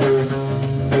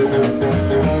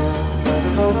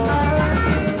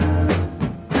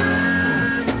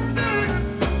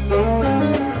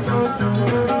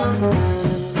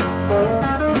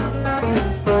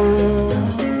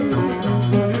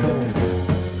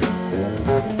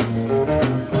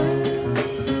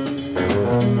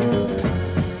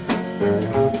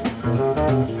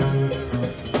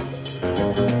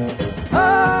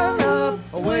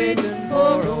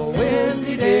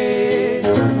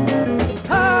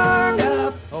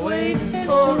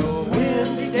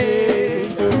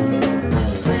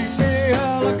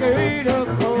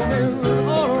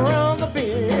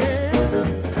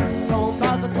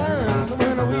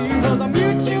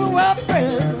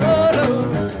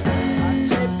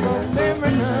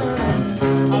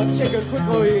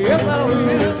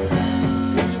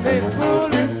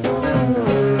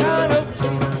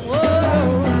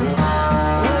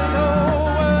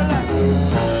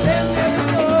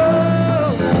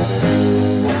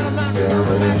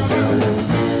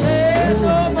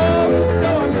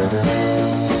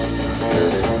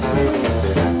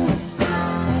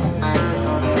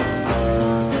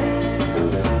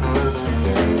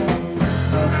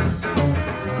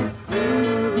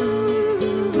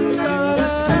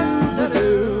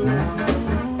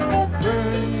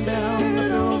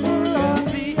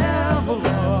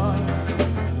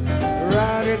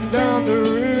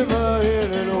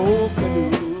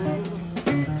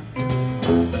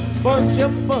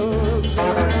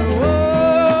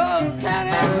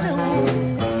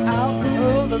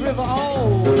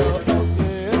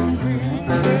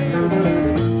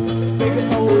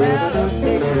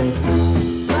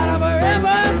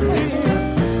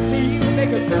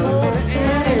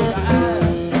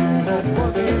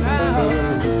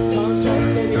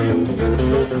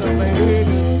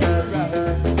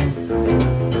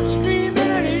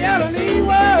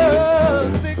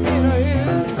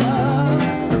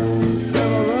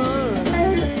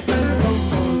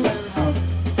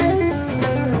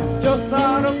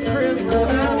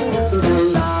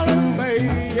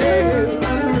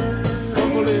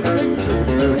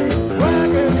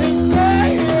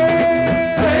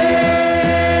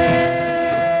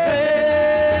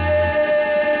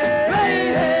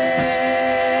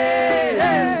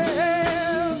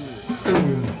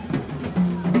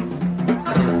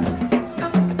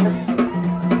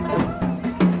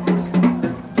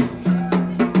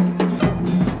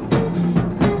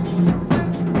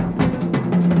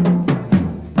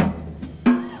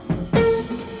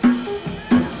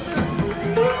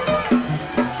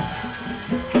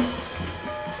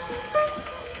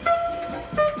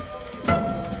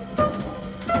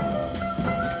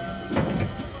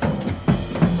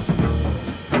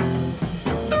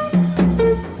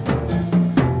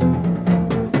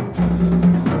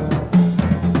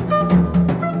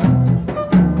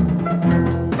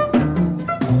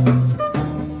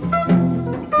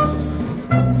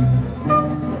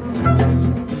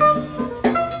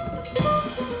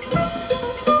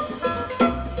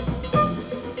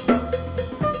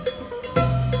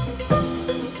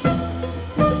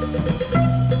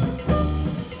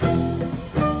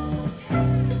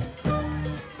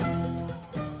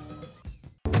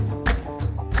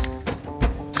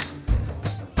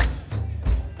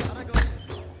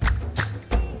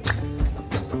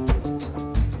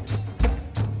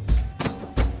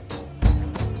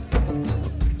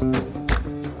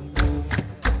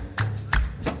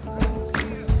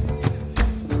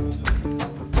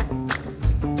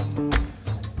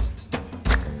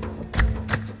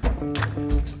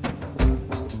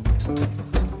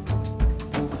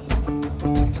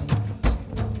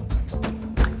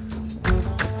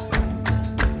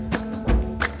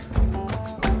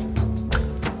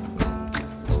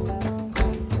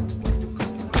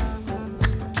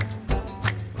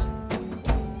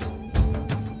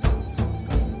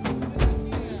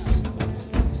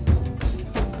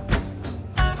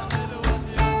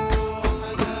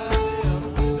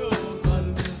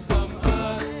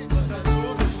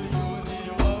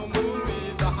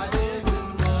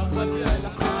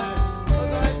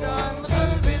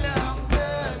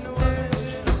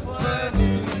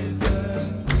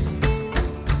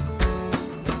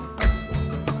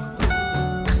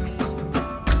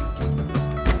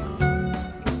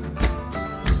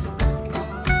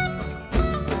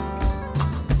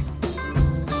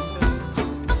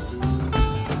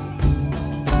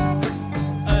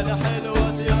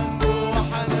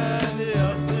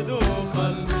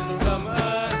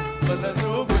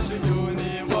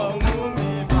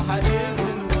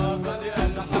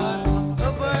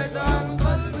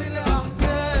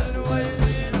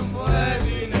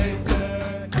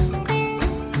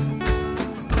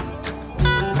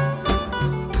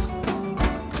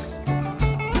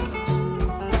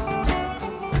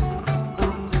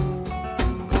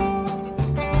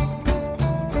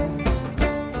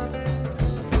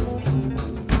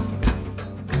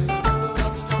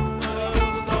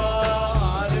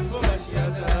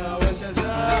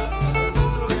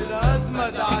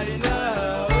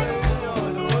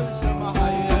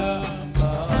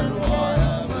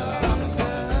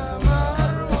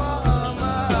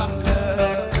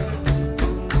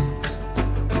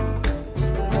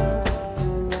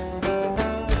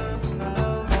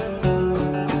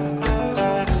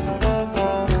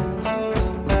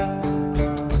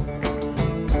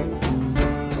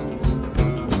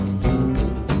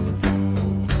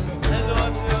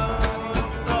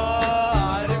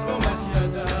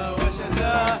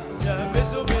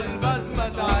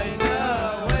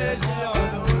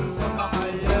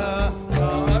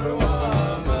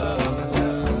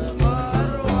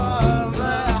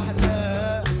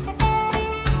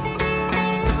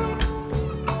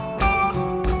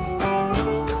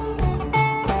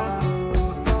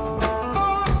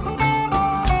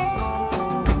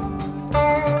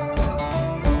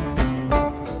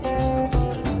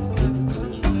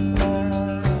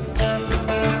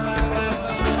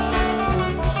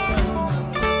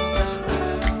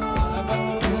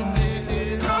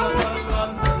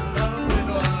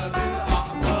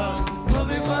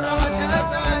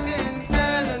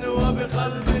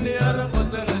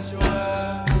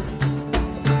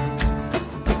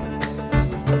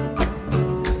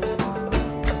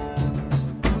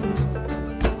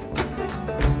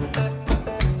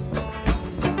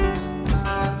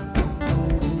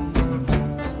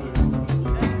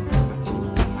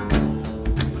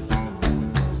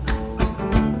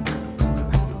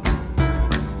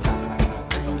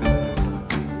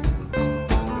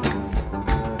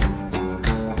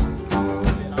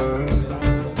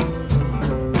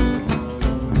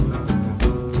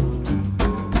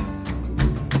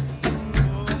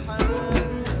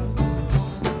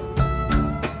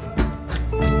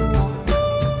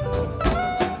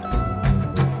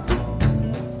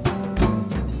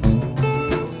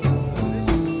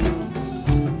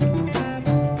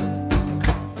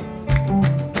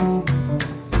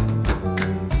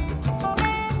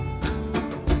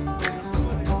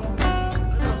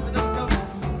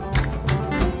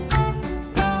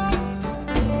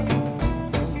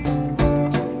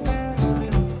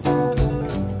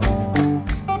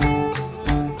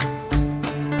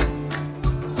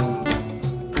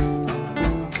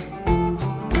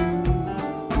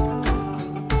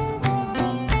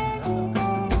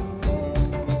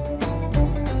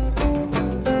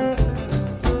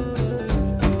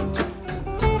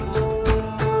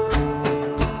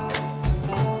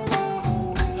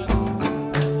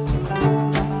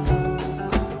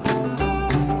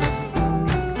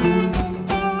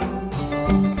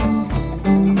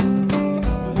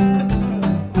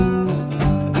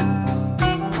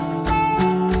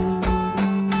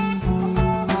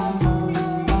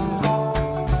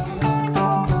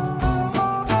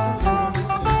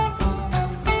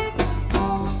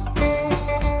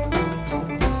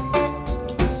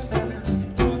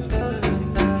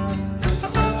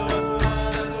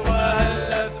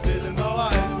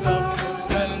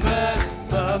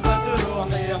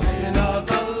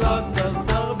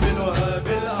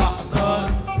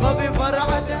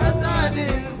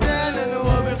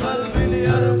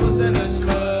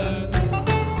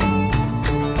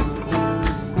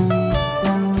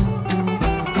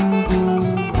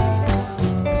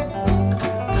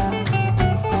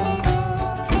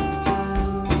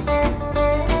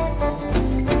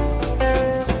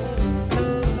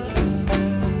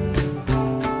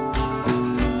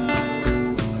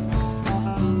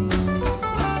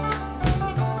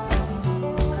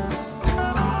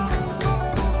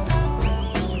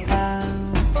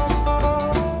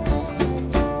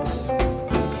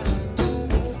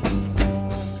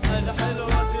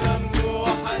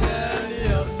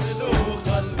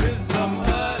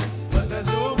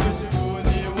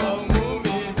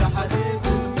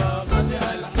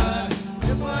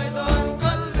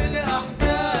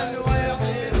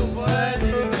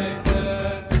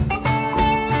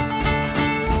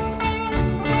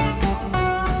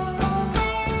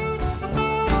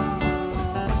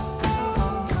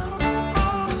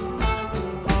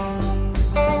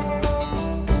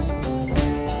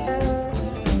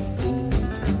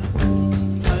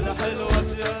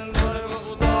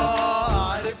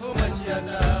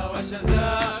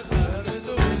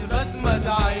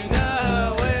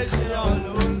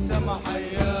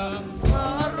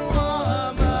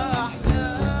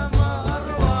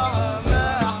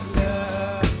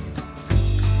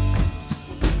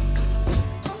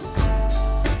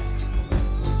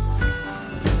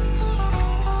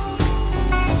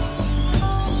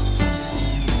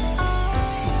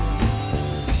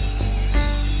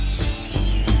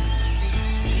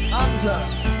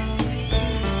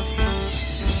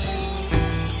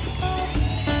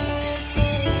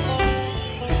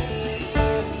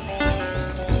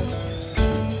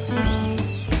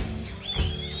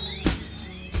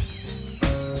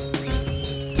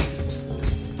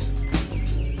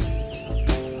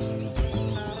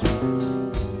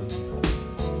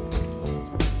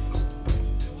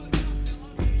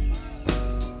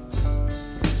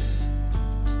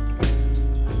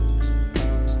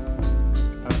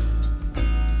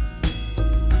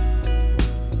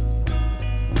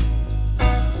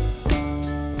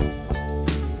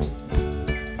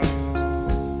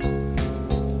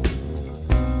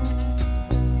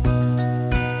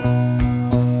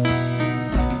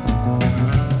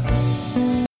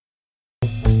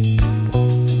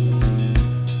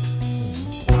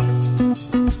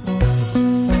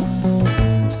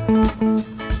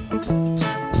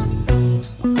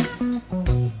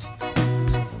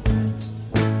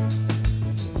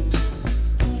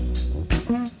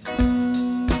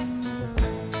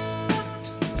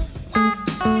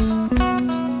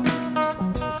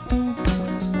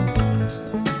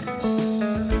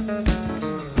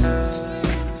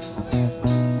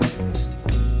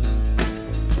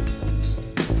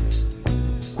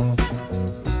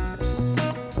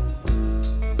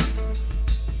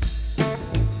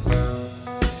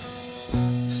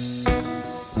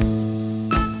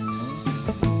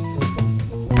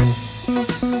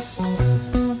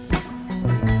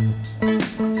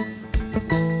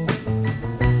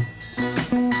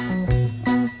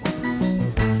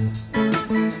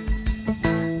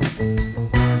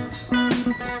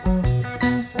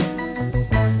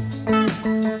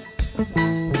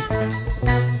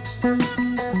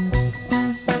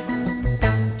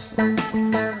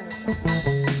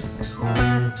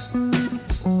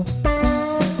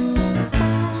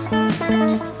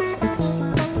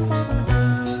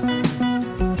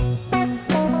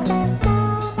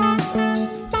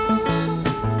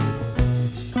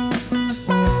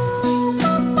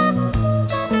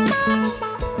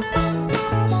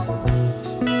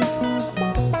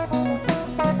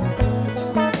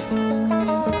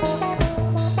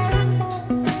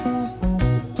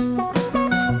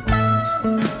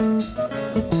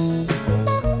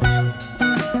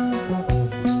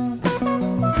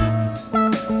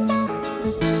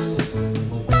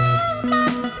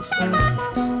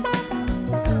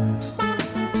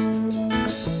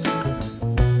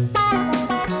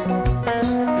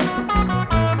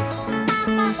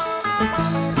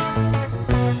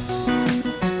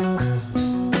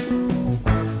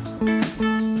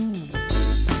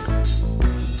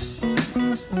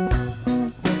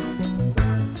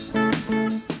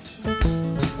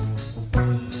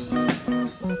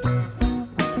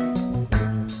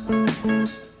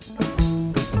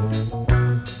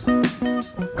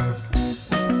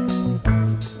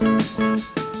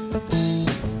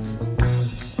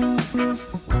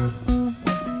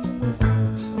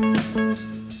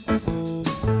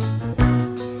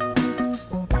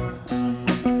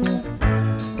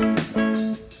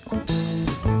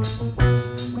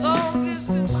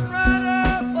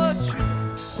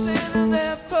 standing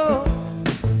there for?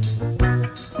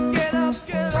 Get up,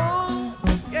 get on,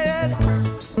 get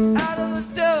out of the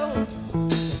door.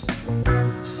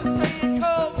 Playing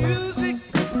cold music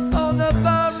on the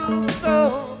barroom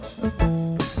floor.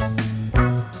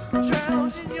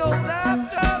 Drowned in your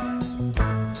laughter,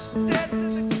 dead to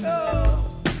the core.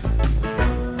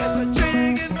 As I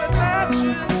drink in my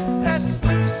matches, that's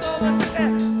loose on the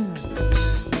tap.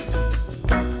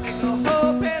 Ain't no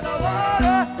hope in the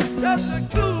water just to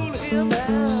cool him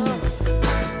down.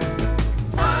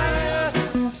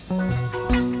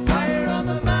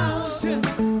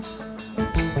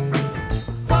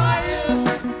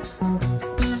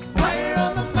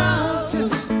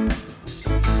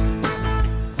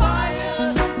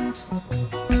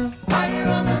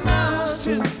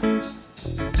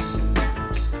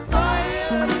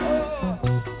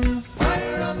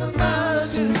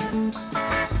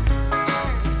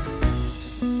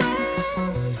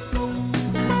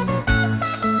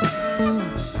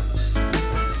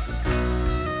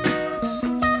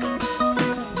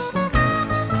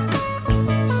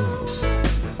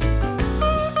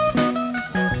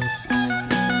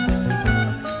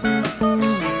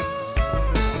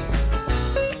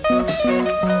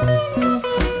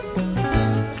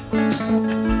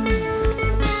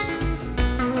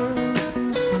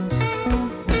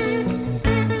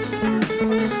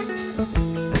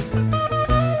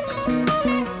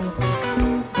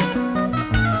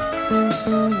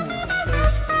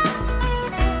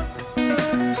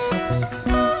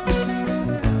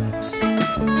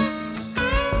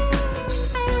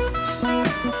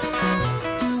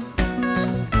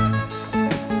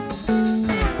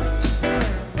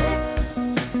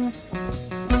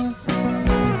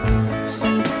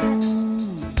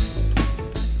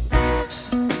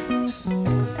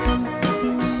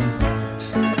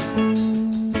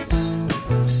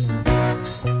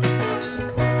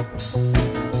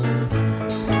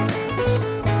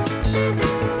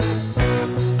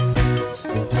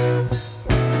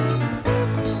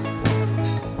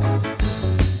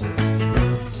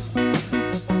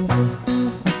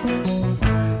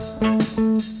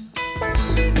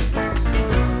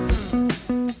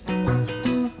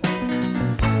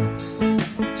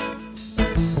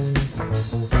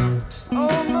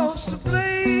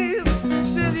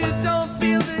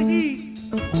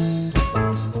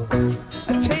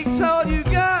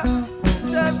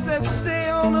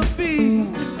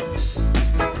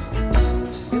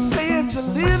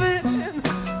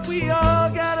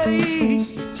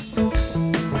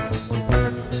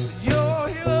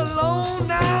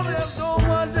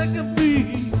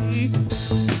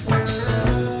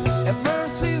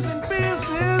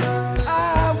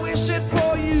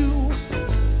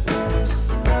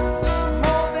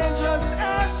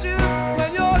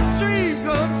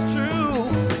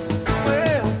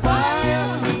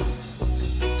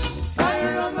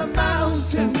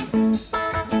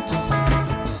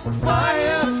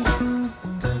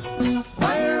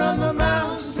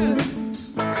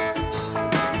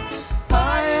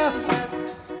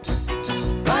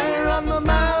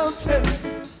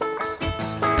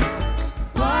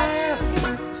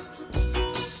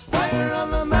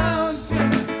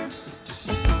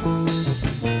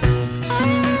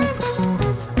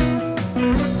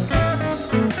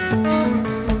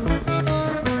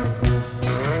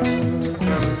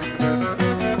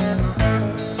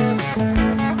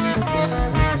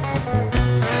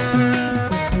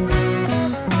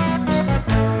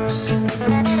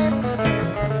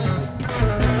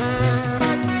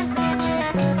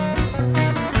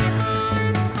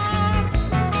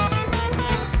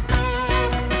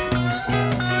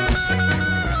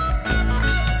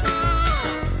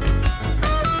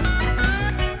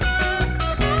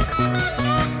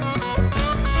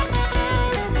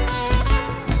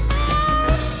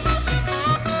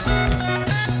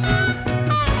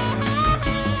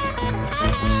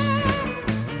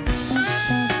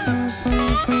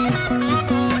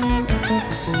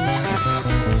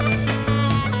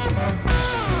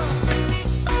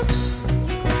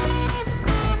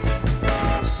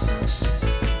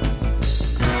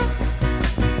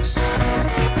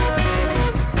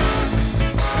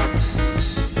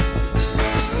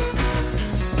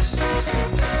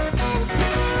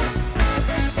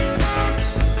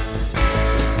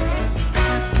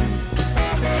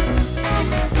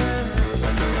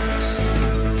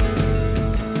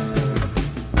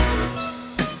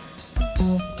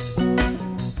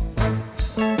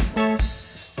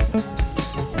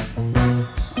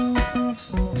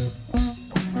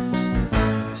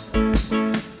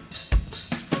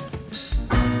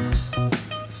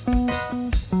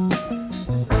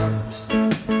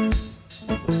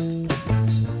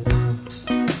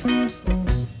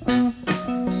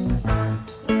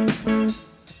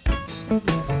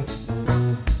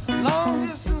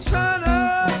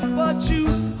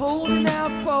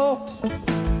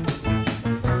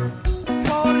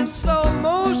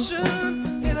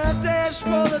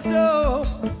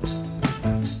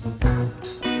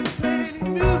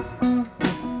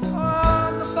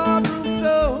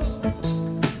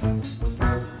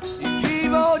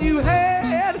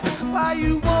 why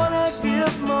you wanna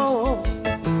give more.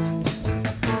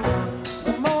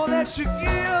 The more that you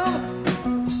give,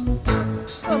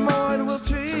 the more it will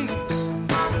take.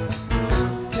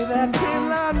 Till that thin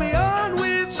line beyond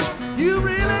which you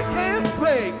really can't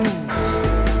play.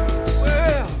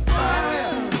 Well,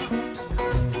 fire,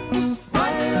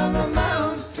 fire on the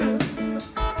mountain.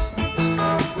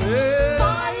 Well,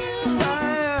 fire,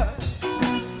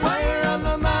 fire on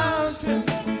the mountain.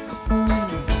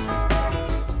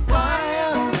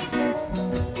 Fire,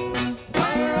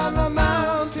 fire on the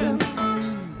mountain.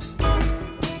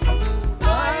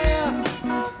 Fire,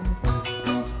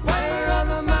 fire on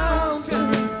the mountain.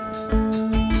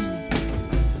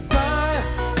 Fire,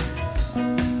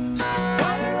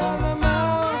 fire on the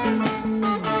mountain.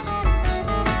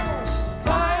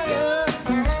 Fire,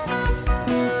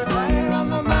 fire on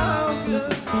the mountain.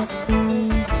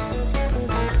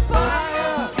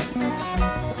 Fire,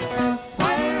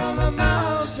 fire on the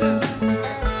mountain.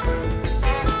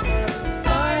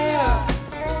 Fire,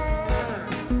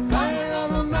 fire on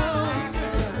the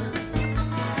mountain.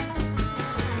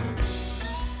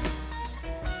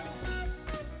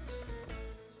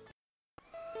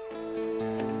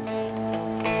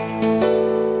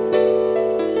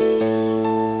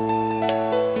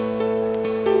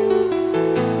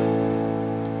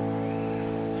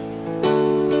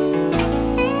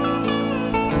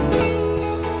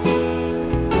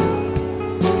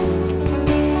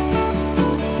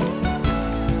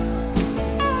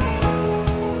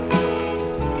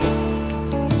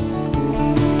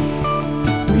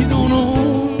 We don't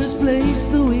own this place,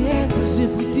 though we act as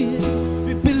if we did.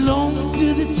 It belongs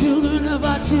to the children of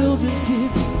our children's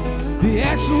kids. The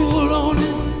actual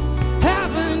owners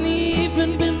haven't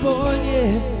even been born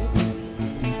yet.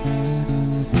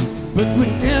 But we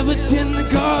never tend the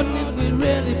garden and we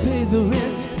rarely pay the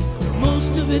rent.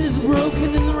 Most of it is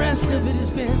broken and the rest of it is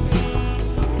bent.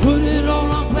 Put it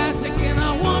all on plastic and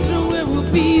I wonder where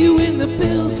we'll be when the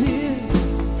bill's hit.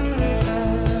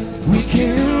 We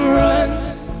can't run,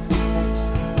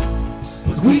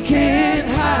 but we can't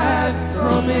hide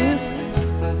from it.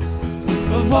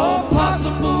 Of all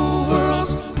possible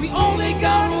worlds, we only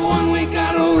got one, we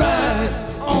gotta ride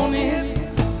on it.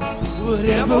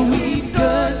 Whatever we've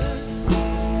done,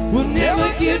 we'll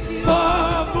never get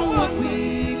far from what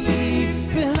we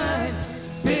leave behind.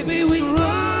 Baby, we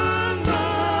run,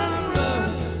 run,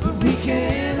 run, but we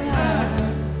can't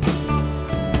hide.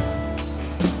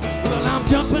 Well, I'm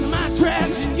dumping my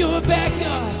trash in your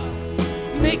backyard,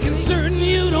 making certain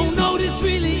you don't notice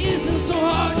really isn't so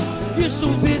hard. You're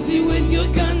so busy with your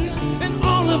guns and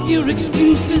all of your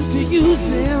excuses to use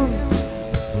them.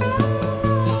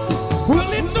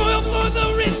 Well, it's oil for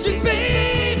the rich and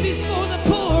babies for the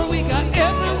poor. We got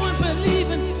everyone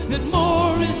believing that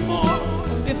more is more.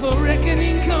 If a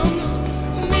reckoning comes,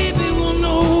 maybe we'll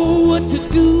know what to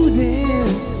do then.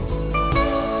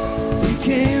 We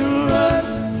can't run,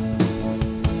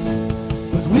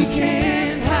 but we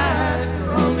can't hide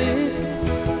from it.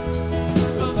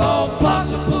 Of all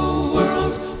possible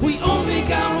worlds, we only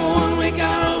got one, we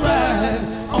gotta ride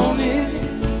on it.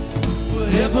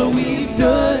 Whatever we've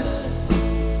done,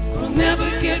 we'll never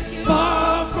get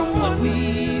far from what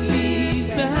we leave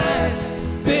behind.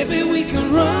 Baby, we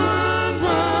can run,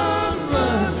 run,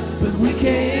 run, but we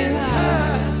can't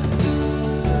hide.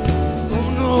 Oh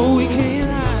no, we can't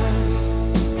hide.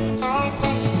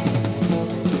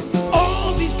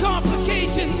 All these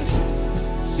complications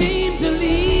seem to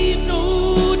leave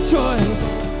no choice.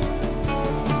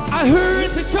 I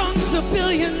heard the tongues of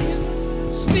billions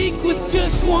speak with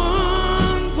just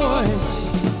one voice,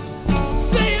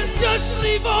 saying just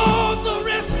leave all the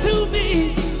rest to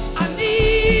me. I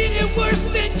need it worse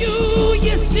than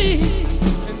you see.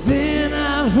 And then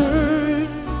I heard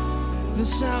the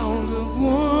sound of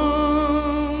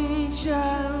one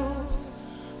child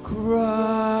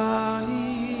crying.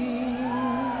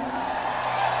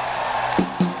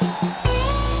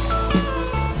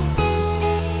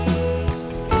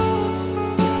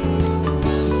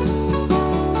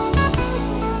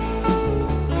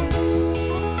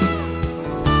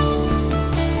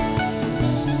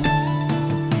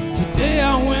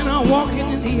 When I'm walking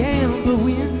in the amber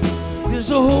wind, there's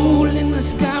a hole in the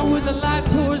sky where the light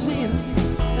pours in.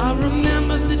 I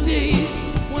remember the days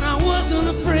when I wasn't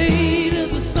afraid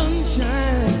of the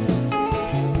sunshine,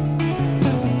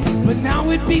 but now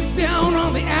it beats down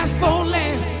on the asphalt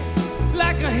land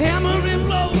like a hammering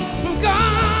blow from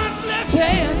God's left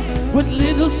hand. But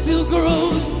little still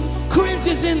grows,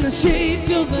 cringes in the shade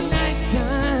till the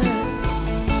nighttime.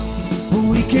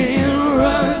 We can't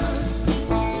run,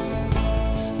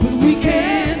 but we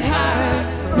can't hide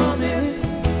from it.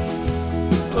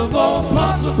 Of all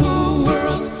possible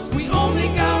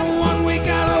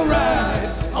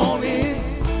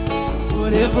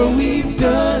whatever we've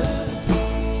done,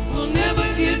 we'll never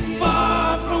get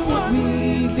far from what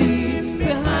we leave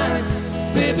behind.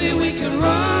 Baby, we can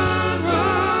run,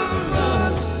 run,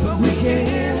 run, but we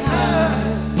can't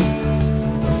hide.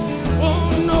 Oh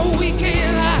no, we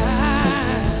can't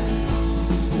hide.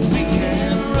 We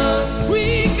can run, but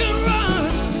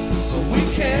we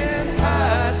can't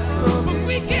hide from it.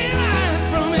 We can't hide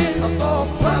from it. Of all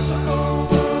possible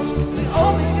worlds, we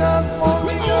only got one.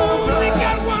 We only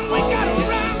got one. We gotta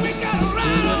ride. We gotta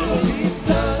ride on. We've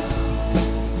done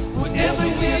whatever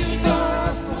we've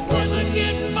done. We'll never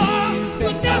get far.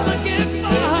 We'll never get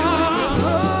far.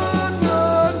 Run,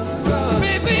 run, run.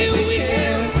 Baby, we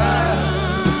can't run.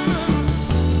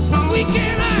 We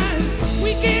can't hide.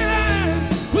 We can't hide.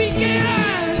 We can't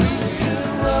hide. We can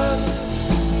run.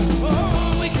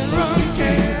 Oh, we can run. We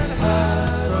can't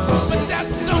hide. But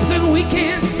that's something we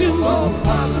can't do. All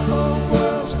possible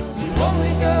worlds. We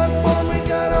only got one. We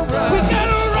gotta ride. We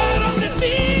gotta ride on it,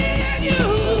 me and you.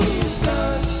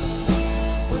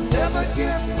 We'll never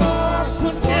get far.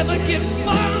 We'll never get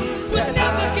far. We'll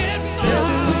never get far.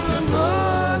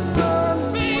 Run, run,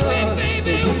 baby,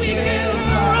 baby, we can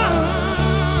run.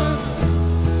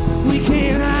 We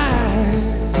can't hide.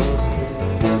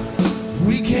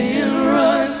 We can't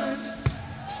run.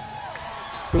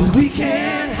 But we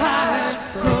can't hide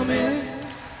from it.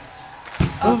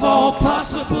 Of all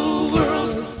possible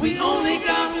worlds, we only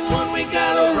got one. We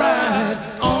gotta ride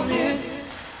on it.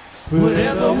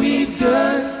 Whatever we've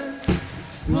done,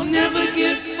 we'll never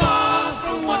get far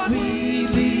from what we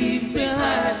leave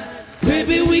behind.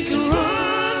 Baby, we can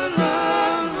run,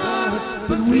 run, run,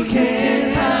 but we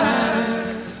can't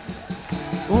hide.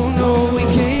 Oh no, we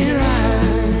can't hide.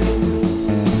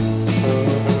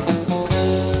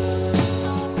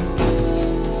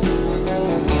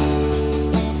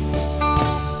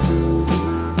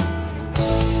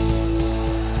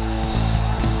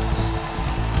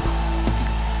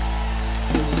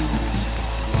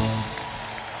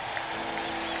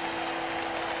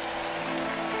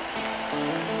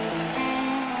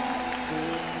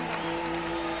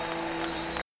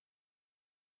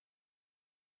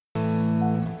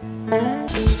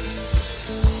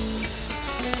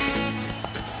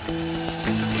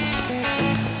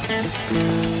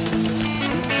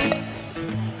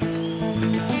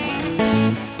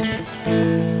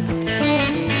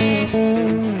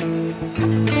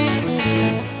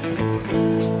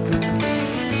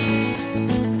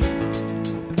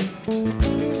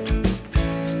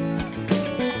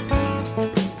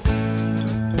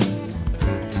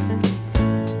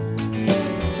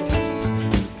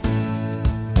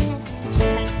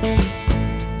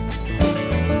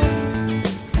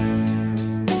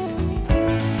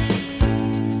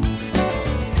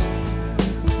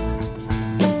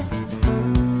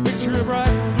 Picture a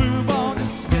bright blue ball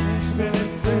just spinning,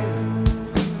 spinning free,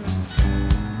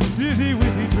 dizzy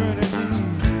with eternity,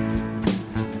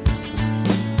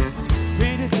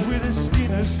 painted with a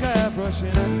skin of sky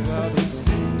brushing out the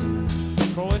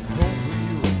sea. Call it home for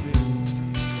you and me.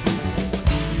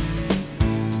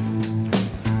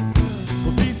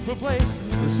 A peaceful place,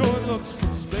 so it looks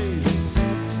from space.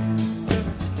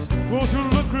 Closer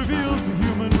look reveals the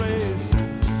human race.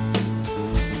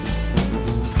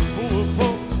 Full of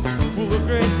hope, full of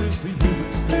grace is the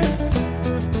human face.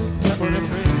 Never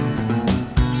afraid,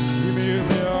 we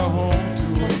merely are home to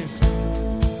waste.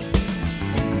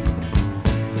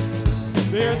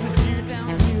 There's a deer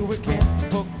down here we can't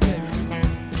forget.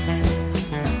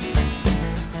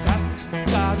 That's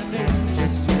got a name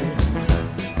just yet.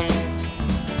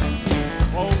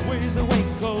 Always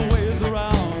awake, always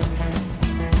around,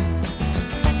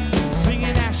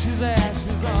 singing ashes,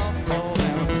 ashes all fall down.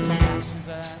 Ashes,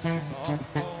 ashes all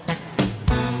fall down.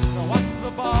 Now watches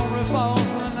the ball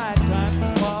revolves and the nighttime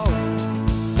falls.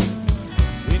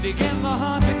 And again the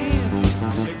hunt begins,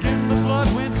 again the blood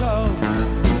wind goes.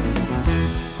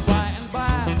 By and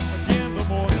by, again the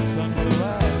morning sun will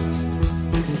rise.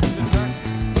 The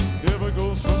darkness never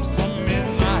goes from some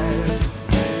men's eyes.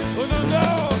 Look at the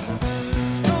dogs,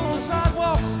 strolls the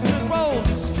sidewalks till it rolls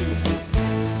the streets.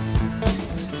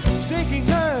 Staking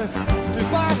turf,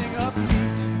 dividing up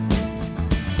heat.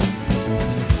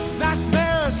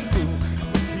 Nightmare spook,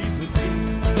 piece of feet.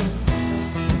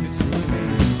 It's you and me.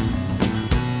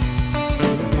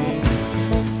 You and me.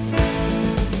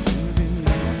 You and me.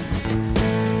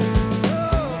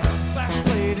 Oh, flash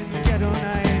blade in the ghetto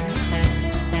night.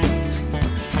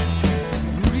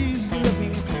 Rudy's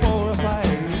looking for a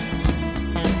fight.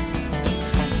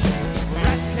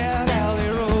 Rat cat alley,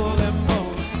 roll them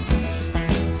bones.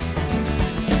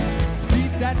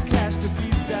 Beat that Cash to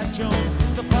beat that Jones.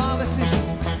 The politicians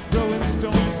throwing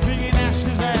stones, singing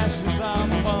ashes, ashes, I'm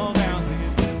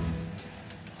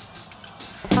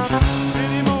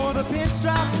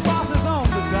strike bosses on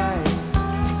the dice.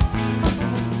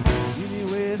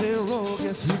 Anyway they roll,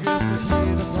 guess who gets to pay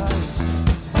the price?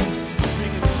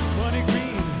 Singing Money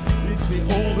Green, it's the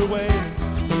older way.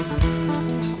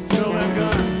 Sell them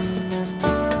guns,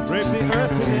 rape the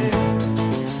earth today.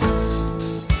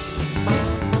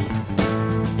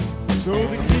 So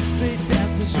the kids they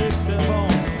dance, they shake their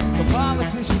bones. The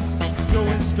politicians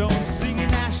throwing stones,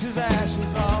 singing ashes,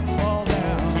 ashes, all fall down.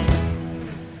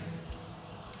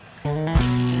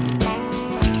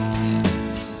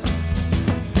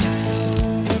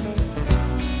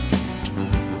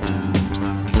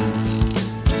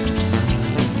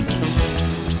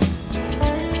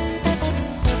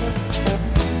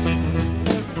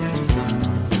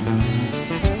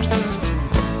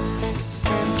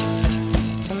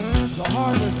 The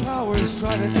heartless powers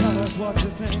try to tell us what to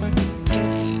think.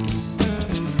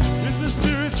 Is the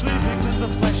spirit sleeping and the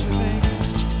flesh is ink?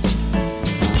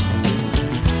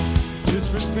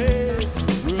 Disrespect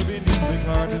will be beneath the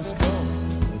garden skull.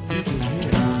 The future's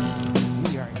here.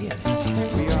 We are it.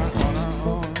 We are on our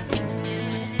own.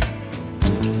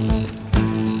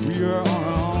 We are on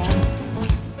our own.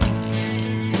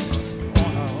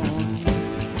 On our own.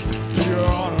 We are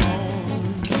on our own.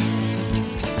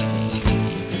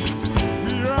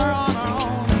 We are on our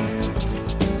own.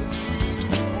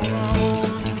 On our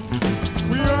own.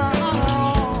 We are on our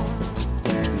own.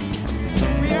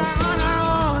 We are on our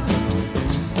own.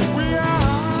 We are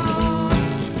on our own.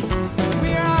 We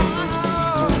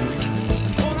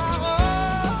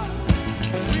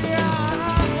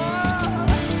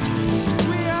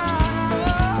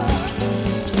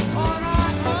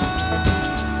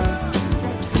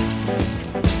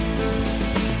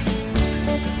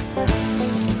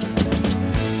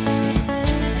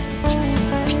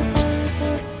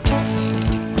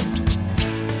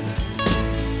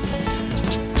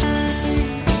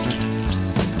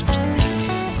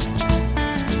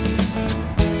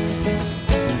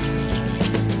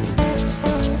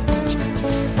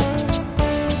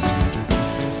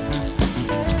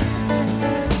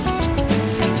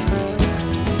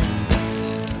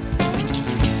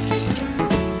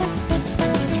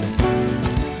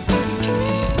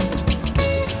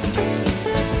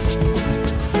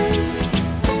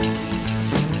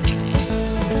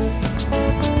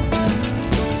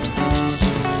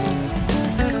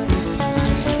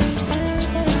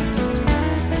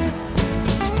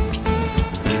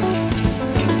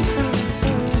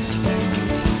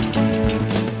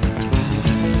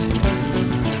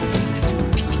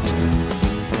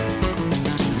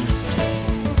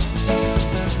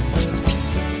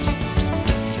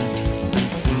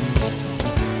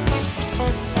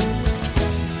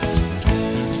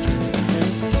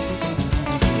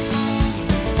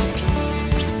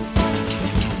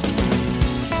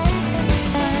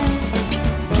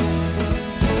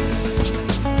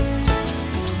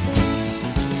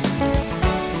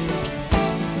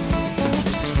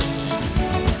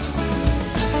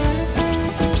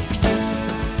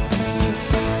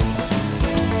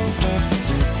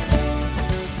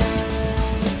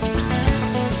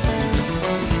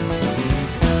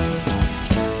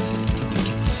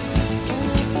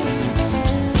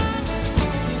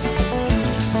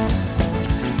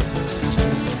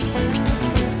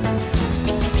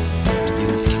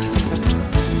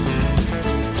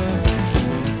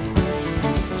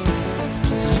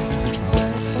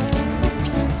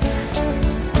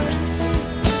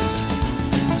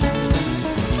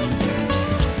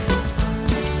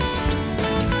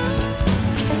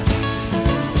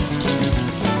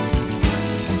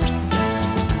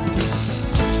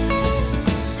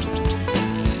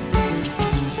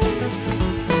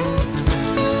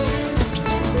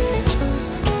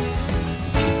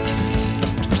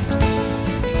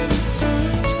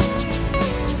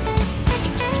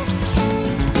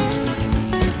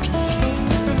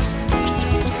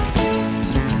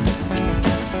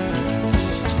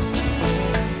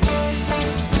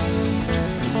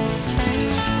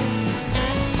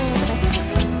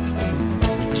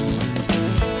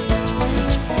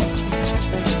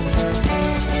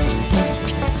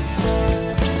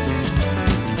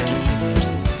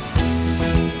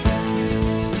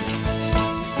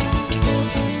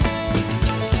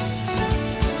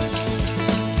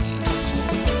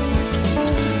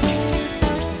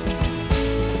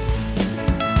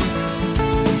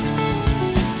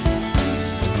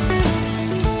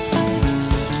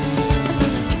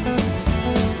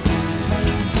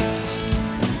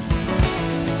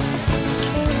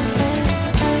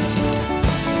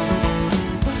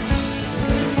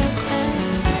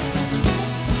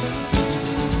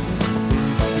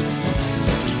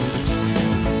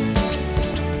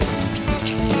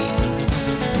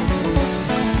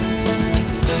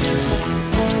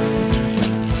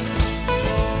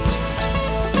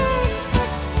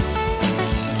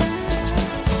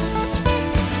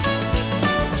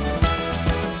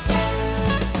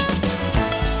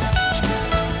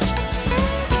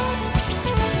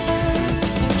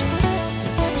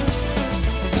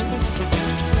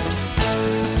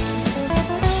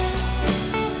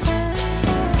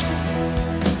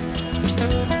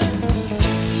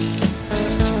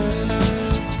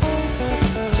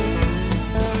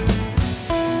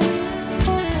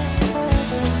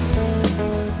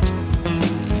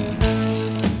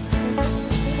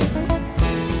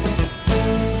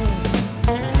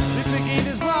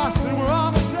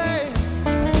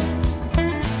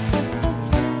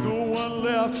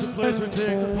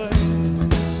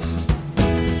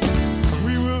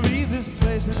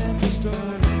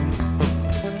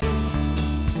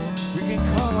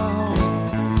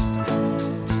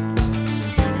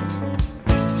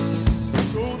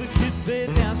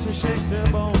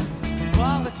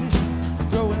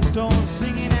stone,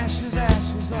 singing ashes,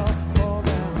 ashes all fall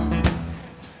down.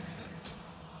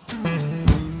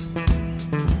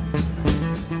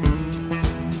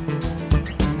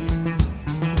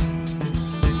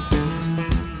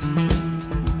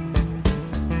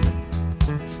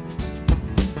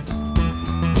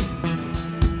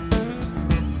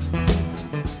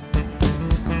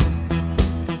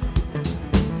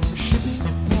 Shipping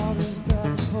powder's back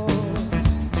and forth.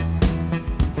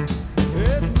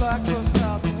 It's black goes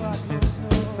south and white goes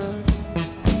north.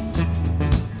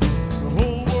 The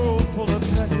whole world full of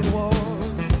petty wars.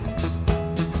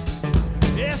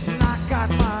 Yes, and I got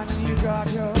mine and you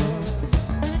got yours.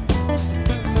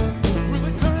 With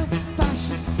the current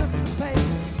fascists at the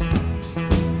pace,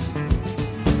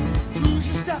 choose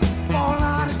your step, fall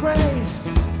out of grace.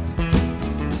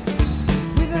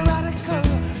 With a radical,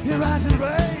 you're right and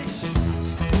rage.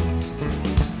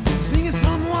 Singing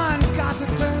someone got to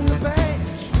turn the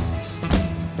page.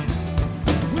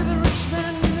 With a rich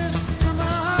man in this from my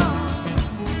heart,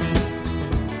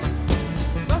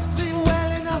 must be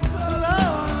well enough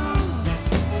alone.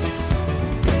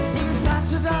 With his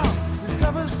pants are down, his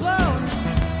cover's blown.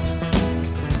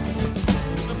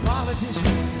 The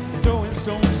politician throwing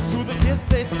stones through the kids,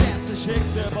 they dance to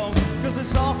shake their bones. Cause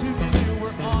it's all too clear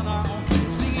we're on our own.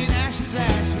 Singing ashes,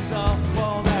 ashes all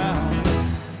fall down.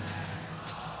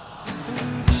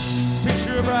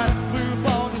 Picture a bright blue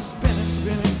ball just spinning,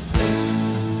 spinning.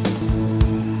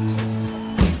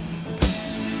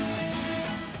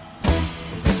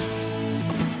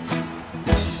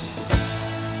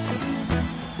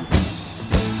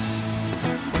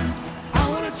 I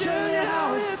wanna tell you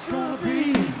how it's gonna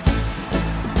be.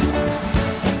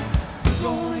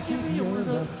 Gonna give your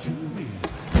love to me.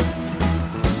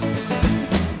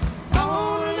 I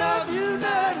wanna love you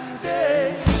night and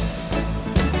day.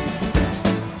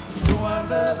 Though our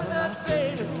love will not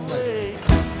fade away.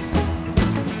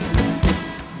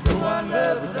 Though our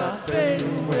love will not fade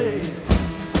away.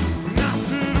 Not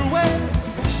fade away.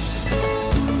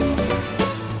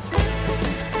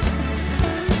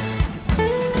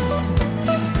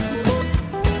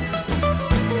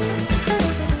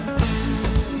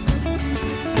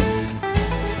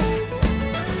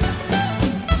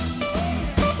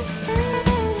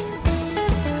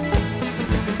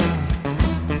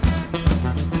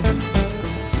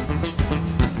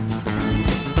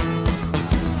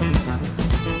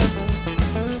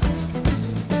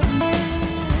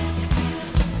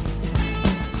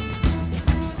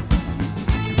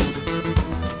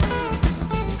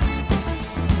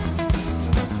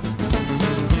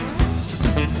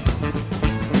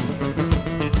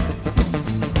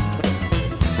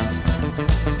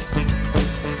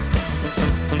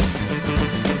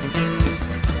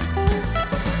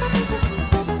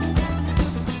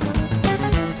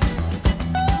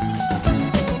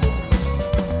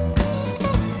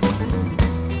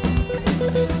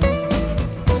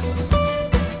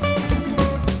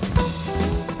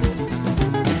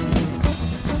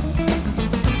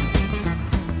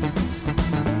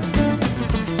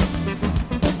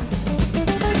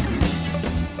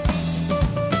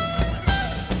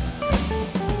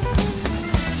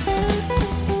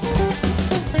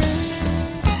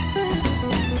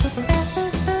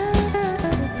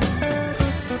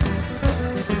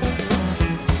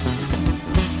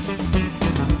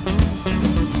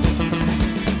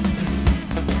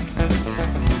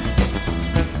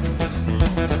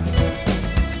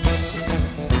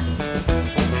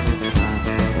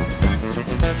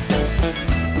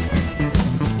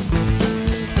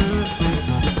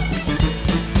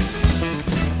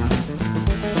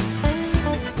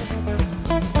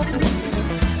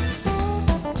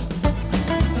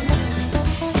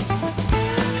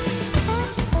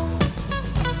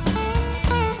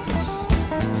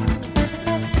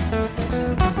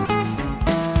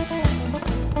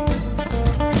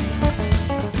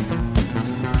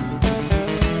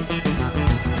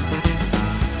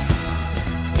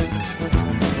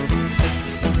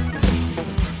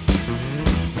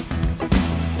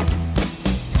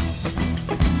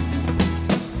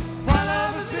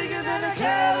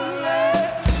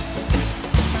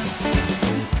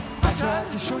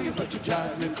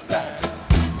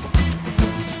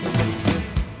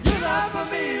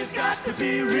 to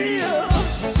be real.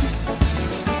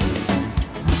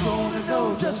 You wanna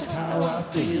know just how I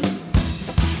feel.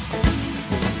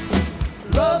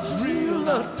 Love's real,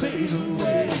 not fade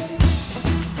away.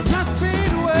 Not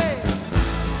fade away.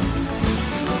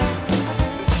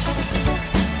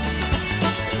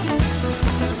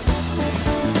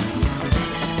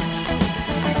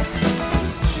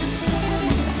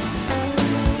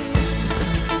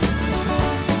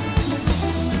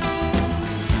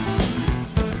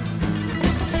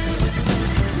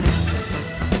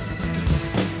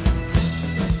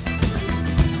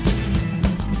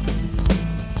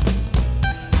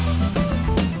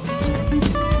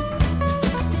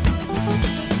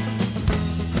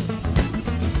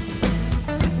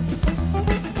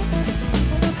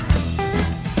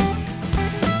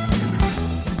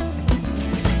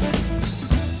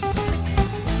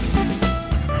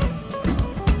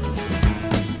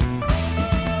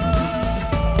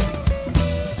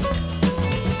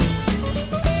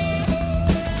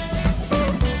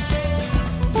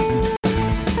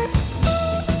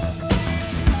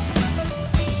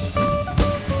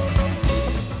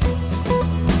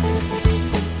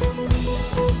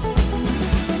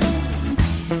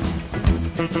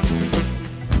 I'll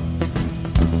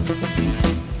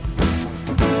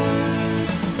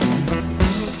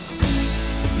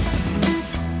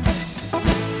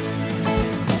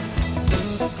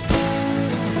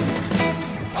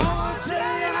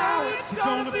tell you how it's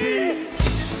gonna be.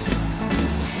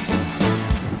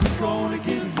 Gonna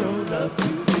give your love to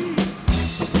me.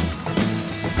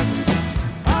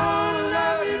 I wanna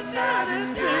love you night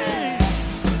and day.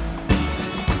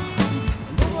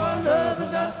 No, our love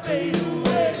will not fade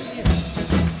away.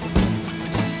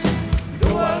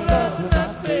 No, our love will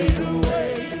not fade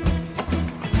away.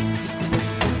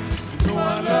 No,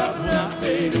 our love will not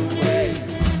fade away.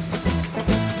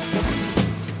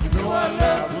 No, our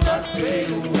love will not fade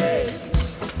away.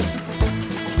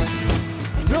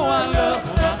 No, our love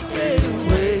will not fade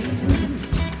away.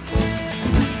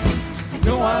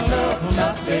 No, our love will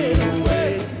not fade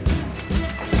away.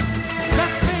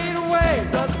 Not fade away.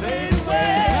 Not fade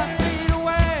away. Not fade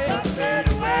away. Not fade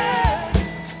away.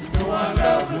 No, our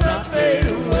love will not fade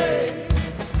away.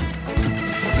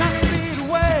 Not fade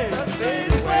away. Not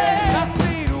fade away. Not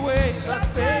fade away. Not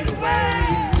fade away.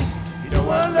 You know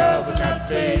our love will not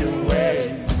fade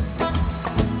away.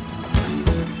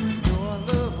 No, our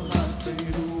love will not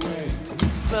fade away.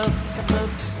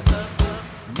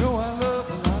 No, our love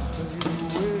will not fade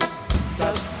away. No, our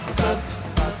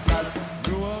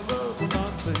love will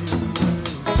not fade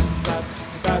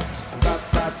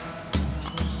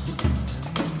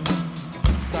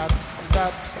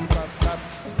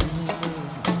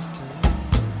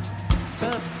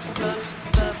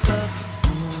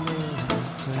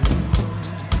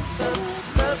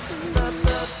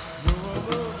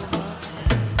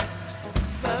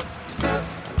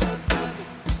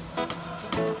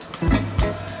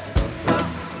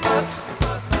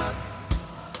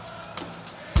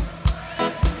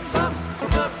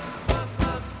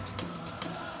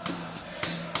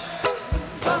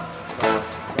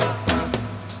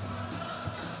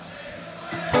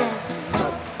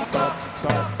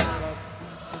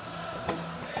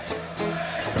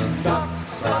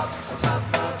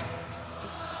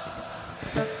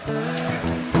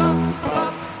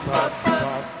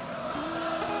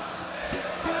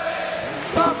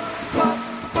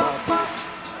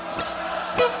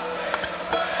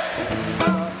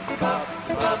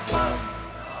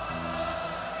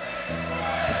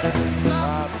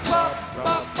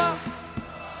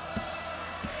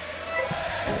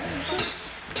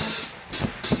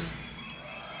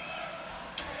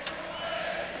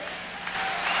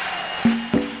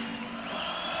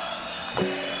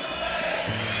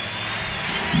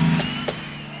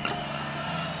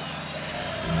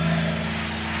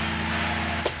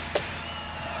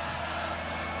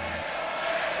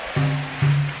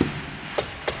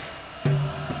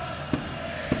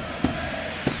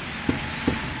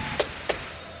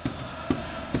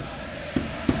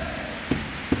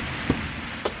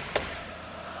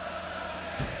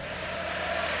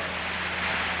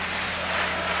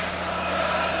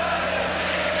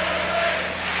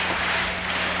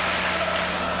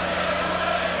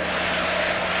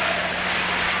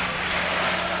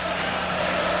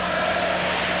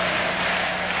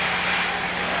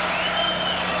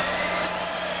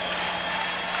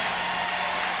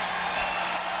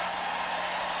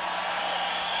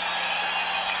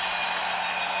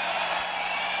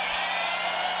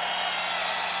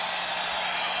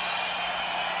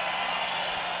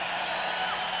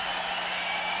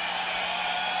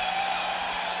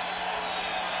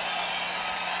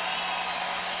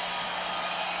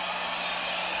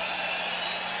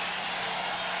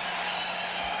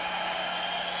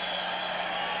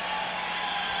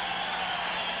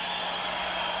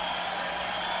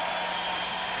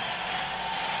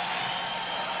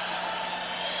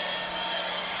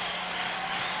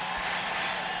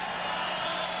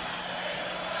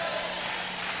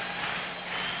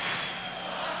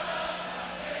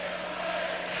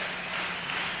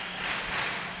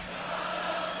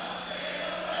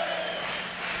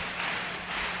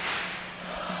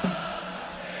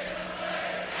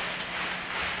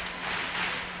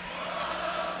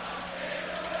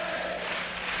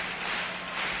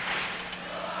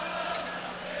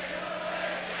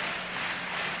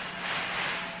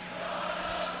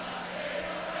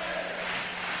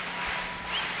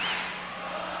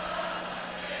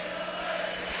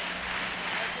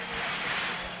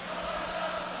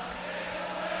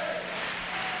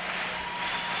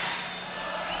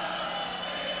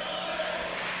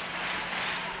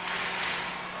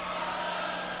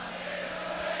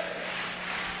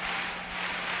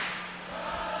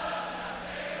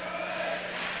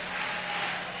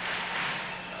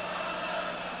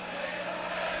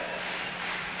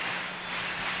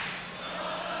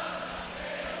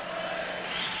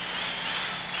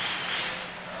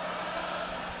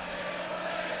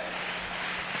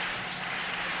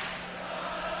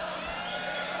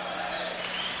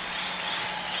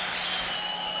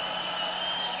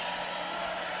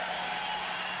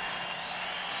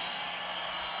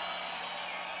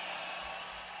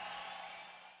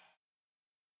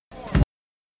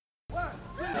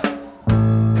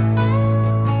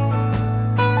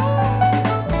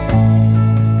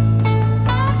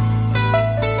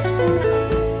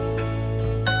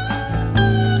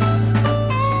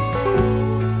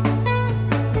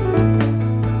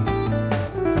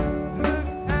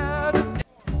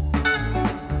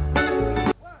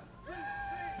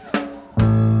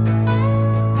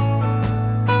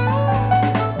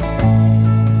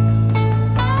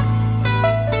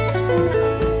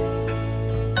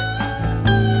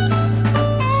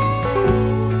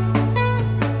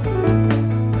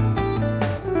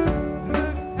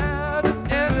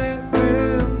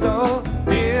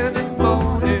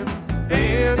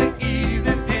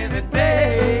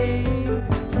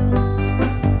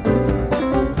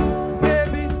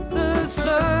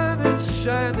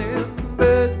shining,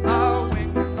 birds are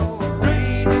winging, or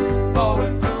rain is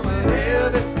falling from a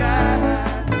heavy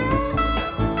sky.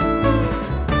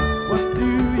 What do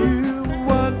you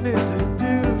want me to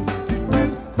do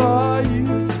for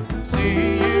you to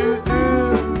see you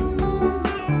through?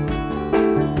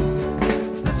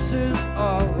 This is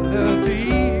all a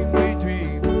dream we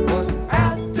dreamed one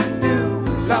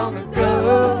afternoon long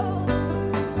ago.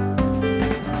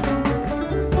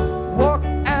 Walk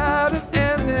out of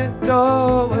any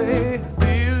doorway,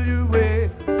 feel your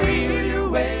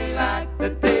way like the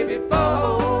day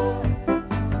before.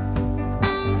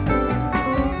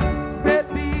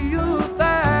 Maybe you'll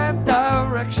find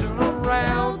direction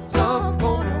around some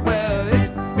corner where it's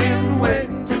been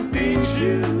waiting to meet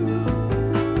you.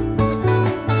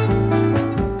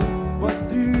 What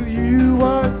do you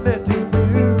want me to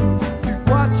do? To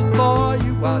watch for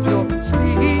you while you're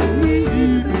asleep?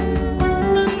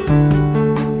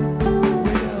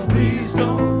 Well, please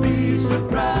don't be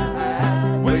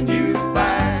surprised when you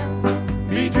find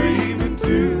me dreaming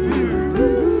too.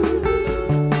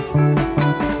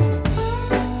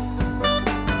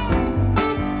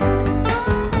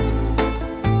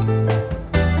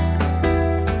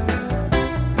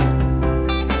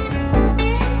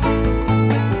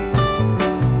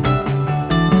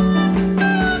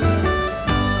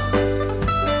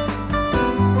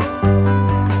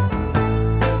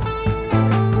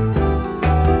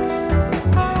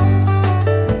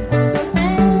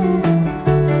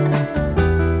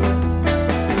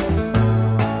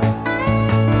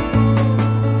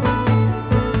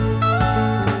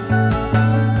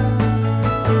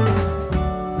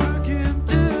 Look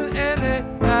into any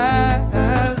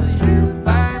eyes you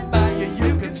find by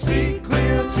you can see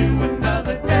clear to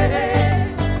another day.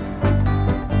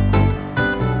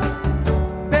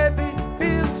 Maybe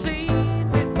been seen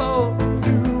before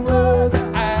through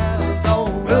other eyes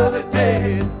on other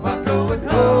days while going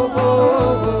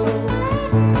home.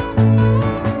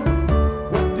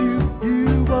 What do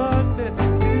you want me to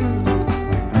do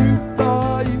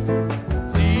for you to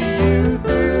see you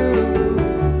through?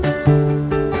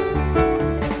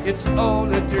 It's all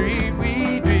a dream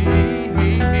we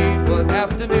dreamed one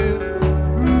afternoon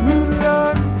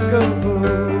long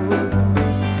ago.